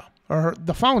Margaret Sanger, or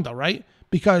the founder, right?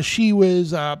 because she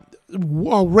was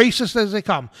racist as they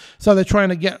come. So they're trying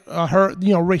to get her,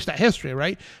 erase that history,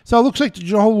 right? So it looks like the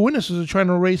Jehovah Witnesses are trying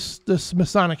to erase this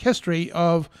Masonic history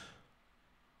of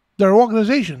their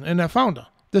organization and their founder.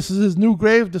 This is his new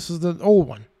grave. This is the old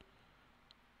one.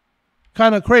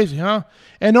 Kind of crazy, huh?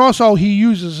 And also he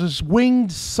uses his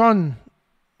winged sun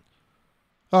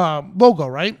logo,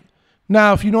 right?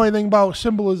 Now, if you know anything about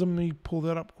symbolism, let me pull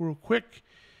that up real quick.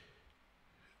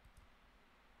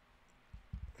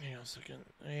 Hang on a second.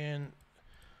 And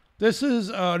this is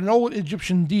an old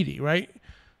Egyptian deity, right?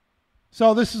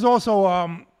 So this is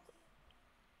also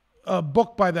a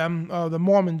book by them, the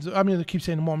Mormons. I mean, I keep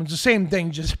saying the Mormons. The same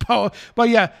thing, just about. But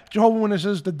yeah, Jehovah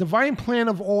Witnesses, the divine plan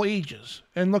of all ages.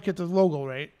 And look at the logo,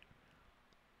 right?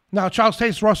 Now, Charles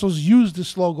Taze Russell's used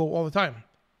this logo all the time.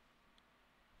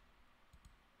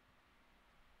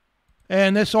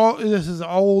 And this is an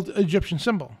old Egyptian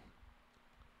symbol.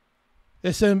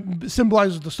 It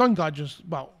symbolizes the sun god just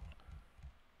about.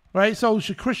 Right? So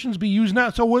should Christians be using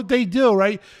that? So what they do,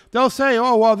 right? They'll say,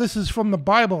 oh, well, this is from the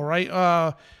Bible, right?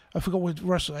 I forgot what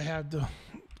rest I had the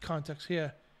context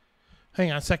here.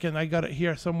 Hang on a second. I got it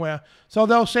here somewhere. So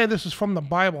they'll say this is from the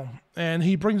Bible. And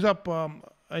he brings up,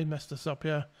 I messed this up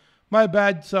here. My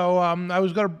bad. So I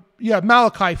was going to,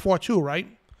 Malachi 4:2, right?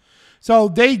 So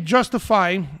they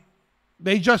justify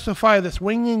this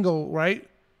winged eagle, right?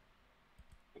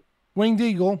 Winged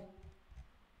eagle,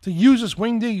 to use this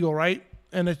winged eagle, right?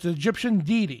 And it's an Egyptian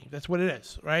deity. That's what it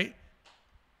is, right?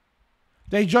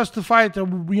 They justify it to,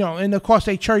 and of course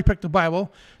they cherry pick the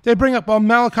Bible. They bring up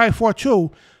Malachi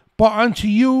 4:2, but unto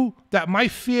you that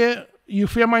you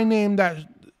fear my name, that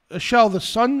shall the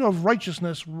Son of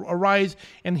Righteousness arise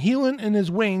and healing in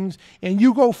his wings, and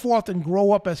you go forth and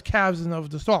grow up as calves of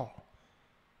the stall.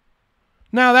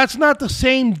 Now, that's not the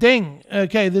same thing.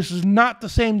 Okay, this is not the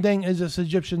same thing as this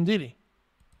Egyptian deity.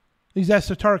 These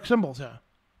esoteric symbols here.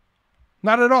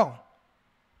 Not at all.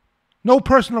 No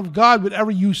person of God would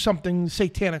ever use something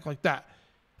satanic like that.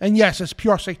 And yes, it's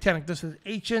pure satanic. This is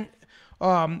ancient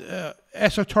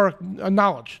esoteric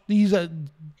knowledge. These are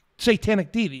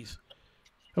satanic deities.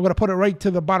 I'm going to put it right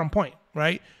to the bottom point,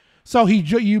 right? So he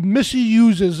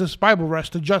misuses this Bible verse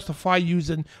to justify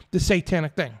using the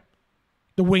satanic thing.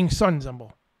 The winged sun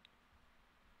symbol.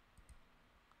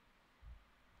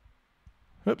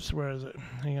 Oops, where is it?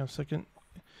 Hang on a second.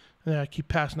 I keep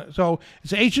passing it. So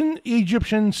it's an ancient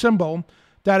Egyptian symbol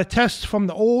that attests from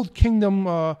the old kingdom,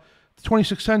 the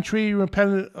 26th century.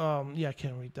 Repentant. I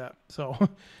can't read that. So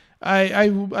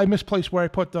I misplaced where I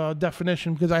put the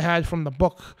definition because I had from the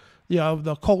book,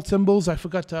 the cult symbols. I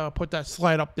forgot to put that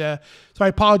slide up there. So I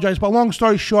apologize. But long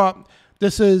story short,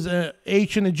 this is an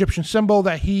ancient Egyptian symbol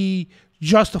that he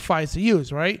justifies to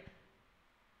use, right?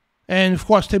 And of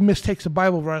course, he mistakes a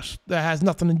Bible verse that has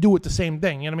nothing to do with the same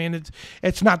thing. You know what I mean?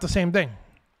 It's not the same thing,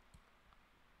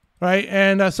 right?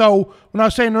 And so when I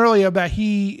was saying earlier that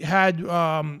he had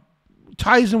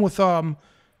ties in with Aleister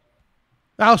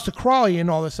Crowley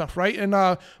and all this stuff, right? And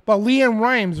but Leanne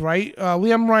Rimes, right?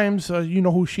 Leanne Rimes, you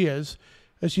know who she is.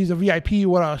 She's a VIP,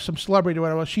 some celebrity or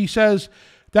whatever. She says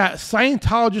that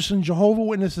Scientologists and Jehovah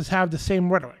Witnesses have the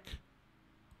same rhetoric.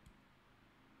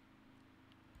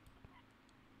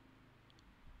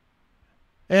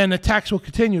 And attacks will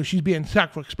continue. She's being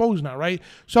attacked for exposed now, right?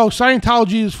 So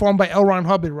Scientology is formed by L. Ron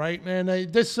Hubbard, right? And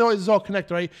this is all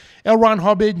connected, right? L. Ron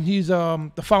Hubbard, he's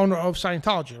the founder of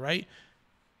Scientology, right?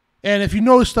 And if you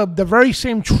notice the very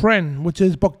same trend, which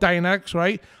is book Dianetics,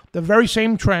 right? The very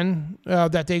same trend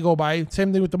that they go by,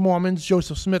 same thing with the Mormons,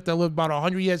 Joseph Smith, that lived about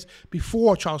 100 years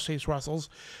before Charles Taze Russell's.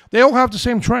 They all have the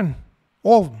same trend,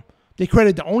 all of them. They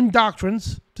created their own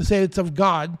doctrines to say it's of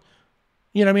God.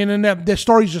 You know what I mean? And their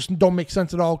stories just don't make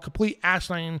sense at all. Complete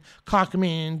asinine,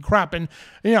 cockamamie, and crap. And,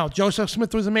 Joseph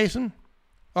Smith was a Mason.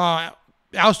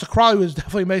 Aleister Crowley was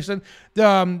definitely a Mason.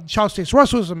 Charles Taze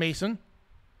Russell was a Mason.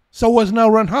 So was L.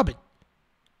 Ron Hubbard.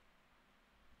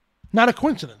 Not a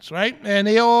coincidence, right? And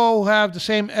they all have the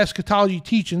same eschatology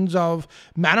teachings of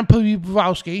Madame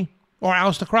Blavatsky or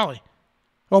Aleister Crowley.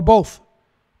 Or both.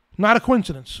 Not a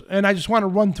coincidence. And I just want to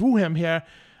run through him here.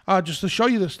 Just to show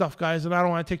you this stuff, guys, and I don't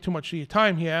want to take too much of your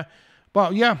time here.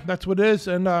 But, yeah, that's what it is,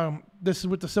 and this is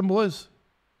what the symbol is.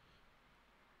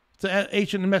 It's an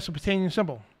ancient Mesopotamian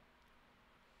symbol.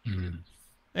 Mm-hmm.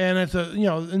 And it's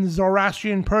in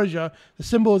Zoroastrian Persia, the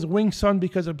symbol is a winged sun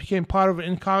because it became part of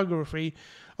an iconography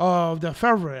of the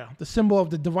Fevrier, the symbol of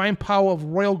the divine power of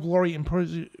royal glory in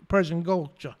Persian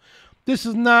culture. This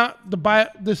is not the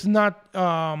Bible. This is not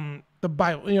the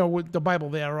Bible. With the Bible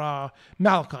there,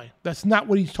 Malachi. That's not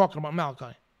what he's talking about.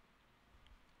 Malachi.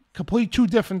 Complete two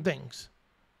different things.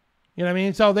 You know what I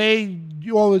mean? So they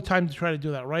all the time to try to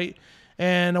do that, right?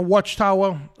 and a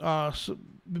watchtower.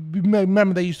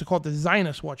 Remember, they used to call it the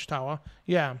Zionist watchtower.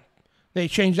 Yeah. They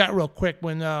changed that real quick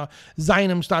when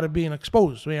Zionism started being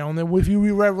exposed. And then if you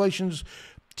read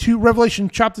Revelation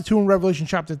chapter 2 and Revelation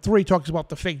chapter 3 talks about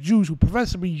the fake Jews who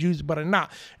profess to be Jews but are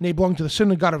not, and they belong to the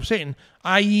synagogue of Satan,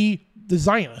 i.e. the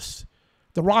Zionists,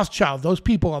 the Rothschild, those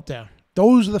people out there.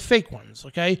 Those are the fake ones,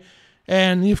 okay?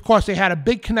 And of course, they had a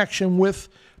big connection with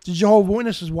the Jehova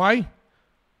Witnesses. Why?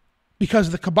 Because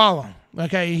of the Kabbalah.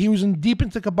 Okay, he was deep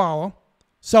into Kabbalah.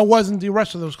 So wasn't the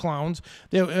rest of those clowns.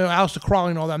 They Aleister Crowley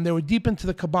and all them. They were deep into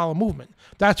the Kabbalah movement.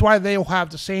 That's why they all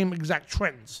have the same exact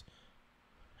trends.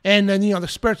 And then, the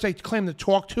spirits they claim to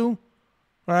talk to, all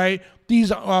right,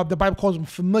 these are, the Bible calls them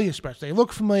familiar spirits. They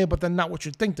look familiar, but they're not what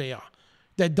you think they are.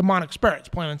 They're demonic spirits,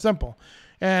 plain and simple.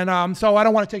 And so I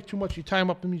don't want to take too much of your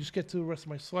time up. Let me just get to the rest of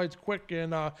my slides quick.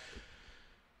 And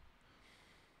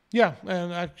yeah,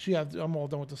 and actually, I'm all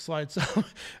done with the slides.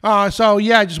 So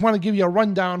yeah, I just want to give you a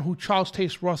rundown who Charles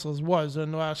Taze Russell was.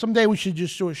 And someday we should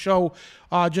just do a show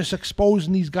just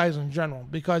exposing these guys in general,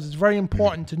 because it's very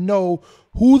important to know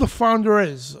who the founder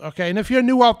is, okay? And if you're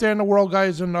new out there in the world,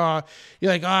 guys, and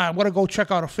you're like, I want to go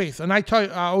check out a faith, and I tell you,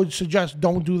 I would suggest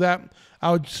don't do that.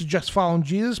 I would suggest following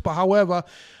Jesus. But however,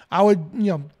 I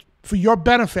would, for your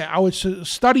benefit, I would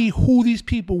study who these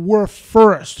people were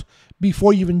first,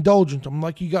 before you indulge in them.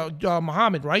 Like you got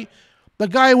Muhammad, right? The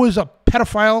guy was a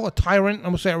pedophile, a tyrant. I'm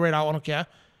going to say it right out. I don't care.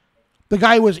 The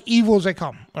guy was evil as they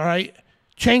come, all right?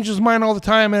 Changed his mind all the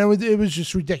time, and it was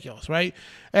just ridiculous, right?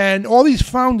 And all these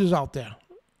founders out there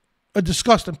are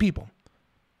disgusting people.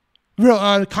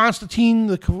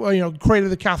 Constantine, creator of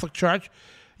the Catholic Church,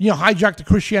 hijacked the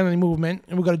Christianity movement,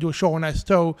 and we're going to do a show on that.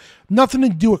 So nothing to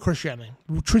do with Christianity.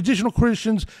 Traditional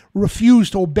Christians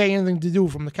refuse to obey anything to do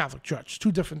from the Catholic Church.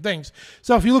 Two different things.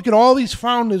 So if you look at all these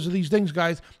founders of these things,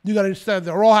 guys, you got to understand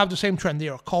they all have the same trend. They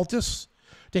are occultists.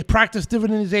 They practice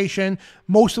divinization.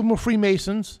 Most of them are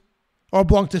Freemasons or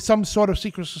belong to some sort of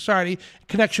secret society,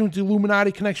 connection with the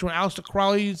Illuminati, connection with Aleister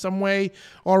Crowley in some way,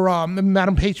 or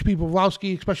Madame H.P.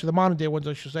 Blavatsky, especially the modern day ones,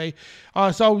 I should say.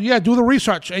 So yeah, do the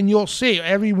research, and you'll see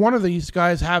every one of these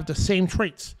guys have the same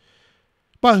traits.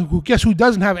 But guess who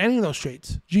doesn't have any of those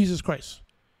traits? Jesus Christ.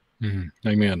 Mm-hmm.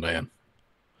 Amen, Dan.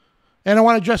 And I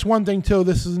want to address one thing too.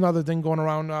 This is another thing going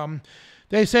around.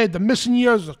 They said the missing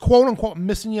years, the quote-unquote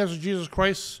missing years of Jesus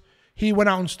Christ. He went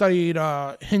out and studied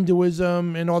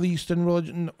Hinduism and all the Eastern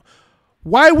religion.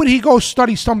 Why would he go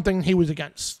study something he was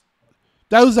against?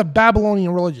 That was the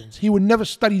Babylonian religions. He would never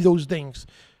study those things.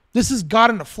 This is God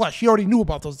in the flesh. He already knew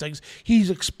about those things. He's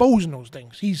exposing those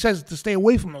things. He says to stay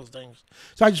away from those things.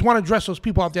 So I just want to address those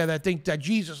people out there that think that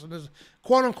Jesus and his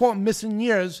quote-unquote missing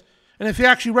years. And if you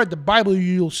actually read the Bible,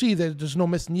 you'll see that there's no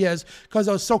missing years, because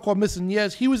those so-called missing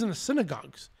years, he was in the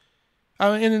synagogues.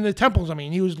 And in the temples,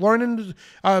 he was learning,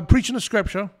 preaching the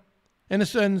scripture in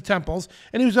the temples,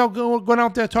 and he was going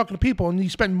out there talking to people, and he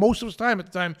spent most of his time at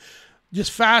the time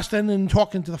just fasting and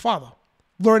talking to the Father,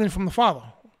 learning from the Father.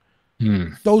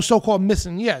 Those so-called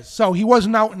missing years. So he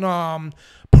wasn't out in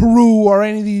Peru or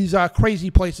any of these crazy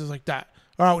places like that,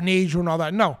 or out in Asia and all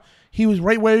that. No, he was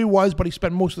right where he was, but he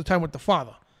spent most of the time with the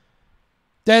Father.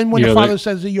 Then when the Father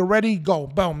says that you're ready, go,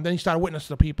 boom. Then he started witnessing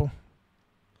to the people.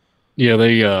 Yeah,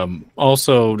 they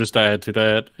also, just to add to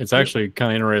that, it's actually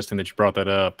kind of interesting that you brought that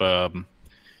up.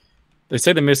 They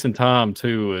say the missing time,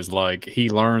 too, is like he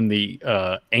learned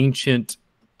the ancient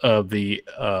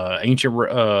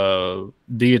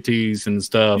deities and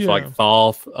stuff, like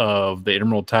Thoth of the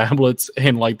Emerald Tablets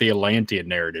and like the Atlantean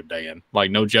narrative, Dan. Like,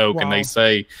 no joke. Wow. And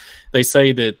they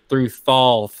say that through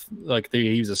Thoth, like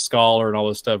he was a scholar and all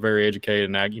this stuff, very educated,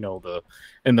 and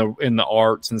in the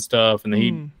arts and stuff,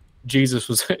 and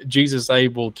Jesus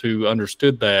able to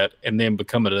understood that and then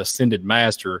become an ascended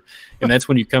master, and that's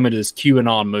when you come into this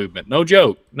QAnon movement. No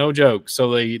joke.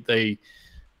 So they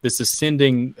this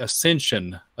ascending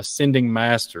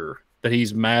master, that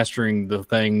he's mastering the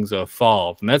things of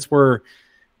Thoth, and that's where,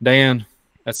 Dan,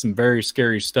 that's some very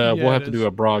scary stuff. We'll have to do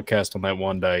a broadcast on that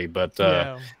one day, but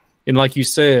and like you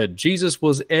said, Jesus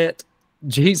was at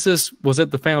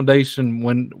the foundation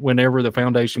whenever the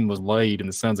foundation was laid and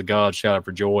the sons of God shouted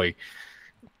for joy.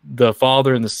 The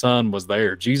Father and the Son was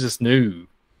there. Jesus knew.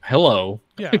 Hello.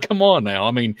 Yeah. Come on now.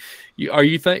 I mean, are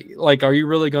you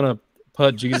really going to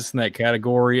put Jesus in that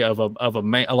category of a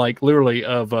man, like literally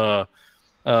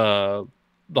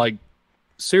like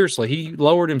seriously, he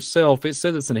lowered himself. It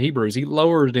says it's in Hebrews. He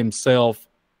lowered himself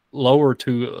lower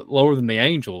than the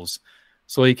angels,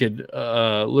 so he could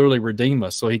literally redeem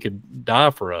us, so he could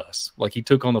die for us. Like he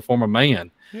took on the form of man.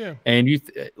 Yeah. And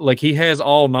like he has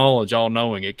all knowledge, all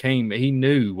knowing. He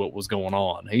knew what was going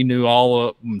on. He knew all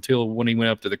up until when he went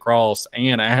up to the cross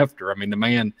and after. I mean, the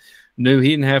man knew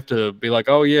he didn't have to be like,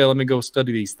 oh yeah, let me go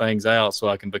study these things out so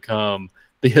I can become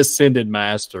the ascended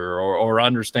master or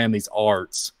understand these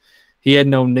arts. He had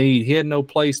no need. He had no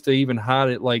place to even hide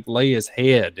it, like lay his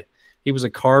head. He was a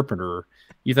carpenter.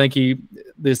 You think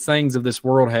these things of this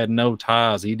world had no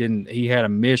ties. He had a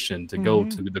mission to go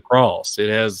to the cross.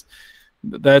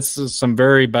 That's some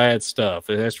very bad stuff.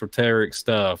 The esoteric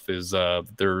stuff is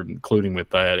they're including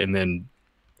with that, and then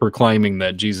proclaiming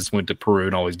that Jesus went to Peru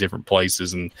and all these different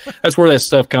places, and that's where that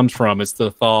stuff comes from. It's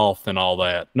the Thoth and all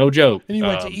that. No joke. And he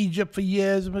went to Egypt for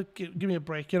years. But give me a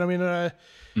break. You know what I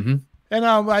mean? And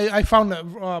I found that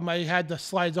I had the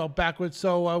slides out backwards,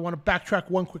 so I want to backtrack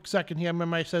one quick second here. I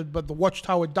remember I said, but the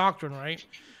Watchtower doctrine, right?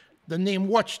 The name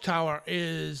Watchtower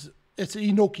it's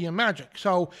Enochian magic.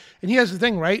 So, and here's the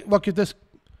thing, right? Look at this.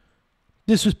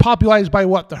 This was popularized by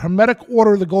what? The Hermetic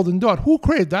Order of the Golden Dawn. Who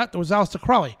created that? There was Aleister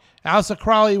Crowley. Aleister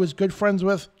Crowley was good friends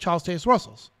with Charles Taze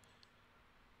Russell.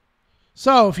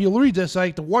 So if you read this,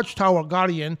 like the Watchtower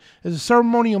Guardian is a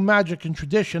ceremonial magic and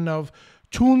tradition of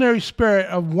tutelary spirit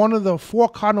of one of the four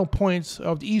cardinal points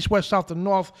of the east, west, south, and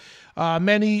north.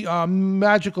 Many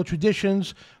magical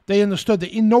traditions. They understood the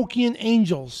Enochian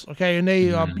angels, okay, and they,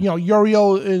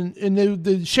 Uriel, and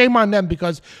the shame on them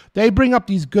because they bring up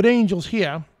these good angels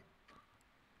here.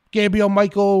 Gabriel,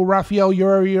 Michael, Raphael,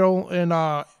 Uriel, and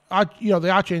the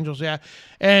archangels, yeah,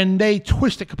 and they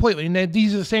twist it completely. And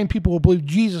these are the same people who believe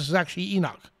Jesus is actually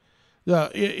Enoch.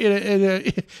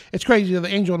 It's crazy. The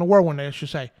angel in the whirlwind, I should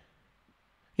say.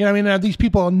 You know what I mean? These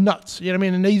people are nuts. You know what I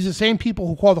mean? And these are the same people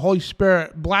who call the Holy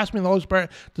Spirit, blaspheme the Holy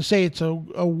Spirit to say it's a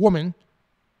woman,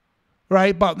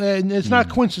 right? But it's not a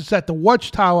coincidence that the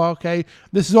Watchtower, okay,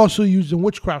 this is also used in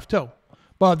witchcraft too.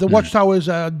 But the Watchtower is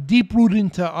deep rooted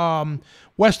into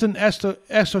Western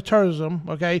esotericism,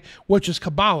 okay, which is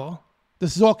Kabbalah.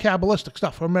 This is all Kabbalistic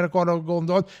stuff. Hermetic Order of Golden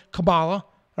Dawn, Kabbalah,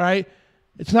 right?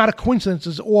 It's not a coincidence.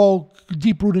 It's all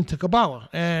deep rooted into Kabbalah.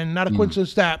 And not a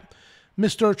coincidence that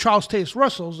Mr. Charles Taze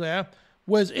Russell there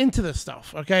was into this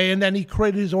stuff, okay? And then he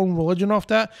created his own religion off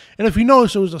that. And if you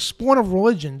notice, it was a spawn of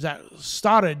religions that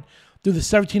started through the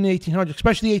 17 and 1800s,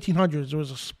 especially the 1800s. There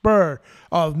was a spur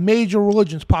of major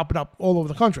religions popping up all over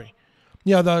the country.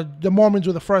 You know, the Mormons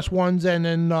were the first ones, and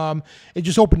then it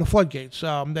just opened the floodgates.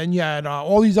 Then you had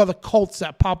all these other cults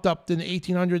that popped up in the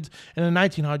 1800s and the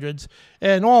 1900s,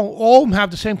 and all of them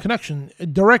have the same connection,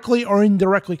 directly or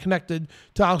indirectly connected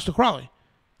to Aleister Crowley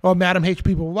or Madam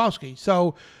H.P. Blavatsky.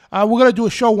 So we're going to do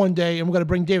a show one day, and we're going to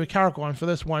bring David Carrico on for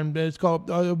this one.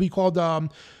 It'll be called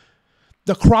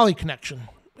The Crowley Connection.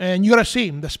 And you got to see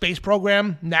him, the space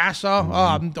program,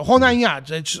 NASA, the whole 9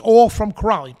 yards. It's all from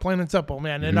Crowley, plain and simple,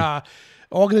 man. And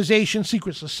organizations,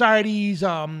 secret societies,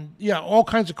 all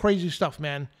kinds of crazy stuff,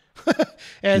 man.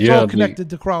 And it's all connected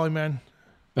to Crowley, man.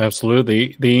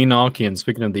 Absolutely. The Enochian,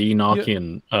 speaking of the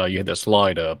Enochian, you had that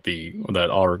slide up, the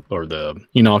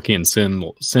Enochian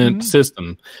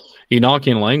system.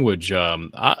 Enochian language,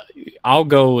 I'll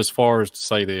go as far as to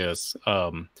say this.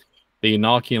 The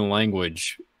Enochian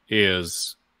language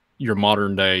is your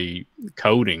modern day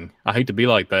coding. I hate to be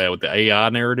like that with the AI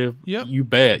narrative. Yep. You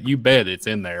bet it's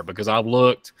in there because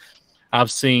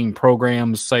I've seen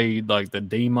programs say like the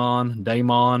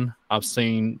daemon. I've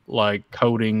seen like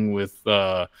coding with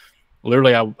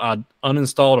literally I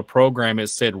uninstalled a program. It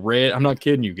said red. I'm not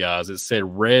kidding you guys. It said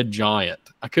red giant.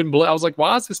 I couldn't believe. I was like,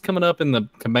 why is this coming up in the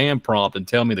command prompt and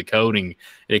telling me the coding?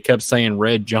 It kept saying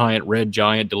red giant,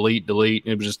 delete.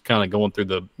 And it was just kind of going through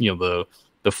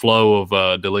the flow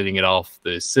of deleting it off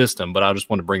the system. But I just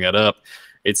want to bring that up.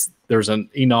 There's an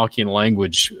Enochian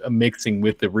language mixing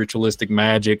with the ritualistic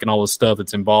magic and all the stuff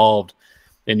that's involved.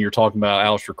 And you're talking about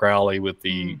Aleister Crowley with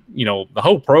the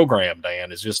whole program,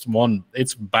 Dan, is just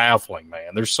it's baffling,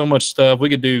 man. There's so much stuff we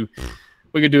could do.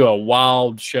 We could do a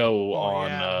wild show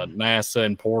on NASA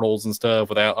and portals and stuff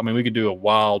we could do a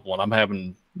wild one. I'm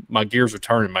having my gears are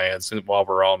turning, man, while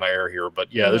we're on the air here.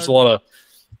 But yeah, there's a lot of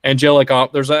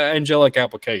there's an angelic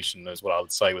application is what I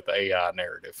would say with the AI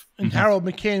narrative. And Harold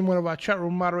McCain, one of our chat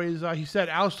room moderators, he said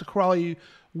Aleister Crowley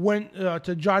went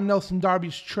to John Nelson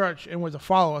Darby's church and was a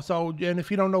follower. So, and if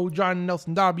you don't know who John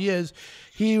Nelson Darby is,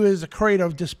 he was a creator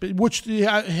of this, which he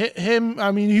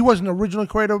wasn't originally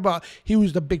creator, but he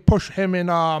was the big push. Him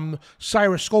and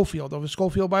Cyrus Schofield of the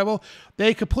Schofield Bible,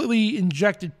 they completely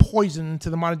injected poison into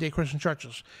the modern day Christian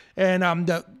churches. And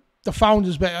the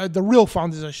founders, the real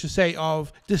founders, I should say,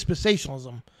 of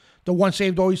dispensationalism. The once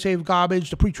saved, always saved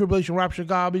garbage, the pre-tribulation rapture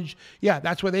garbage. Yeah,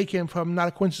 that's where they came from. Not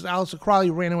a coincidence. Aleister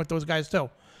Crowley ran in with those guys too.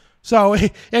 So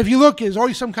if you look, there's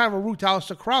always some kind of a root to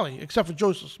Aleister Crowley, except for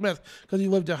Joseph Smith, because he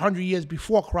lived 100 years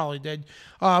before Crowley did.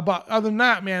 But other than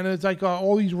that, man, it's like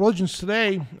all these religions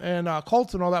today and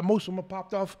cults and all that, most of them are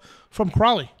popped off from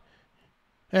Crowley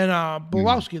and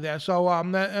Blavatsky there. So,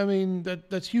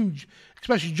 that's huge,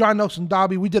 especially John Nelson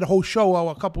Darby. We did a whole show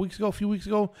a few weeks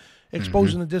ago,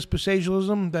 exposing the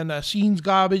dispensationalism, then scenes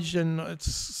garbage, and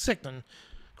it's sickening.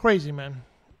 Crazy, man.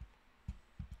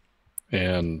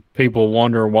 And people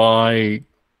wonder why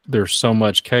there's so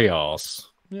much chaos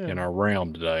in our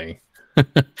realm today. I'm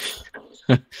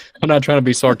not trying to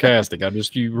be sarcastic.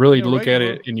 You really look at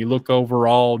it and you look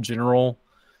overall general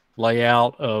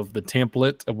layout of the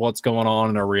template of what's going on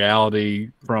in our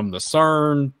reality, from the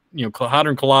CERN,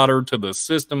 Hadron Collider, to the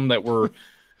system that we're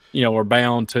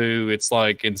bound to. It's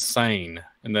like insane.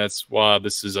 And that's why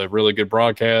this is a really good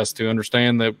broadcast, to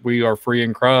understand that we are free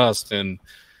in Christ, and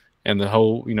the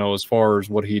whole, as far as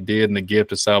what he did and the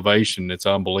gift of salvation, it's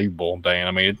unbelievable, Dan.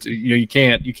 I mean, you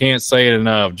can't say it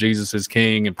enough. Jesus is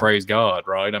King, and praise God,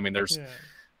 right? I mean,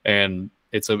 and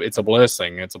it's a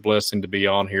blessing. It's a blessing to be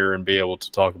on here and be able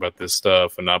to talk about this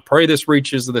stuff. And I pray this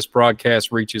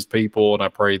broadcast reaches people, and I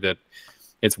pray that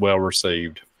it's well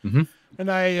received. Mm-hmm. And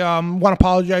I want to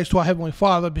apologize to our Heavenly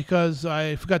Father, because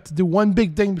I forgot to do one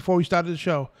big thing before we started the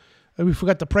show. And we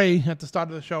forgot to pray at the start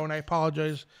of the show, and I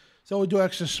apologize. So we'll do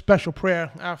extra special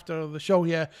prayer after the show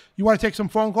here. You want to take some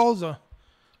phone calls? Or?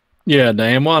 Yeah,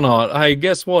 Dan, why not? Hey,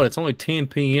 guess what? It's only 10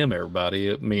 p.m., everybody,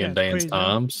 at me and Dan's crazy,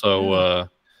 time. So,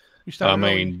 So,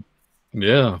 I'm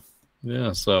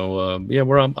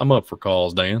up for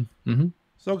calls, Dan. Mm-hmm.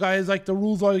 So, guys, like the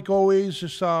rules, like always,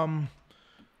 just don't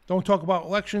talk about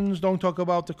elections, don't talk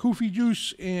about the Kofi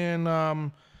juice,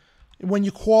 and when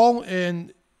you call,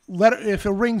 and if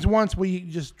it rings once, we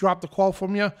just drop the call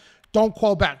from you. Don't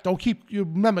call back. Don't keep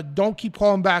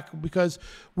calling back, because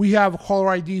we have a caller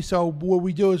ID. So what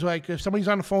we do is, like, if somebody's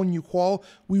on the phone and you call,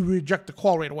 we reject the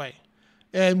call right away,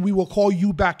 and we will call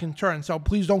you back in turn. So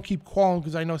please don't keep calling,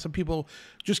 because I know some people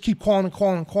just keep calling and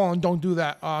calling and calling. Don't do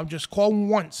that. Just call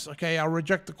once, okay? I'll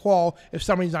reject the call if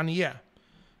somebody's on the air,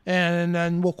 and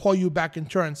then we'll call you back in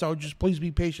turn. So just please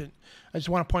be patient. I just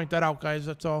want to point that out, guys.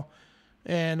 That's all.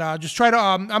 And just try to,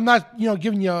 I'm not,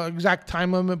 giving you an exact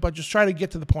time limit, but just try to get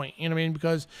to the point, you know what I mean?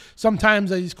 Because sometimes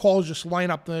these calls just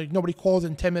line up. Nobody calls,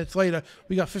 and 10 minutes later,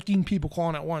 we got 15 people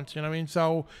calling at once, you know what I mean?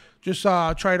 So just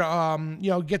try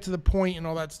to, get to the point and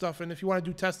all that stuff. And if you want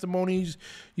to do testimonies,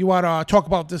 you want to talk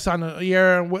about this on the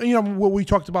air, what we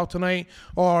talked about tonight,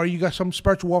 or you got some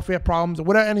spiritual warfare problems, or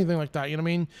whatever, anything like that, you know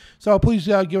what I mean? So please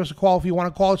give us a call if you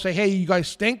want to call and say, hey, you guys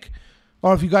stink.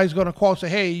 Or if you guys are going to call and say,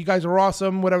 hey, you guys are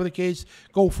awesome, whatever the case,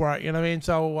 go for it. You know what I mean?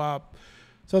 So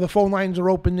so the phone lines are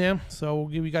open there. So we'll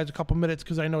give you guys a couple minutes,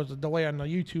 because I know there's a delay on the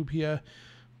YouTube here.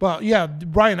 But, yeah,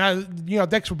 Brian,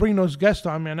 thanks for bringing those guests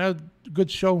on, man. That was a good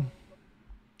show.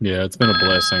 Yeah, it's been a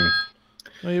blessing.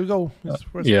 There you go.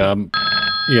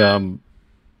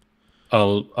 I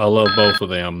love both of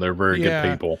them. They're very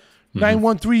good people.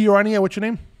 913, you're on here. What's your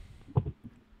name?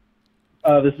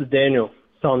 This is Daniel,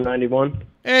 Psalm 91.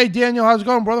 Hey, Daniel, how's it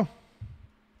going, brother?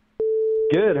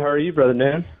 Good. How are you, brother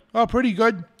Dan? Oh, pretty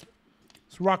good.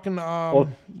 It's rocking. Well,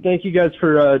 thank you guys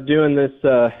for doing this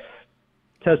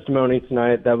testimony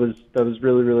tonight. That was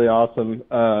really, really awesome.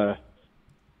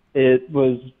 It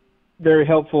was very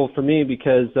helpful for me,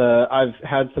 because I've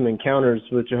had some encounters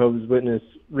with Jehovah's Witness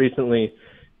recently.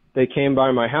 They came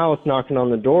by my house knocking on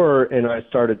the door, and I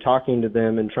started talking to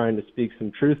them and trying to speak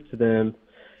some truth to them.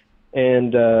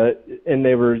 And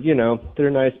they were,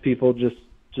 they're nice people, just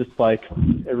like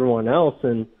everyone else.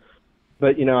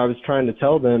 But I was trying to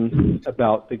tell them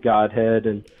about the Godhead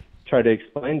and try to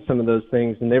explain some of those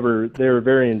things. And they were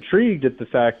very intrigued at the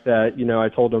fact that, I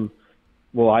told them,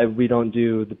 well, we don't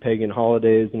do the pagan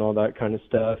holidays and all that kind of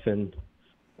stuff. And,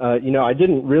 I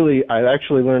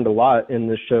actually learned a lot in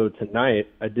this show tonight.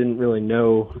 I didn't really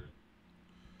know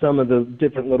some of the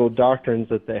different little doctrines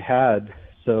that they had.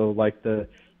 So like the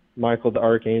Michael the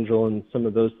Archangel and some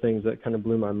of those things that kind of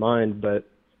blew my mind. But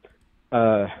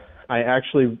I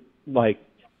actually, by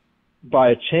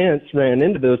a chance, ran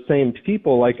into those same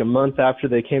people like a month after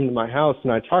they came to my house,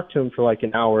 and I talked to them for like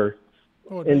an hour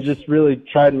and just really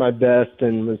tried my best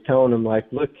and was telling them,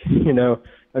 look,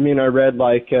 I read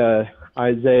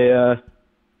Isaiah,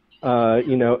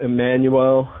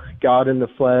 Emmanuel, God in the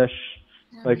flesh,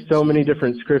 so many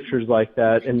different scriptures like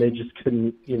that, and they just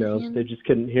couldn't, they just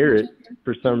couldn't hear it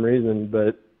for some reason.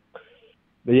 But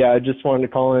yeah, I just wanted to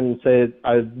call in and say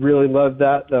I really loved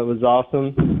that. That was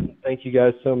awesome. Thank you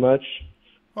guys so much.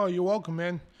 Oh, you're welcome,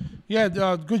 man. Yeah,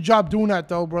 good job doing that,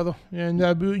 though, brother. And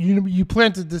you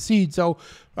planted the seed, so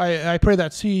I pray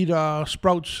that seed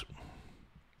sprouts.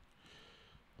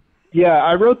 Yeah,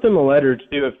 I wrote them a letter,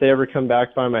 too, if they ever come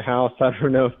back by my house. I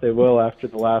don't know if they will after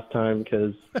the last time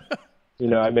because,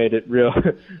 I made it real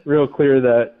clear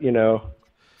that,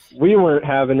 we weren't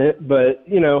having it. But,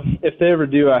 if they ever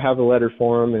do, I have a letter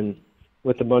for them and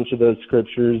with a bunch of those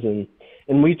scriptures. And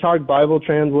we talk Bible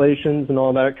translations and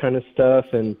all that kind of stuff.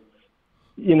 And,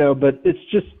 but it's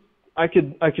just, I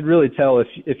could really tell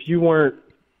if you weren't,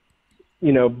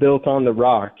 built on the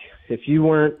rock, if you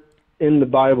weren't in the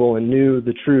Bible and knew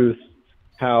the truth,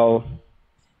 how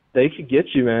they could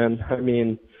get you, man. I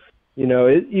mean,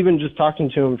 even just talking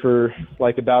to him for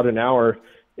like about an hour,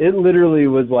 it literally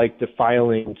was like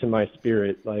defiling to my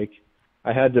spirit. Like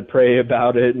I had to pray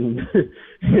about it and,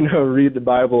 read the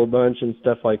Bible a bunch and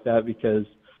stuff like that, because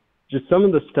just some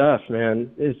of the stuff,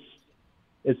 man, it's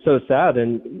so sad.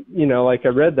 And, like I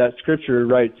read that scripture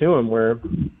right to him where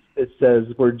it says,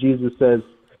 where Jesus says,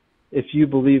 if you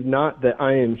believe not that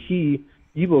I am he,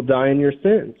 you will die in your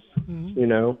sins,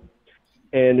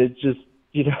 and it just,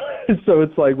 so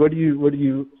it's like, what do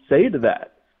you say to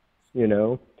that,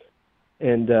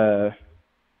 and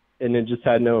it just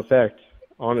had no effect,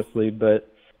 honestly.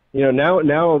 But,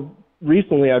 now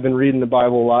recently I've been reading the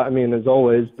Bible a lot. I mean, as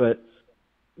always, but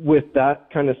with that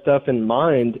kind of stuff in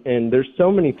mind, and there's so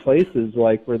many places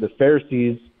like where the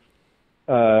Pharisees,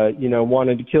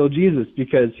 wanted to kill Jesus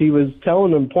because he was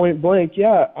telling them point blank,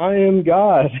 yeah, I am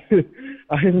God.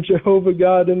 I am Jehovah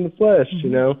God in the flesh,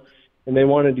 and they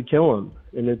wanted to kill him.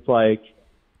 And it's like,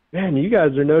 man, you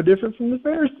guys are no different from the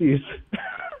Pharisees.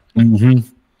 Mm-hmm.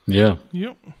 Yeah.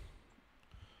 Yep.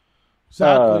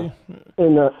 Exactly.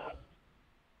 And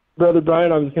Brother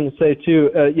Brian, I was going to say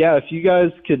too, if you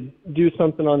guys could do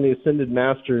something on the Ascended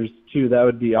Masters too, that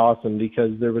would be awesome,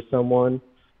 because there was someone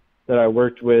that I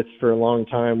worked with for a long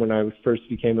time when I first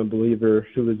became a believer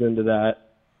who was into that.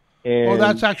 And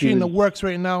that's actually in the works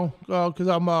right now, because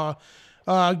I'm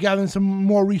gathering some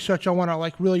more research. I want to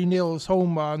like really nail this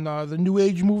home on the New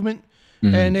Age movement.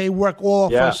 Mm-hmm. And they work all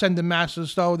for Ascended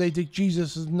Masters, so they think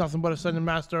Jesus is nothing but Ascended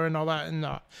Master and all that. And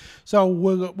so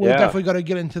we're definitely going to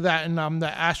get into that and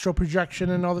the astral projection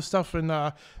and all this stuff. And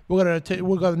we're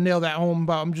gonna nail that home.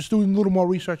 But I'm just doing a little more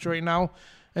research right now.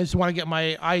 I just want to get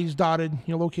my I's dotted,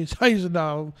 lowercase I's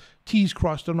and T's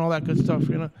crossed and all that good stuff,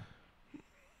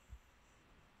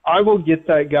 I will get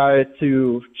that guy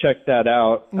to check that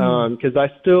out, because I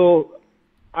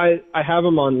have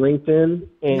him on LinkedIn,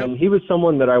 and he was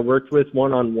someone that I worked with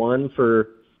one-on-one for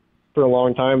a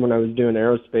long time when I was doing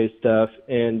aerospace stuff,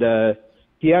 and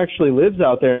he actually lives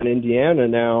out there in Indiana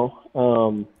now.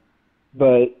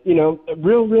 But, a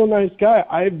real nice guy.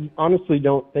 I honestly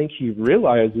don't think he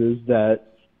realizes that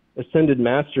Ascended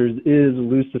Masters is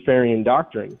Luciferian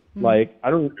doctrine. Like, I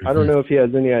don't know if he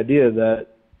has any idea that,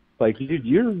 like, dude,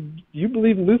 you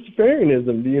believe in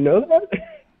Luciferianism. Do you know that?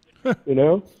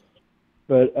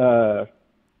 But,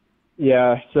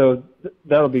 so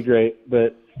that'll be great.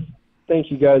 But thank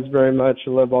you guys very much. I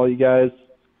love all you guys.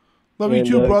 Love you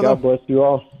too, brother. God bless you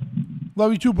all.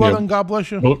 Love you too, brother, and God bless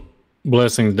you.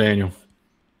 Blessings, Daniel.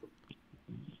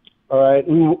 All right,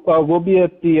 and we'll be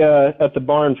at the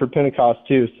barn for Pentecost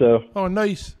too. So. Oh,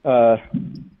 nice.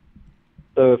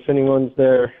 So if anyone's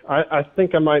there, I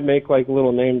think I might make like a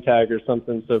little name tag or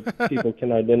something so people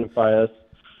can identify us.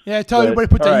 Yeah, tell everybody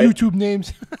to put their YouTube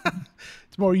names.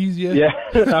 It's more easier. Yeah,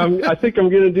 I think I'm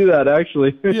gonna do that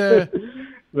actually. Yeah.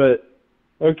 But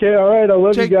okay, all right. I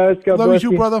love you guys. God bless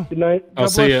you, brother. Good night. I'll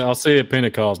see you at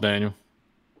Pentecost, Daniel.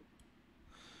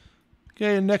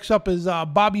 Okay, next up is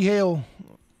Bobby Hale.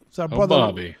 It's our brother.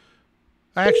 Bobby.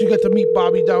 I actually got to meet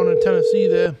Bobby down in Tennessee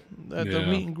there at the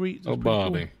meet and greet.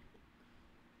 Bobby. Cool.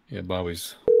 Yeah,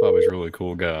 Bobby's a really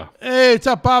cool guy. Hey, what's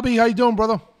up, Bobby? How you doing,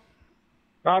 brother?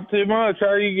 Not too much. How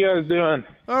are you guys doing?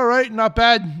 All right, not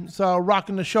bad. It's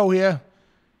rocking the show here.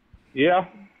 Yeah,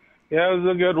 it was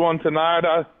a good one tonight.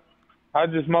 I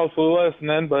just mostly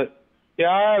listening, but yeah,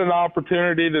 I had an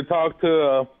opportunity to talk to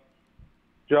a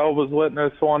Jehovah's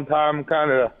Witness one time.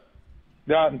 Kind of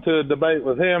got into a debate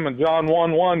with him, and John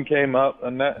 1:1 came up,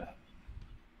 and that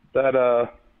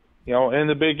in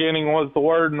the beginning was the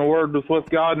Word, and the Word was with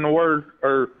God, and the Word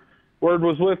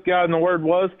was with God, and the Word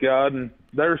was God, and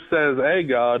there says a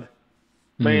God,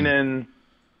 meaning,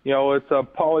 it's a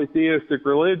polytheistic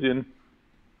religion.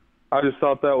 I just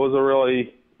thought that was a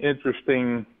really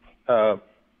interesting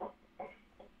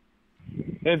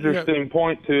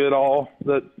point to it all,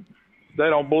 that they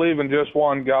don't believe in just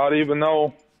one God, even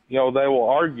though, they will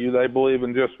argue they believe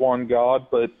in just one God,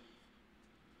 but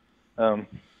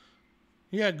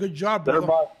yeah, good job, brother.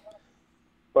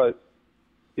 But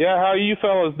yeah, how are you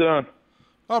fellas doing?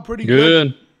 Oh, pretty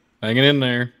good. Hanging in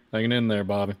there,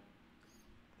 Bobby.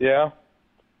 Yeah.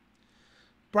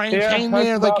 Brian's hanging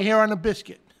there like a hair on a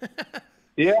biscuit.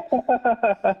 Yeah.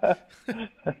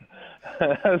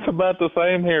 That's about the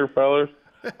same here, fellas.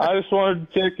 I just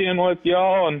wanted to check in with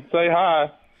y'all and say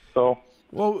hi. So.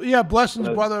 Well, yeah, blessings,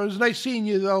 brother. It was nice seeing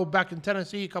you, though, back in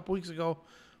Tennessee a couple weeks ago.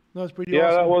 That was pretty awesome.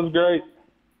 Yeah, that was great.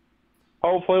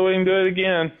 Hopefully we can do it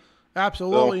again.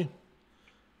 Absolutely.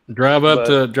 So, drive up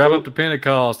to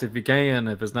Pentecost if you can.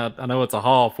 If it's not, I know it's a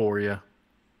haul for you.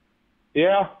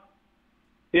 Yeah.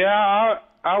 Yeah,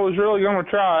 I was really going to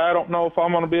try. I don't know if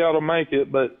I'm going to be able to make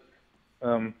it, but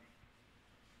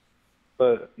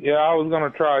yeah, I was going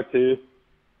to try to.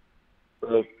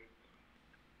 But,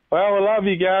 well, we love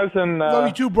you guys, and love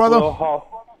you too, brother. We'll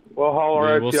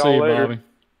holler at we'll y'all see you, later. Bobby.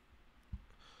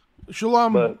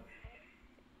 Shalom.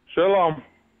 Shalom.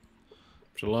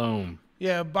 Shalom.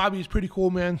 Yeah, Bobby's pretty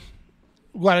cool, man.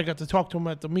 Glad I got to talk to him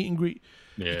at the meet and greet.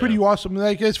 Yeah. It's pretty awesome.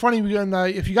 Like, it's funny,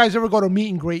 if you guys ever go to meet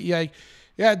and greet, yeah,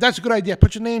 that's a good idea.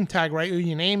 Put your name tag, right?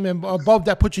 Your name, and above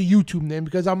that, put your YouTube name,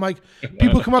 because I'm like,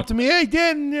 people come up to me, hey,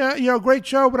 Dan, great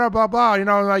show, blah, blah, blah.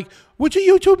 Like, what's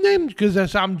your YouTube name?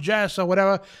 Because I'm Jess or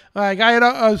whatever. Like,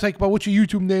 I was like, but what's your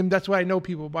YouTube name? That's what I know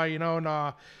people by,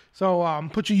 and so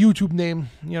put your YouTube name,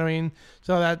 you know what I mean?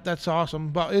 So that's awesome.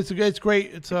 But it's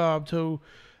great. It's to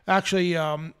actually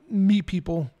meet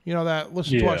people, that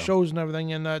listen to our shows and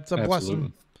everything, and it's a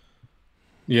blessing.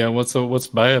 Yeah, what's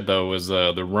bad though is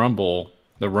the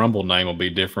Rumble name will be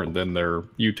different than their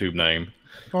YouTube name.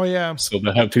 Oh yeah. So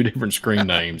they have two different screen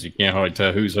names. You can't hardly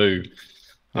tell who's who.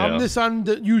 Yeah. I'm this on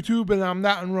the YouTube and I'm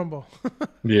that on Rumble.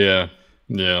 Yeah.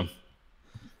 Yeah,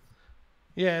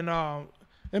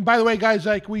 and by the way, guys,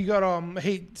 like we got I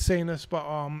hate saying this, but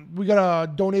we got a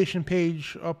donation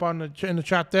page up on in the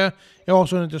chat there, and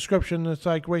also in the description. It's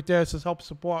like right there. It says help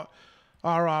support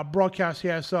our broadcast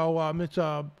here. So it's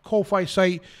a Ko-Fi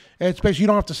site. It's basically you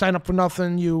don't have to sign up for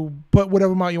nothing. You put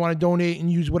whatever amount you want to donate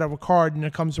and use whatever card, and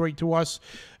it comes right to us.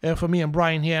 For me and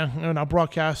Brian here and our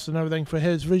broadcast and everything for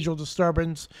his visual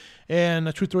disturbance and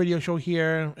the Truth Radio show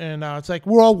here. And it's like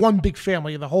we're all one big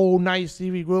family. The whole Nice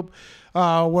TV group.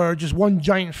 We're just one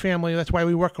giant family. That's why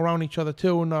we work around each other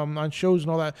too, and on shows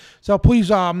and all that. So please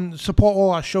support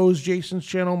all our shows. Jason's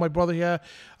channel, my brother here.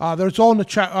 There's all in the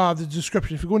chat, the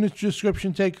description. If you go in the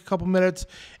description, take a couple minutes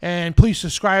and please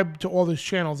subscribe to all those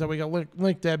channels that we got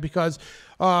linked there, because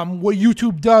what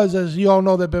YouTube does, as you all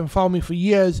know, they've been following me for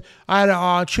years. I had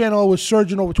a channel was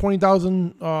surging over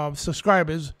 20,000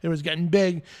 subscribers. It was getting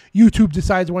big. YouTube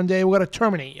decides one day we're gonna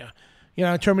terminate you.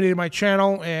 I terminated my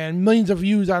channel, and millions of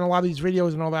views on a lot of these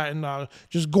videos and all that, and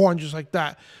just gone just like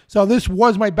that. So this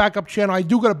was my backup channel. I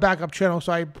do got a backup channel,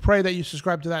 so I pray that you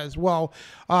subscribe to that as well,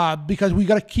 because we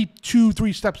got to keep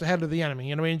 2-3 steps ahead of the enemy.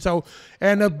 You know what I mean? So,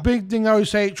 and the big thing I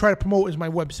always say, try to promote is my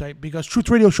website, because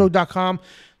TruthRadioShow.com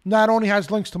not only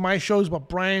has links to my shows, but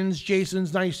Brian's,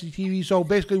 Jason's, Nice TV. So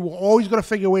basically, we're always going to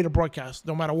figure a way to broadcast,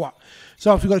 no matter what.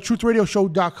 So if you go to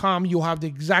TruthRadioShow.com, you'll have the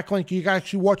exact link. You can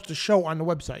actually watch the show on the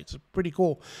website. It's pretty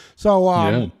cool.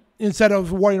 So instead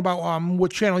of worrying about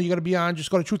what channel you're going to be on, just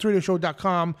go to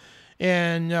TruthRadioShow.com,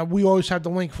 and we always have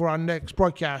the link for our next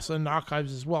broadcast and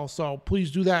archives as well. So please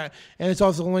do that. And it's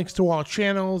also links to our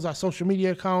channels, our social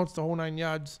media accounts, the whole 9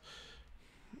 yards.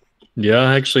 Yeah,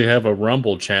 I actually have a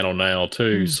Rumble channel now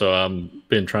too, so I've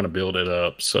been trying to build it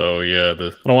up. So yeah,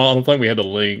 I don't think we had the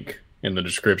link in the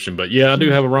description, but yeah, I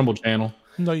do have a Rumble channel.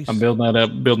 Nice. I'm building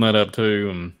that up too,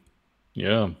 and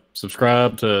yeah,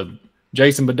 subscribe to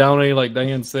Jason Bidondi, like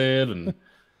Dan said, and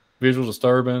Visual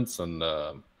Disturbance, and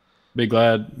be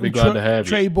glad to have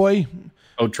Trey you. Boy.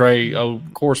 Trey,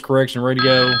 Course Correction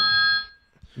Radio.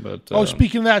 But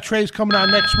speaking of that, Trey's coming out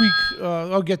next week.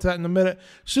 I'll get to that in a minute.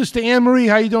 Sister Anne Marie,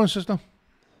 how you doing, sister?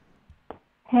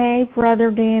 Hey, Brother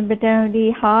Dan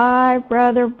Bidondi. Hi,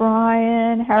 Brother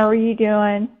Brian. How are you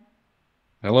doing?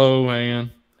 Hello, Ann.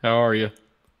 How are you?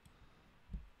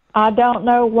 I don't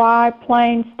know why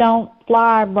planes don't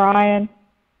fly, Brian.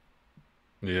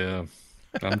 Yeah,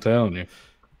 I'm telling you.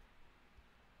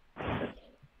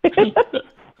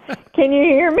 Can you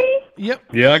hear me? Yep.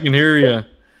 Yeah, I can hear you.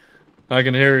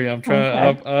 I'm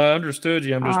trying. Okay. I understood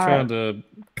you. I'm just trying to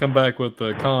come back with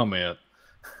a comment.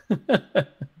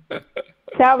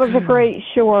 That was a great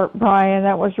short, Brian.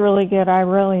 That was really good. I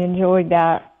really enjoyed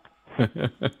that.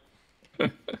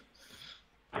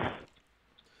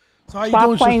 So how you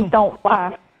doing, planes sister? don't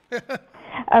fly.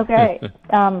 Okay.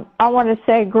 I want to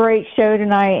say great show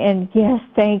tonight, and yes,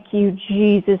 thank you,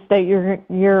 Jesus, that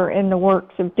you're in the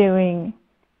works of doing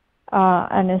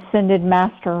an Ascended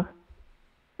Master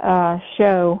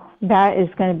show. That is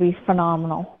going to be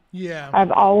phenomenal. Yeah.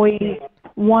 I've always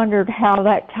wondered how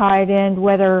that tied in,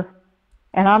 whether,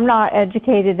 and I'm not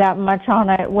educated that much on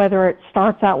it, whether it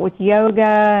starts out with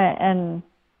yoga and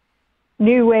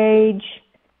New Age,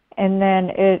 and then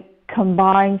it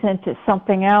combines into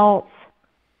something else.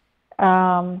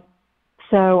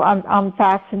 So I'm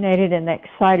fascinated and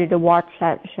excited to watch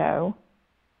that show.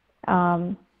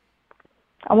 I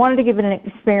wanted to give it an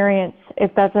experience,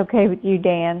 if that's okay with you,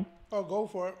 Dan. Oh, go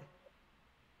for it.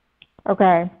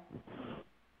 Okay.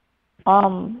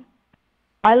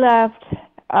 I left,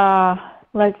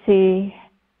 let's see,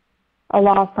 a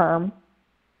law firm,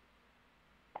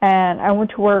 and I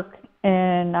went to work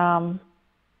in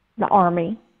the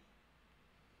Army,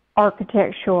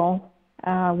 architectural.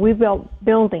 We built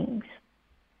buildings,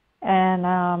 and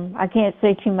I can't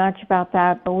say too much about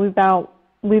that, but we built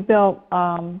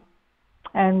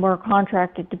and we're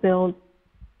contracted to build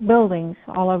buildings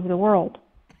all over the world.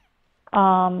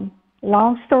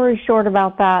 Long story short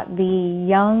about that, the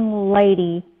young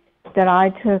lady that I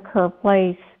took her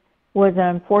place was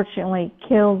unfortunately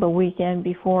killed the weekend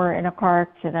before in a car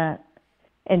accident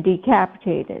and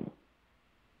decapitated.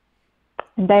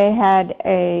 They had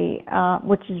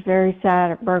which is very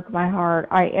sad, it broke my heart.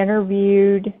 I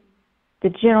interviewed, the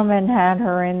gentleman had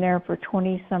her in there for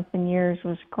 20-something years,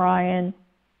 was crying,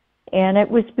 and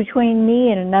it was between me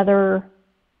and another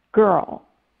girl.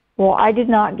 Well, I did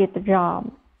not get the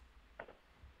job.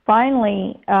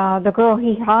 Finally, the girl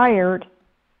he hired,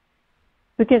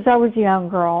 because I was a young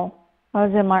girl, I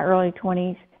was in my early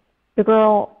 20s, the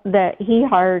girl that he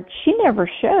hired, she never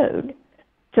showed,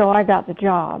 so I got the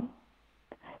job.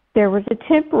 There was a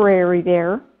temporary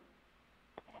there,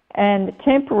 and the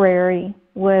temporary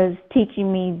was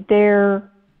teaching me their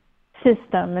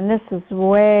system, and this is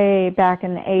way back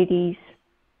in the 80s,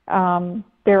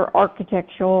 their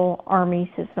architectural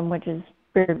Army system, which is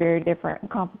very, very different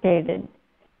and complicated.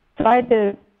 So I had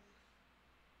to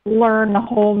learn the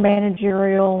whole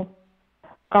managerial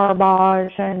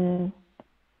garbage, and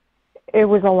it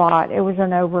was a lot. It was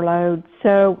an overload.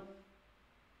 So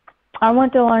I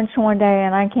went to lunch one day,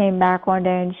 and I came back one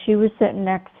day, and she was sitting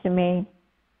next to me.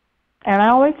 And I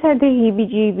always had the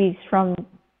heebie-jeebies from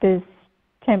this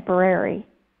temporary.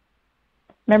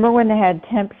 Remember when they had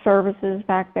temp services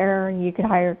back there, and you could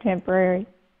hire temporary?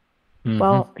 Mm-hmm.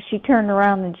 Well, she turned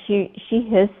around, and she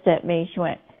hissed at me. She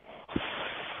went,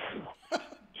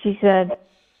 she said,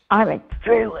 "I'm a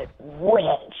Druid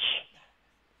witch."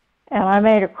 And I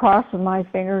made a cross with my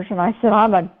fingers, and I said,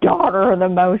 "I'm a daughter of the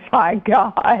Most High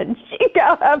God." She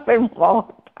got up and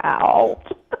walked out.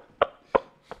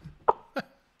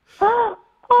 I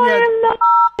am not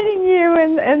kidding you.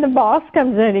 And the boss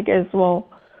comes in, he goes,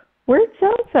 "Well, where'd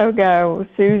so-and-so go?"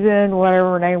 Susan,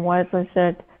 whatever her name was. I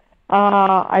said,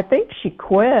 I think she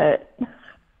quit.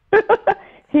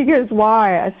 He goes,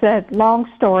 "Why?" I said, "Long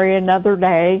story, another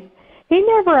day." He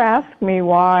never asked me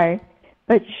why.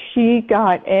 But she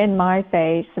got in my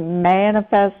face,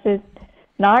 manifested.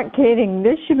 Not kidding.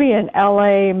 This should be an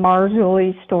L.A.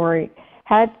 Marzulli story.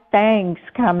 Had fangs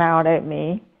come out at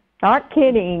me. Not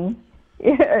kidding.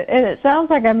 And it sounds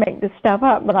like I make this stuff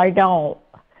up, but I don't.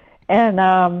 And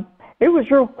it was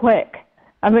real quick.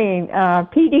 I mean,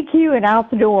 PDQ and out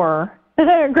the door. And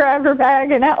I grabbed her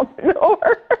bag and out the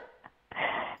door.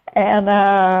 And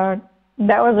that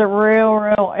was a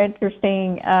real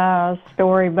interesting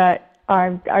story, but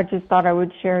I just thought I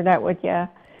would share that with you.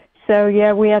 So,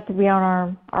 yeah, we have to be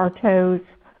on our toes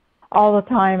all the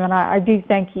time, and I do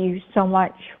thank you so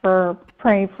much for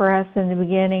praying for us in the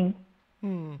beginning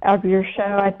of your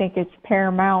show. I think it's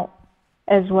paramount,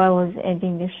 as well as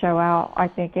ending the show out. I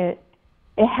think it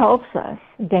helps us,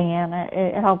 Dan.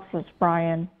 It helps us,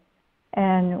 Brian.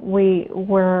 And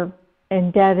we're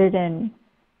indebted, and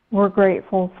we're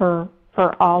grateful for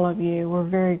all of you. We're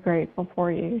very grateful for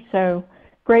you. So,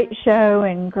 great show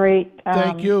and great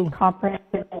thank you.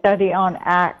 Comprehensive study on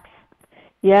Acts.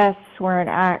 Yes, we're in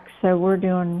Acts, so we're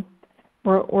getting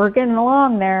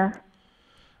along there.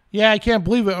 Yeah, I can't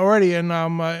believe it already. And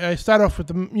I start off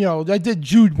with I did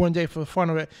Jude one day for the fun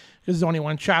of it because there's only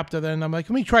one chapter. Then I'm like,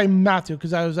 let me try Matthew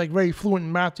because I was like very fluent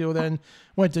in Matthew. Then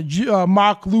went to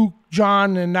Mark, Luke,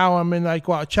 John, and now I'm in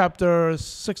chapter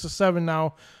 6 or 7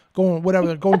 now. Going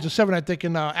to 7, I think,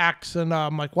 in Acts, and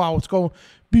I'm like, wow, it's going.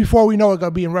 Before we know it,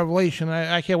 gonna be in Revelation.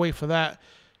 I can't wait for that,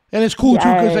 and it's cool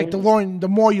too because the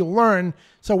more you learn.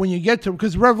 So when you get to,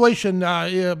 because Revelation,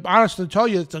 honestly to tell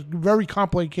you, it's a very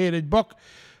complicated book,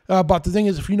 But the thing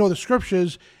is, if you know the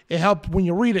scriptures, it helps when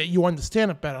you read it, you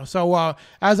understand it better. So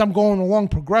as I'm going along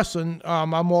progressing,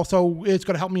 it's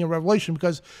going to help me in Revelation,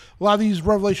 because a lot of these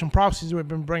Revelation prophecies we've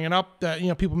been bringing up that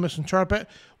people misinterpret,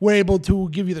 we're able to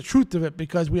give you the truth of it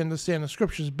because we understand the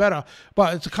scriptures better.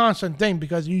 But it's a constant thing,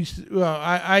 because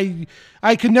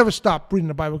I could never stop reading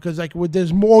the Bible, because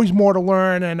there's always more to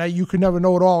learn, and you can never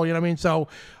know it all. You know what I mean? So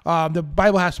the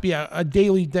Bible has to be a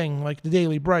daily thing, like the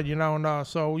daily bread. And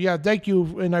so yeah, thank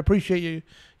you, and I appreciate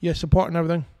your support and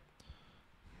everything.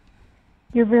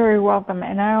 You're very welcome.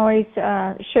 And I always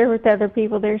share with other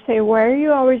people. They say, why are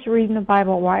you always reading the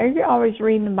Bible? Why are you always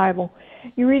reading the Bible?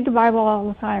 You read the Bible all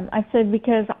the time. I said,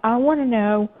 because I want to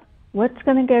know what's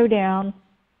going to go down.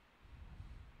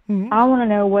 Mm-hmm. I want to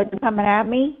know what's coming at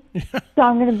me, so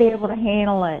I'm going to be able to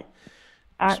handle it.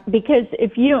 Because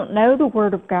if you don't know the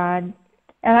Word of God,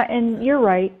 and you're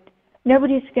right,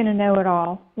 nobody's going to know it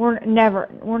all. We're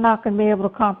not going to be able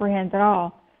to comprehend it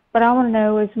all. But I want to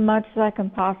know as much as I can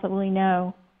possibly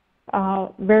know.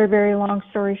 Very, very long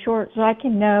story short, so I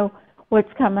can know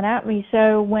what's coming at me.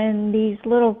 So when these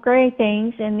little gray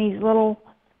things and these little,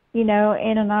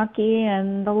 Anunnaki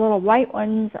and the little white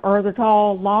ones, or the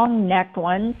tall, long-necked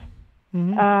ones,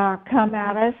 come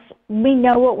at us, we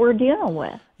know what we're dealing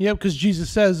with. Yeah, because Jesus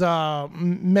says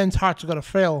men's hearts are going to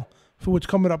fail for what's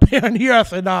coming up here on the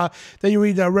earth. And then you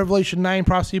read Revelation 9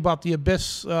 prophecy about the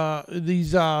abyss,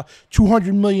 these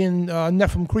 200 million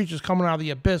Nephilim creatures coming out of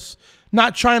the abyss.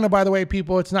 Not China, by the way,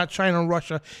 people. It's not China and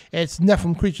Russia. It's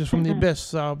Nephilim creatures from the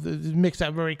abyss. It makes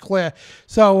that very clear.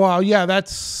 So, yeah,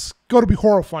 that's going to be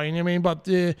horrifying. I mean, but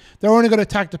they're only going to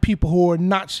attack the people who are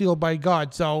not sealed by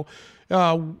God. So,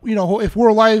 if we're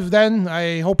alive then,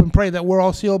 I hope and pray that we're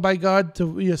all sealed by God so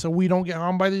we don't get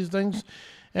harmed by these things.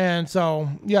 And so,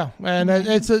 yeah, and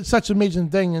it's such an amazing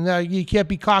thing. And you can't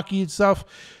be cocky and stuff,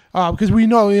 because we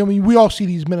know, we all see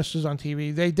these ministers on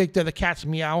TV. They think they're the cat's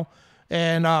meow.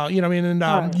 And,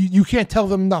 you can't tell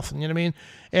them nothing, you know what I mean?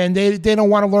 And they don't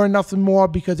want to learn nothing more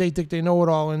because they think they know it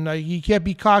all. And you can't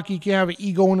be cocky. You can't have an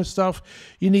ego and stuff.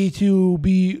 You need to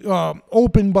be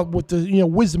open, but with the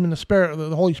wisdom and the Spirit,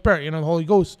 the Holy Spirit, the Holy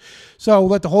Ghost. So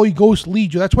let the Holy Ghost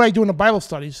lead you. That's what I do in the Bible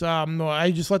studies.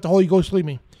 I just let the Holy Ghost lead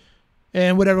me.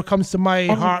 And whatever comes to my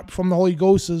heart from the Holy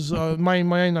Ghost is my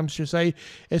mind, I'm sure say,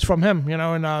 is from Him,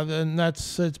 and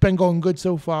it's been going good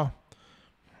so far.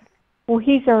 Well,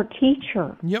 He's our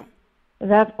teacher. Yep.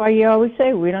 That's why you always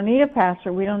say we don't need a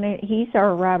pastor. He's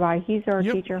our rabbi. He's our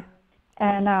teacher.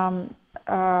 And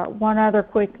one other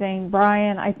quick thing,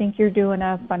 Brian, I think you're doing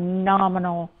a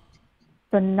phenomenal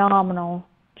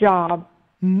job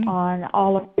on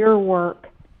all of your work,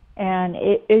 and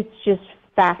it's just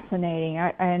fascinating.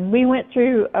 And we went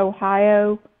through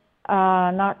Ohio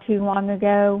not too long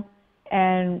ago,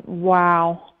 and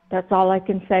wow, that's all I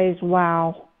can say is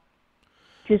wow.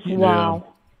 Just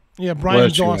wow. Yeah,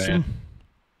 Brian's awesome.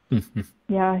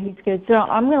 Yeah, he's good. So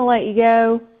I'm going to let you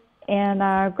go,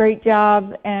 and great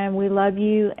job, and we love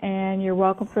you, and you're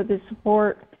welcome for the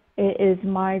support. It is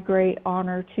my great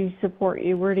honor to support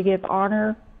you. We're to give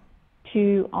honor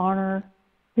to honor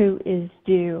who is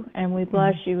due, and we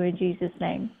bless you in Jesus'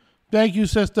 name. Thank you,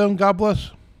 sister, and God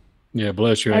bless. Yeah,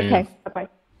 bless you. Okay, bye-bye.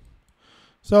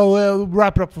 So we'll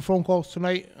wrap it up for phone calls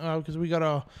tonight, because we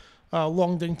got a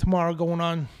long thing tomorrow going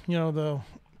on.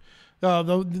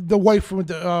 The wife with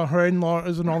her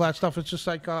in-laws and all that stuff. It's just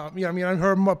like,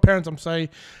 her parents, I'm saying,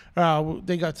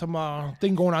 they got some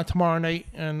thing going on tomorrow night,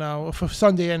 and for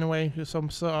Sunday anyway, some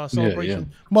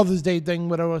celebration, Mother's Day thing,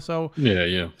 whatever. So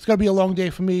it's gonna be a long day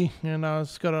for me, and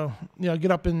it's gonna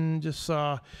get up and just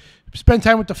spend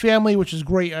time with the family, which is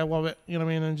great. I love it,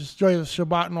 and just enjoy the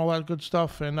Shabbat and all that good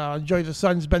stuff, and enjoy the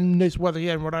sun. It's been nice weather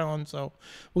here in Rhode Island, so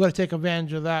we're gonna take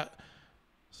advantage of that.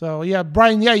 So, yeah,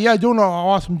 Brian, doing an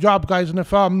awesome job, guys. And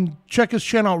if check his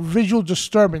channel, Visual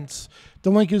Disturbance. The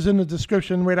link is in the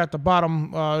description right at the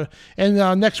bottom.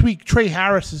 And next week, Trey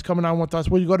Harris is coming on with us.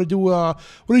 What are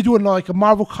you doing, like a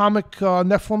Marvel comic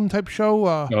Nephilim type show?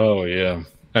 Oh, yeah,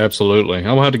 absolutely. I'm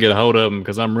going to have to get a hold of him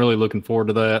because I'm really looking forward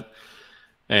to that.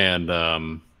 And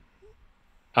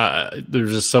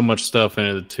there's just so much stuff in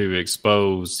it to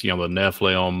expose, the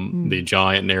Nephilim, the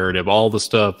giant narrative, all the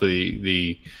stuff,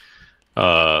 the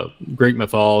Greek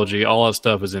mythology, all that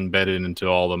stuff is embedded into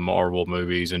all the Marvel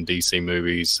movies and DC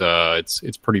movies.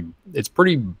 It's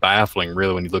pretty baffling,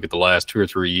 really, when you look at the last 2 or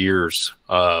 3 years.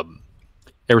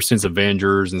 Ever since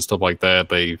Avengers and stuff like that,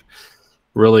 they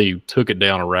really took it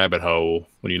down a rabbit hole.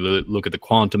 When you look at the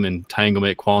quantum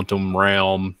entanglement, quantum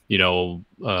realm,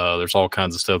 there's all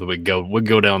kinds of stuff that we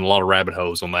go down a lot of rabbit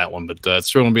holes on that one. But it's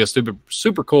still going to be a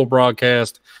super cool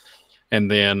broadcast.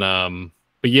 And then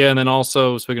But yeah, and then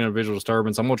also speaking of visual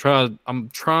disturbance, I'm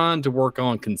trying to work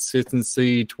on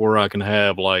consistency to where I can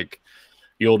have like,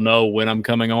 you'll know when I'm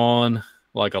coming on,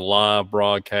 like a live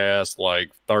broadcast,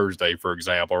 like Thursday, for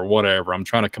example, or whatever. I'm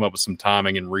trying to come up with some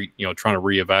timing and trying to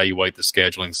reevaluate the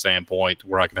scheduling standpoint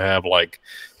where I can have like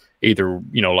either,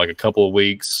 like a couple of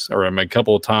weeks or a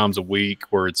couple of times a week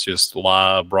where it's just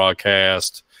live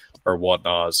broadcast or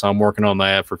whatnot. So I'm working on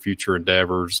that for future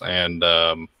endeavors and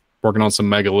working on some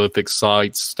megalithic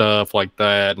sites, stuff like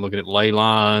that, looking at ley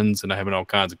lines and having all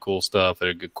kinds of cool stuff that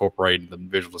are incorporated in the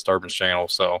visual disturbance channel.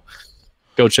 So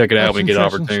go check it out when you get an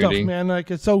opportunity. Stuff, man. Like,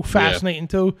 it's so fascinating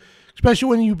too. Especially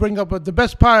when you bring up the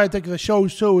best part, I think, of the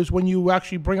shows too is when you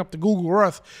actually bring up the Google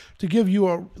Earth to give you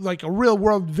a real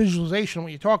world visualization of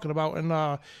what you're talking about, and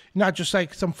not just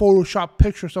like some Photoshop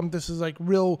picture or something. This is like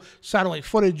real satellite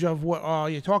footage of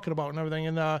what you're talking about and everything,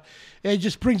 and it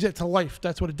just brings it to life.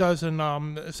 That's what it does.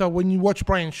 And so when you watch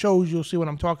Brian's shows, you'll see what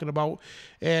I'm talking about,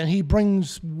 and he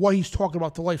brings what he's talking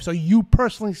about to life. So you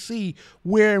personally see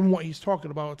where and what he's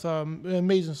talking about. It's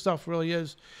amazing stuff, really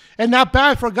is, and not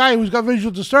bad for a guy who's got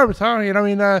visual disturbance. Huh? You know,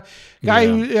 I mean, guy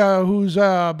who's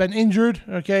been injured,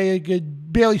 okay,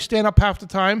 could barely stand up half the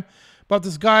time, but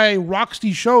this guy rocks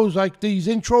these shows, like these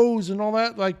intros and all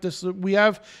that, like this we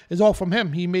have is all from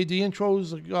him. He made the intros,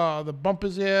 the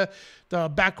bumpers there, the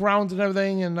backgrounds and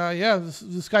everything, and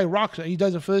this guy rocks it. He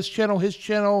does it for this channel, his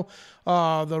channel,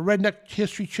 the Redneck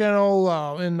History channel,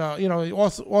 and all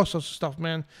sorts of stuff,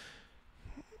 man.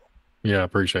 Yeah, I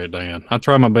appreciate it, Dan. I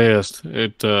try my best.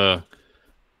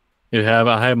 I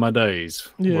have my days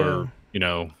where,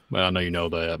 I know you know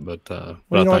that, but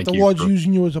you know what, the Lord's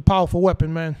using you as a powerful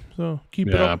weapon, man. So keep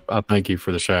it up. I thank you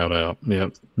for the shout out.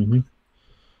 Yep. Mm-hmm.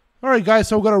 All right, guys.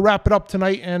 So we're gonna wrap it up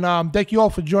tonight, and thank you all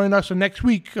for joining us. And next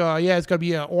week, it's gonna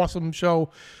be an awesome show.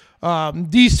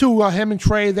 These two, him and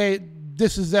Trey,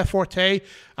 this is their forte.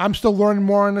 I'm still learning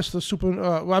more on this.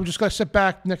 I'm just gonna sit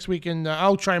back next week and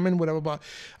I'll chime in, whatever. But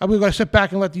we're gonna sit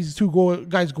back and let these two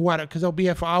guys go at it because they'll be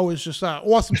here for hours. Just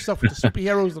awesome stuff with the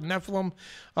superheroes, the Nephilim.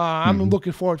 I'm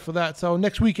looking forward for that. So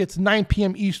next week it's 9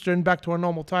 p.m. Eastern, back to our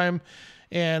normal time.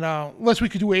 And unless we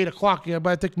could do 8 o'clock, but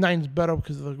I think 9 is better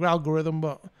because of the algorithm.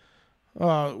 But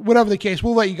whatever the case,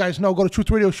 we'll let you guys know. Go to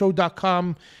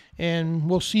truthradioshow.com. And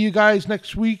we'll see you guys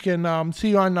next week, and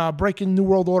see you on Breaking New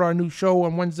World Order, our new show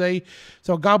on Wednesday.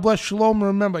 So God bless, shalom, and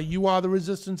remember, you are the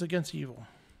resistance against evil.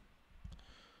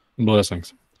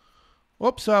 Blessings.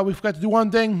 Whoops, we forgot to do one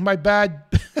thing. My bad.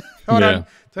 Hold on.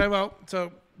 Time out.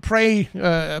 So pray.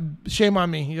 Shame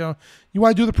on me. You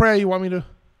want to do the prayer? You want me to?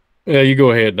 Yeah, you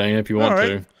go ahead, Dan, if you want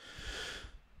to.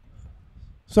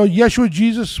 So, Yeshua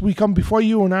Jesus, we come before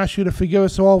you and ask you to forgive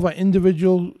us all of our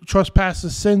individual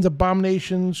trespasses, sins,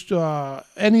 abominations,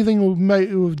 anything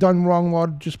we've done wrong,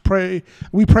 Lord. Just pray.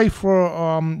 We pray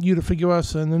for you to forgive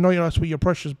us and anoint us with your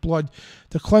precious blood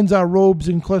to cleanse our robes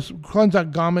and cleanse our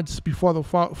garments before the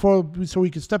so we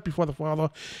can step before the Father.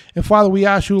 And Father, we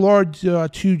ask you, Lord,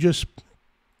 to just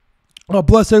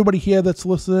bless everybody here that's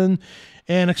listening.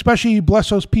 And especially bless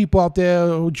those people out there,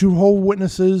 Jehova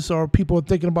Witnesses, or people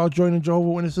thinking about joining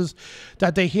Jehova Witnesses,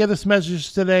 that they hear this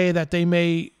message today, that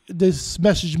this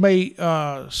message may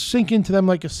sink into them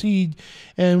like a seed.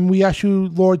 And we ask you,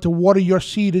 Lord, to water your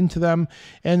seed into them,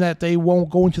 and that they won't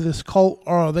go into this cult,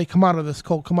 or they come out of this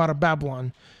cult, come out of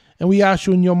Babylon. And we ask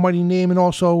you in your mighty name, and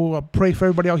also pray for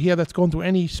everybody out here that's going through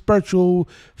any spiritual,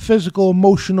 physical,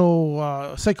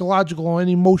 emotional, psychological,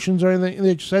 any emotions or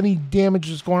anything, just any damage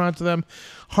that's going on to them,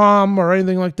 harm or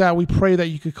anything like that. We pray that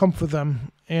you could comfort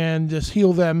them and just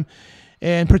heal them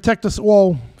and protect us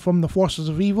all from the forces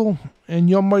of evil. In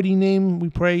your mighty name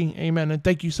we pray, amen. And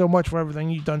thank you so much for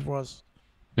everything you've done for us.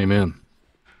 Amen.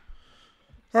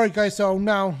 All right, guys, so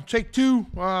now take 2.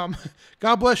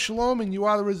 God bless, shalom, and you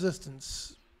are the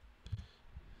resistance.